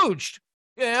splooged.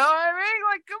 You know what I mean?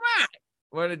 Like, come on.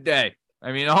 What a day.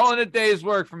 I mean, all in a day's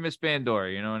work for Miss Pandora.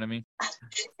 You know what I mean?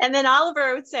 And then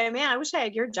Oliver would say, man, I wish I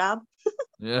had your job.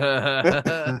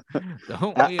 Yeah.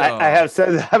 Don't we all? I have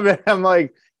said that, but I'm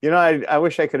like, I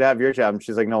wish I could have your job. And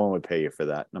she's like, no one would pay you for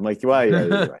that. And I'm like, well, yeah,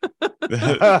 you're right.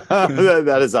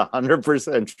 That is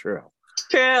 100% true.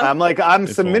 True. I'm like, I'm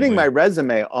If submitting only. my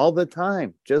resume all the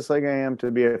time, just like I am to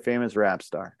be a famous rap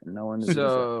star. And no one.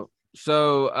 So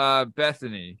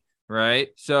Bethany, right?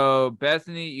 So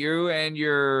Bethany, you and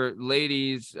your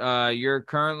ladies, you're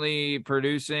currently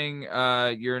producing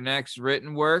your next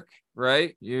written work,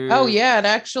 right? Oh yeah, it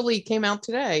actually came out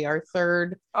today. Our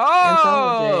third Oh,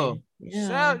 anthology. Yeah.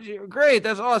 sounds great.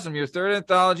 That's awesome. Your third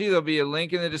anthology. There'll be a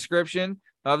link in the description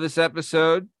of this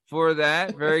episode for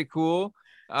that. Very cool.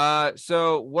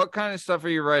 So what kind of stuff are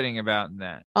you writing about in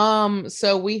that?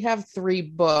 So we have 3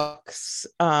 books,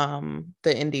 the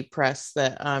indie press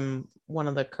that I'm one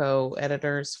of the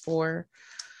co-editors for.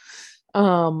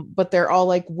 But they're all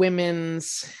like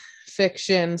women's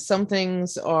fiction. Some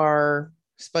things are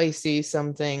spicy,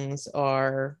 some things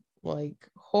are like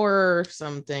horror,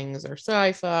 some things are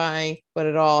sci-fi, but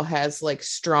it all has like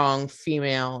strong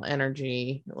female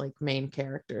energy, like main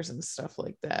characters and stuff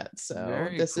like that. So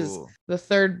Very this is cool. the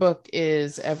third book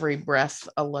is Every Breath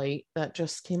a Light that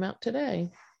just came out today.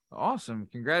 Awesome.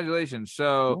 Congratulations.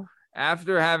 So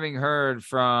after having heard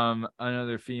from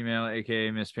another female,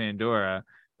 aka Miss Pandora,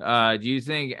 do you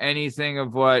think anything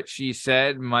of what she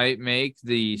said might make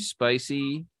the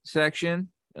spicy section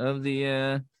of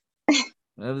the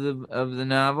of the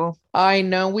novel? I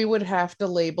know we would have to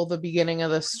label the beginning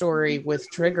of the story with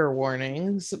trigger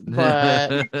warnings,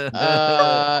 but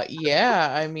yeah,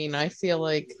 I mean, I feel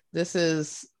like this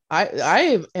is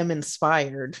I am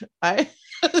inspired. I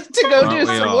to go do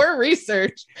some more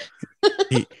research.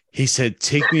 He said,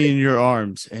 "Take me in your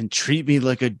arms and treat me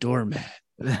like a doormat."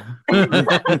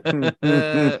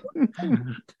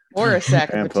 Or a sack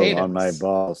of Trample potatoes on my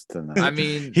balls tonight. I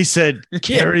mean, He said,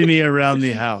 "Carry me around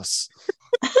the house.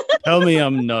 Tell me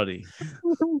I'm nutty."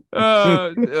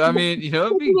 I mean, you know,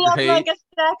 it'd be Feel great. like a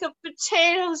sack of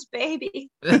potatoes, baby.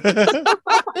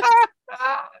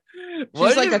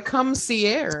 She's like a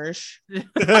concierge.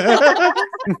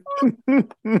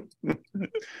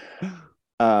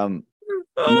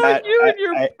 Matt, You and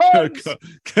your puns.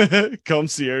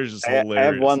 Concierge is I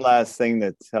hilarious. have one last thing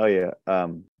to tell you,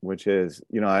 which is,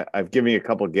 you know, I've given you a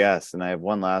couple guests, and I have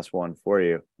one last one for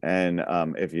you. And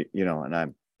if you know, and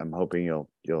I'm hoping you'll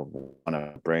want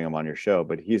to bring him on your show.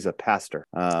 But he's a pastor.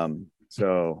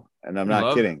 So, and I'm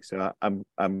not kidding. So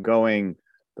I'm going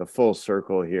the full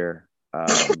circle here.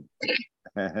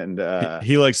 And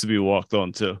he likes to be walked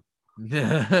on too.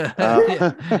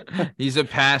 He's a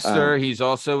pastor. He's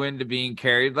also into being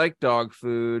carried like dog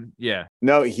food. Yeah.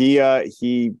 No,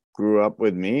 he grew up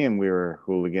with me, and we were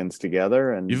hooligans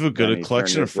together. And You've a good then he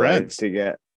collection turned of his life friends.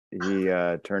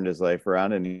 He turned his life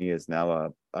around, and he is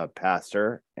now a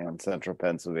pastor in Central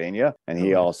Pennsylvania. And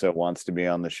he also wants to be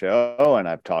on the show, and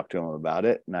I've talked to him about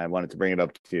it. And I wanted to bring it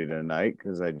up to you tonight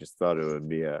because I just thought it would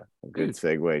be a good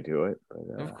segue to it.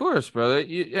 But, Of course, brother.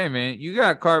 Hey, man, you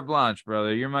got carte blanche,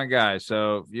 brother. You're my guy.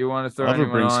 So if you want to throw Oliver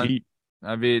anyone brings on, heat.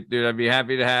 I'd be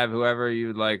happy to have whoever you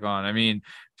would like on. I mean,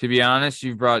 to be honest,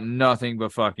 you've brought nothing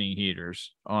but fucking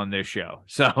heaters on this show.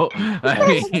 So I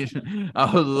mean,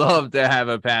 I would love to have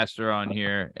a pastor on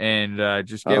here and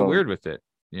just get weird with it.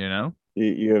 You know,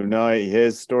 you have no.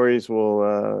 His stories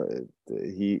will.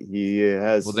 He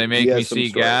has. Will they make me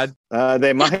see God?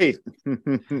 They might,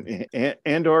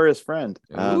 and or his friend.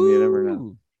 You never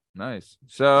know. Nice.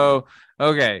 So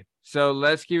okay. So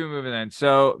let's keep it moving then.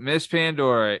 So Miss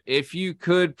Pandora, if you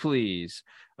could please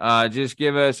just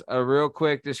give us a real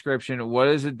quick description. What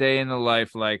is a day in the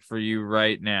life like for you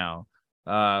right now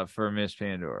for Miss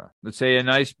Pandora? Let's say a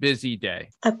nice busy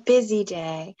day. A busy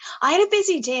day. I had a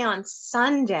busy day on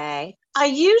Sunday. I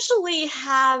usually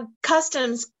have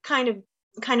customs kind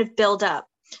of build up.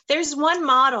 There's one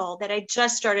model that I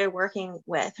just started working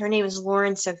with. Her name is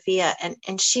Lauren Sophia,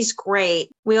 and she's great.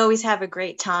 We always have a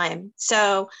great time.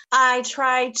 So I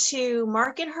try to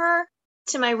market her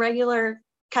to my regular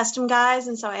custom guys.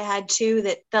 And so I had two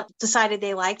that decided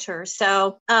they liked her.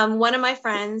 So one of my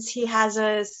friends, he has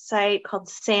a site called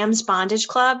Sam's Bondage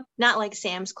Club, not like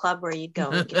Sam's Club where you go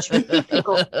and get your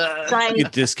pickle site.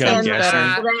 Get discount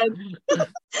gas.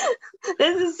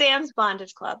 This is Sam's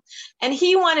Bondage Club. And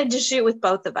he wanted to shoot with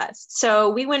both of us.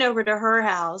 So we went over to her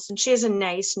house, and she has a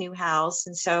nice new house.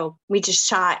 And so we just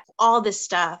shot all this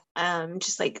stuff.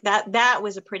 Just like that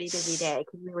was a pretty busy day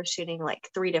because we were shooting like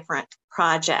 3 different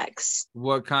projects.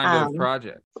 What kind of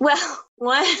project? Well,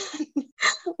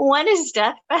 one is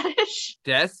death fetish.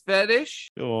 Death fetish?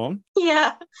 Go on.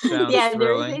 Yeah. Sounds yeah,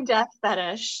 thrilling. there's a death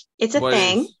fetish. It's a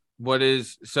thing.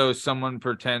 So someone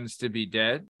pretends to be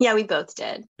dead? Yeah, we both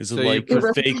did. Is it So like you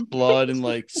the fake blood and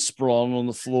like sprawling on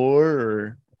the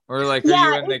floor, or like, are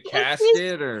you in the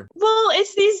casket or? Well,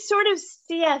 it's these sort of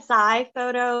CSI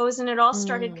photos, and it all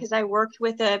started because I worked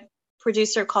with a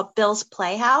producer called Bill's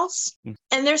Playhouse,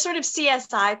 and they're sort of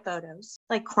CSI photos,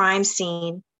 like crime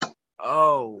scene.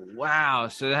 Oh wow!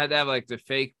 So they had to have like the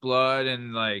fake blood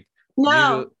and like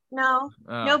no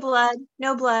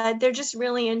blood. They're just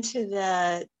really into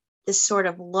this sort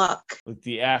of look, like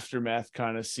the aftermath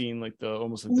kind of scene, like the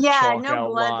almost like the yeah, chalk no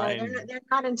blood. outline. They're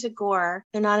not into gore.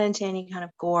 They're not into any kind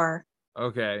of gore.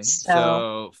 Okay,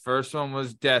 so first one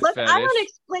was death fetish. I don't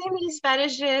explain these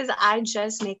fetishes. I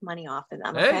just make money off of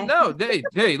them. Okay?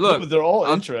 Hey, look, but they're all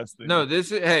interesting. No,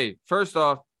 first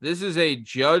off, this is a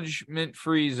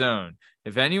judgment-free zone.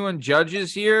 If anyone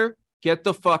judges here, get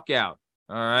the fuck out.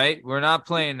 All right, we're not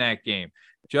playing that game.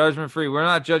 Judgment free. We're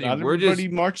not judging. Not We're everybody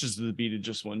just marches to the beat of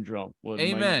just one drum. What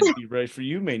Amen. might be right for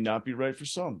you may not be right for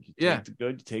some. You Yeah. take the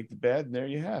good, you take the bad, and there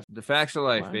you have. the facts of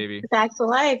life, Wow. baby. Facts of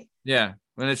life. Yeah.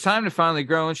 When it's time to finally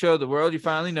grow and show the world you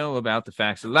finally know about the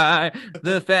facts of life.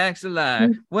 The facts of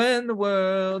life. When the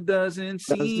world doesn't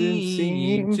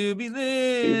seem to be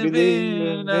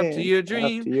living up to your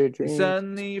dream. And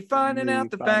suddenly you're finding out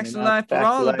the facts of life are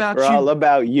all about We're all you.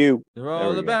 about you. They're There all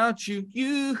we go. about you.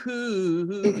 You.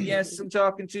 Yes, I'm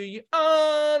talking to you.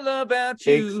 All about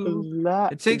Takes a you.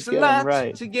 lot. It takes to a get 'em lot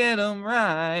right. to get them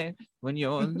right when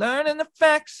you're learning the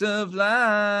facts of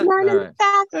life. Learning All right.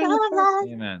 facts of life.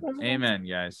 Amen. Amen,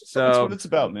 guys. That's So what it's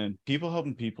about, man. People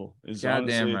helping people is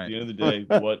Goddamn honestly right. at the end of the day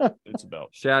what it's about.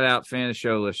 shout out fan of the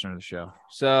show, listener of the show.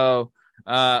 So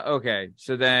okay.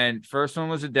 So then first one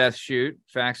was a death shoot,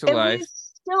 facts of It life.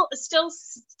 was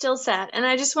still sad. And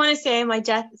I just want to say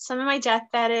some of my death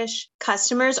fetish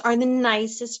customers are the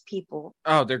nicest people.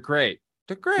 Oh, they're great.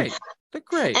 They're great. They're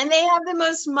great. And they have the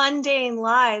most mundane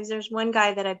lives. There's one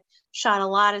guy that I've shot a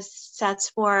lot of sets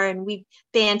for, and we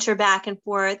banter back and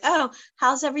forth. Oh,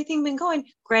 how's everything been going?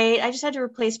 Great. I just had to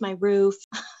replace my roof.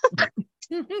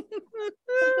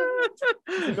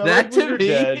 That like to when me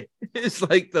you're dead. is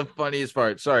like the funniest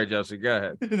part. Sorry, Justin. Go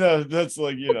ahead. No, that's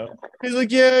like, he's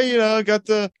like, yeah, I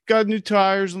got new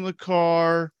tires on the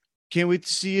car. Can't wait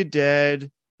to see you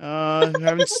dead.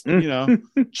 Having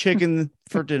chicken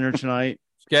for dinner tonight.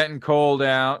 It's getting cold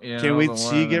out. You know, Can't wait the to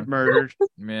see you weather. get murdered.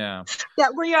 Yeah.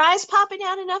 Were your eyes popping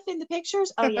out enough in the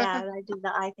pictures? Oh yeah, I did the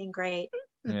eye thing great.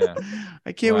 Yeah.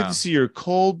 I can't wait Wow. to see your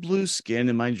cold blue skin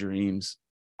in my dreams.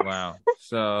 Wow.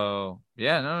 So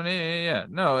yeah.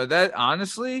 No, that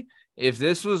honestly, if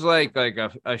this was like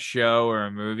a show or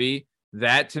a movie,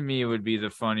 that to me would be the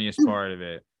funniest part of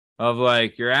it. Of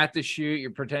like you're at the shoot,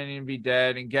 you're pretending to be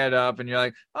dead and get up and you're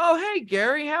like, oh hey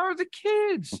Gary, how are the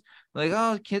kids? Like,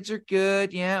 oh, kids are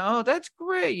good. Yeah. Oh, that's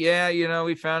great. Yeah,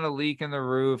 we found a leak in the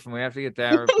roof and we have to get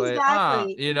that replaced.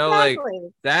 Exactly. Like Exactly.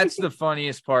 that's the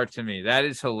funniest part to me. That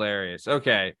is hilarious.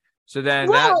 Okay. So then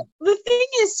Well, the thing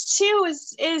is too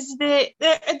is the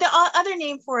other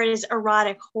name for it is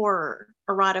erotic horror.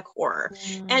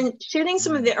 And shooting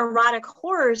some of the erotic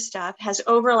horror stuff has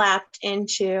overlapped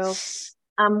into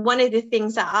one of the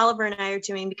things that Oliver and I are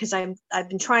doing, because I've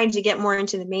been trying to get more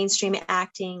into the mainstream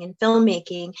acting and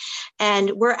filmmaking, and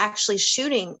we're actually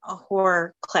shooting a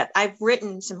horror clip. I've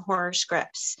written some horror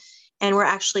scripts, and we're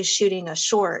actually shooting a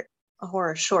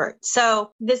horror short.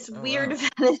 So this weird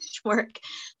fetish work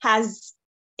has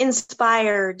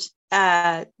inspired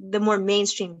the more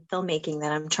mainstream filmmaking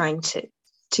that I'm trying to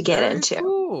get very into.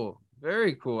 Cool.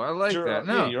 Very cool. I like that.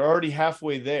 No, you're already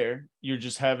halfway there. You're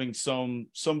just having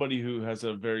somebody who has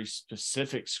a very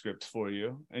specific script for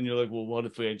you, and you're like, well, what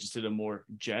if I just did a more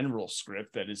general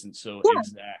script that isn't so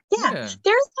exact? Yeah, there's a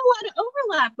lot of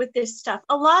overlap with this stuff.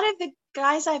 A lot of the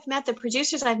guys I've met, the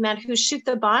producers I've met who shoot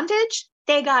the bondage,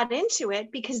 they got into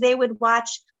it because they would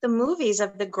watch the movies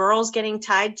of the girls getting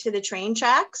tied to the train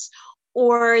tracks,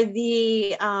 or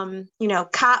the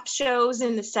cop shows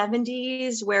in the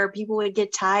 70s where people would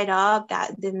get tied up.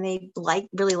 That then they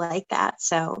really like that.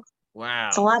 So wow,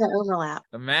 it's a lot of overlap.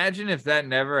 Imagine if that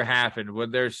never happened,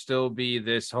 would there still be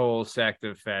this whole sect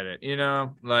of fetish?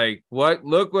 Like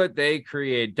look what they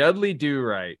create. Dudley Do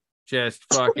Right, just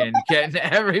fucking getting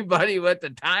everybody with the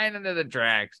tying into the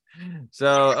tracks.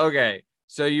 So okay.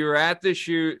 So you were at the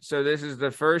shoot. So this is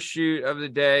the first shoot of the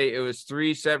day. It was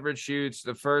 3 separate shoots.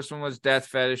 The first one was death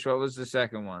fetish. What was the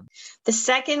second one? The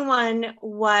second one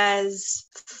was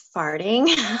farting,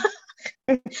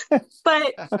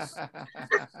 but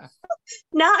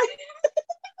not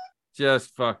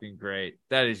just fucking great.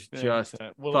 That is just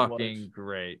What a fucking life.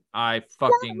 great. I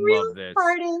fucking love this.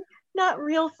 farting, not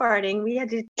real farting. We had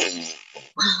to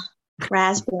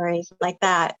raspberry like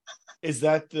that. Is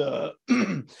that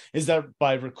is that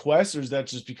by request, or is that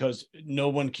just because no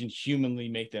one can humanly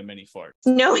make that many farts?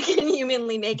 No one can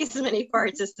humanly make as many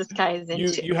farts as this guy is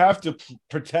into. You have to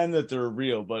pretend that they're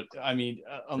real, but I mean, Is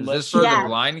unless this for Yeah. the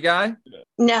blind guy?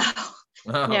 No,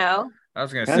 Oh, no. I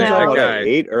was gonna say Depends on that what I guy.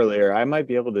 ate earlier. I might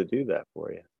be able to do that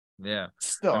for you. Yeah.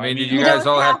 still, I mean, did you you guys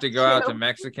don't all have have to go out to. to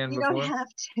Mexican You before? don't have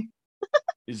to.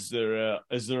 is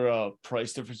there a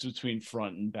price difference between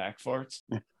front and back farts?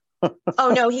 Oh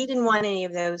no, he didn't want any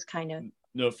of those kind of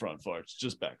No front farts,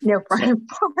 just back. no farts.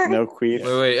 front part. No queef.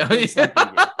 Wait. Oh, It's not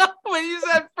yeah. good. When you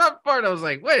said front part, I was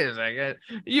like, wait a second.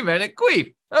 You meant a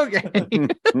queef. Okay.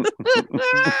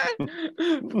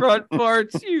 Front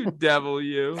parts, you devil,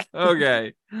 you.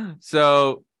 Okay.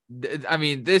 So, I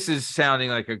mean, this is sounding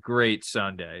like a great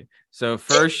Sunday. So,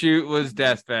 first shoot was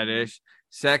death fetish.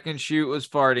 Second shoot was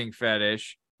farting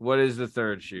fetish. What is the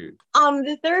third shoot?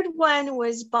 The third one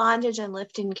was bondage and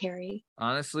lift and carry.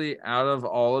 Honestly, out of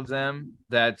all of them,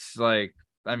 that's like,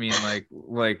 I mean, like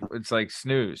it's like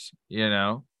snooze, you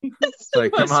know? It's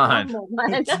like, come on.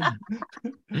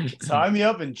 Tie me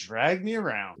up and drag me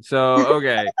around. So,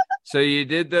 okay. So you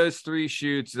did those 3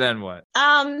 shoots, then what?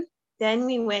 Then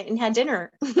we went and had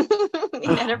dinner. We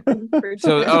had a fruit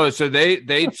So, dinner. so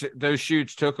those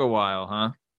shoots took a while, huh?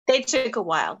 They took a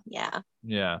while, yeah.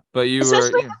 Yeah, but you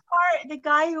Especially were the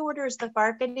guy who orders the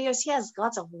fart videos, he has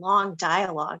lots of long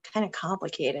dialogue, kind of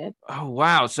complicated. oh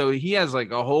wow. So he has like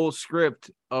a whole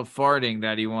script of farting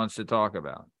that he wants to talk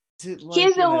about. Is it like He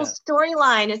has a in whole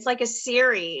storyline. It's like a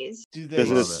series. do they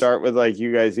Does it Love it. start with like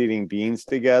you guys eating beans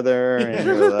together and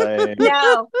you're like,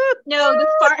 No,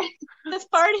 the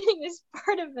farting is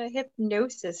part of the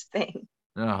hypnosis thing.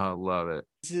 Oh, I love it.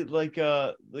 is it like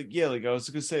yeah, like I was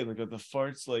gonna say, like are the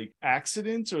farts like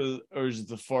accidents or is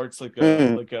the farts like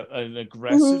an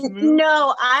aggressive move?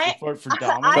 No, The fart for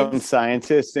dominance? some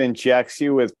scientist injects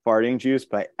you with farting juice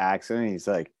by accident? He's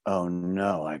like, oh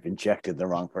no, I've injected the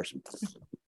wrong person.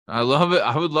 I love it.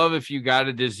 I would love if you got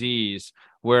a disease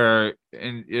where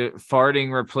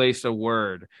farting replaced a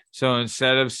word. So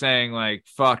instead of saying like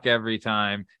fuck every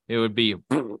time, it would be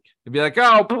it'd be like,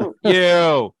 oh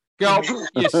you go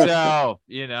yourself,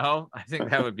 you know? I think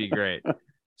that would be great.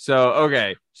 So,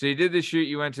 okay. So you did the shoot,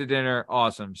 you went to dinner.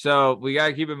 Awesome. So we got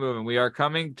to keep it moving. We are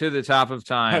coming to the top of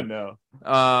I time. know.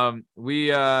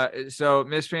 So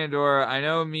Miss Pandora, I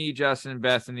know me, Justin,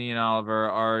 Bethany, and Oliver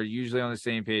are usually on the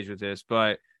same page with this,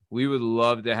 but we would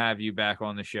love to have you back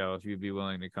on the show if you'd be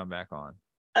willing to come back on.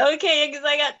 Okay, because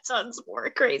I got tons more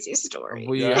crazy stories.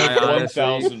 Yeah, I honestly-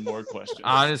 1,000 more questions.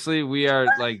 Honestly, we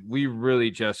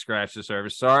really just scratched the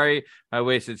surface. Sorry, I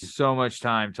wasted so much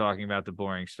time talking about the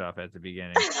boring stuff at the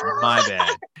beginning. My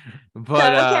bad.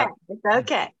 But It's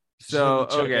okay. so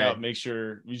Just had to check okay, out, make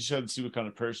sure we just had to see what kind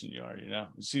of person you are, you know,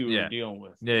 see what Yeah. we're dealing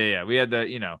with. yeah. We had to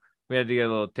get a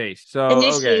little taste. So okay.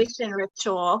 Initiation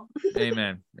ritual.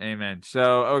 Amen. So,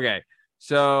 okay.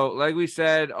 So, like we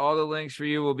said, all the links for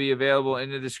you will be available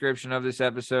in the description of this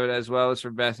episode, as well as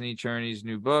for Bethany Cherney's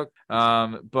new book.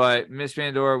 But Miss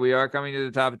Pandora, we are coming to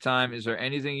the top of time. Is there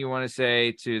anything you want to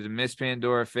say to the Miss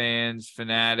Pandora fans,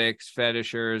 fanatics,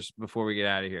 fetishers before we get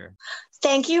out of here?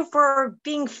 Thank you for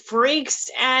being freaks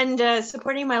and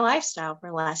supporting my lifestyle for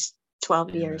the last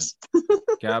 12 years.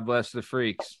 God bless the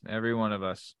freaks, every one of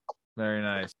us. Very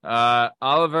nice.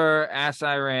 Oliver, Ass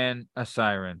Iran, a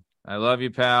siren. I love you,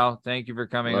 pal. Thank you for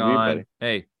coming Love you, on. buddy.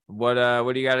 Hey, what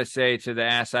do you got to say to the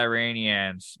Ass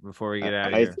Iranians before we get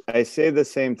out of here? I say the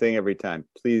same thing every time.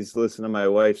 Please listen to my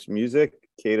wife's music,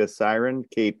 Kate Siren,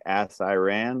 Kate Ass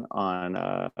Iran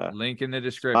on Link in the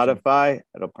description. Spotify.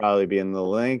 It'll probably be in the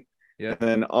link. Yeah. And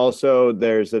then also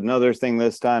there's another thing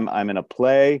this time. I'm in a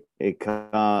play. It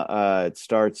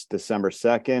starts December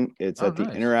 2nd. It's at the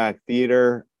Nice. Interact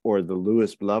Theater or the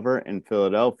Lewis Glover in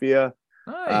Philadelphia.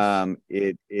 Nice.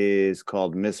 It is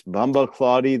called Miss Bumba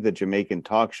Claudia, the Jamaican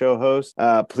talk show host.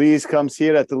 Please come see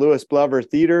it at the Lewis Glover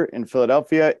Theater in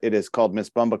Philadelphia. It is called Miss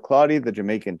Bumba Claudia, the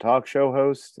Jamaican talk show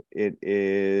host. It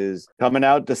is coming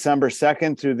out December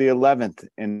 2nd through the 11th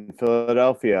in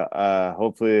Philadelphia.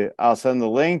 Hopefully I'll send the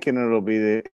link and it'll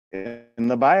be in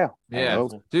the bio. I Yeah,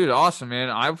 hope. dude, awesome, man.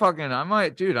 I want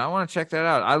to check that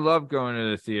out. I love going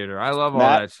to the theater. I love all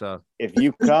Matt, that stuff. If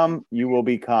you come, you will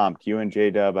be comped. You and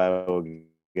J-Dub, I will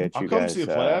get I'll you come guys. see a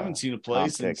play. I haven't seen a play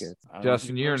comp since. tickets. I don't Justin,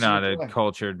 think you're I've seen not a a play.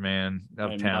 cultured man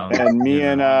I'm uptown. not. And me You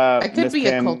and know. I could Miss be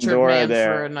a cultured Pandora man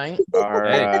there for a night. are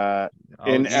Hey,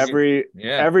 in you can- every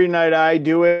yeah. night I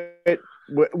do it.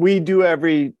 We do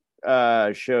every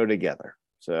show together.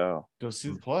 So Go see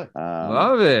the play.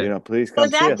 Love it. You know, please come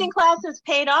Those see us. acting classes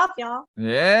paid off, y'all.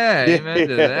 Yeah, amen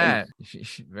to Yeah. that.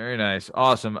 Very nice.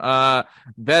 Awesome.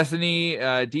 Bethany,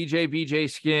 DJ BJ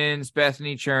Skins,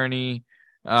 Bethany Cherney.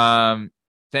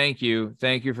 Thank you.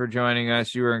 Thank you for joining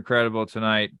us. You were incredible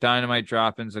tonight. Dynamite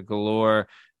droppings a galore.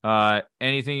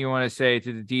 Anything you want to say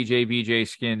to the DJ BJ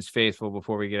Skins faithful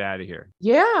before we get out of here?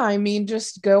 Yeah, I mean,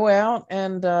 just go out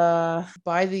and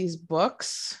buy these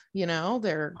books. You know,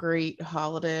 they're a great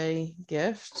holiday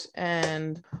gift.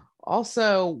 And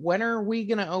also, when are we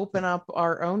going to open up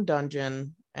our own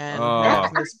dungeon and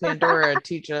have Miss Pandora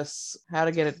teach us how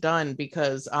to get it done?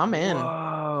 Because I'm in.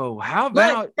 Whoa. How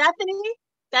But about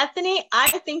Bethany, I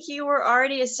think you were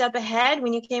already a step ahead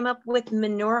when you came up with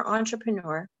Manure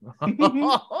Entrepreneur.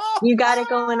 You got it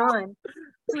going on.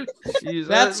 Jesus,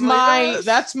 That's my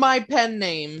my pen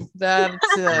name. That's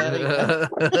I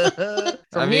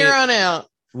from mean, here on out.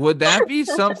 Would that be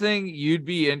something you'd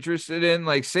be interested in?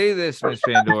 Like, say this, Miss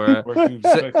Pandora. Working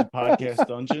Perspective Podcast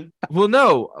Dungeon. Well,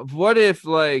 no. What if,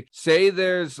 like, say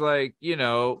there's, like, you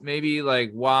know, maybe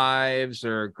like wives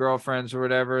or girlfriends or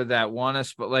whatever that want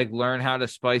to like learn how to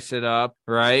spice it up,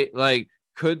 right? Like,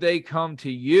 could they come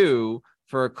to you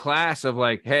for a class of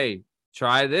like, hey,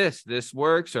 try this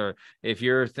works, or if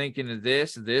you're thinking of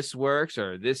this works,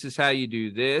 or this is how you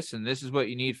do this, and this is what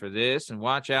you need for this, and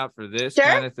watch out for this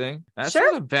kind of thing? That's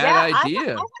not a bad idea. I've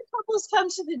had couples come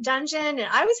to the dungeon, and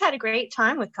I always had a great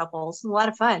time with couples. A lot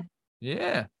of fun.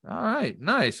 Yeah. All right.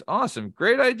 Nice. Awesome.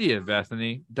 Great idea,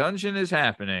 Bethany. Dungeon is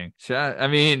happening. I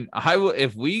mean, I will,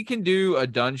 if we can do a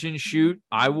dungeon shoot,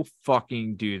 I will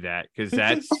fucking do that, because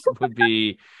that's would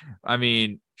be, I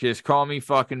mean, just call me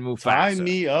fucking Mufasa. Tie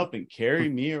me up and carry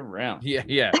me around.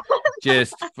 Yeah.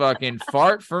 Just fucking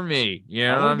fart for me. You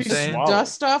know what I'm saying?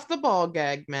 Dust off the ball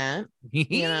gag, Matt.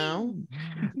 You know,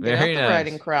 very nice.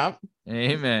 Riding crop.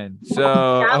 Amen. So,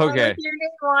 okay. Your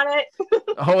name on it.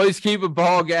 Always keep a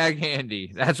ball gag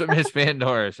handy. That's what Miss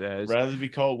Pandora says. Rather be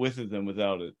called with it than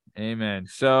without it. Amen.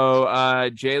 So,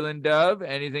 Jalen Dub,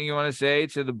 anything you want to say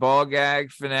to the ball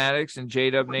gag fanatics and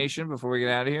J-Dub Nation before we get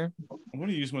out of here? I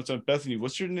want to use my time. Bethany,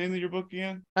 what's your name of your book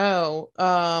again? Oh,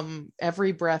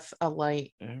 Every Breath a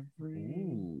Light. Every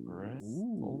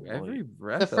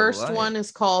breath. The first one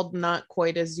is called Not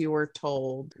Quite As You Were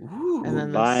Told. Ooh. And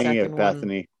then the Buying second it,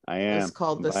 Bethany. I am. It's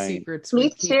called The Secrets Me We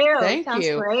Keep. too. Thank Sounds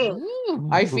you. great.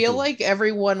 I feel like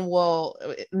everyone will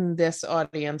in this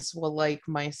audience will like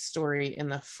my story in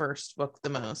the first book the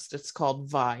most. It's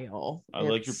called Vile. I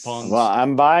like your puns. Well,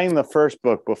 I'm buying the first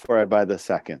book before I buy the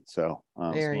second, so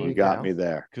There you you got go. me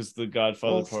there. Because The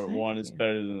Godfather Well, Part thank 1 is you.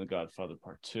 better than The Godfather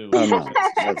Part 2. Oh, no,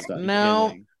 that's not.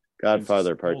 No.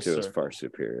 Godfather It's Part full 2 is circle. far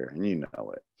superior, and you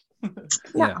know it.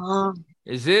 Yeah. Uh-uh.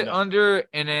 Is it No. under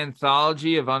an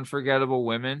anthology of unforgettable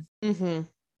women? Mm-hmm.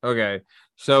 Okay,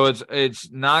 so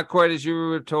it's Not Quite As You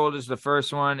Were Told is the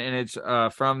first one, and it's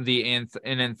from an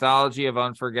anthology of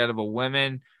unforgettable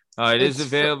women. It is It's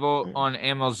available on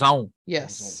Amazon.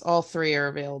 Yes, all three are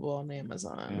available on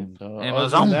Amazon. And Amazon. other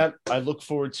than that, I look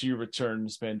forward to your return,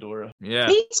 Miss Pandora. Yeah,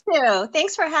 Me too.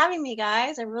 Thanks for having me,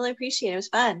 guys. I really appreciate it. It was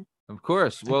fun. of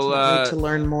course. I can't Well, wait to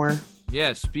learn more.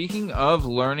 yeah, speaking of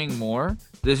learning more,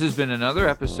 this has been another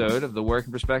episode of the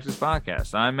Working Perspectives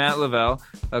Podcast. I'm Matt Lavelle,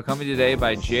 accompanied today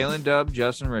by Jalen Dub,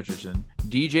 Justin Richardson,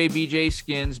 DJ BJ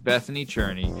Skins, Bethany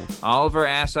Cherney, Oliver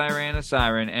Asiran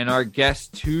Siren, and our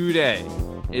guest today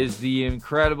is the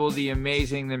incredible, the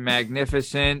amazing, the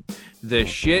magnificent, the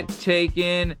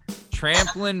shit-taking,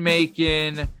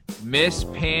 trampoline-making Miss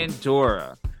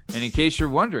Pandora. And in case you're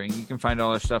wondering, you can find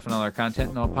all our stuff and all our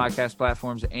content on all podcast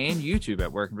platforms and YouTube at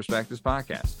Working Perspectives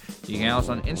Podcast. You can follow us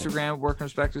on Instagram at Working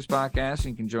Perspectives Podcast,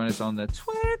 and you can join us on the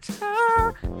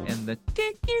Twitter and the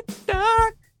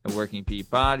TikTok at Working P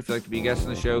Pod. If you'd like to be a guest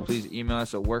on the show, please email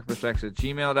us at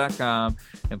workperspectives@gmail.com,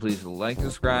 and please like and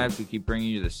subscribe so we keep bringing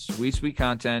you this sweet, sweet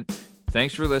content.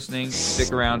 Thanks for listening.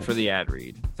 Stick around for the ad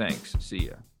read. Thanks. See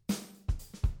ya.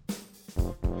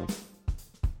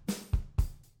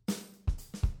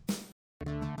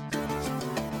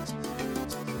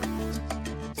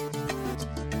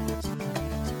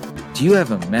 Do you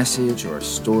have a message or a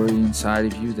story inside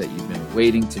of you that you've been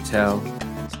waiting to tell?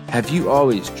 Have you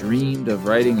always dreamed of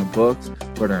writing a book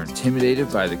but are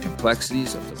intimidated by the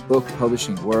complexities of the book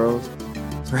publishing world?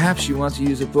 Perhaps you want to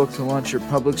use a book to launch your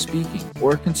public speaking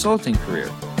or consulting career.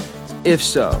 If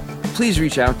so, please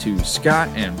reach out to Scott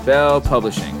and Bell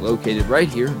Publishing, located right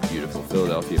here in beautiful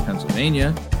Philadelphia,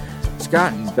 Pennsylvania.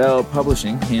 Scott and Bell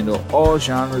Publishing handle all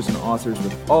genres and authors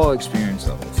with all experience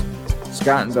levels.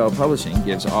 Scott and Bell Publishing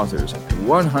gives authors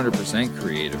 100%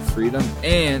 creative freedom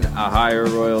and a higher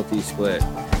royalty split.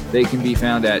 They can be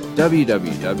found at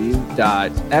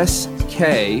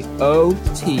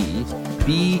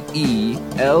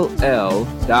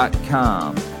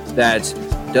www.skotbell.com. That's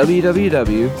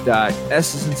www.s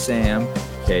as in Sam,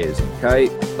 K as in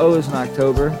Kite, O as in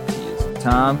October, T as in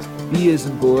Tom, B as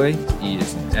in Boy, E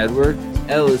as in Edward,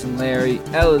 L as in Larry,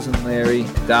 L as in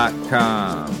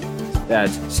Larry.com.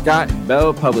 That's Scott and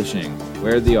Bell Publishing,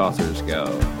 where the authors go.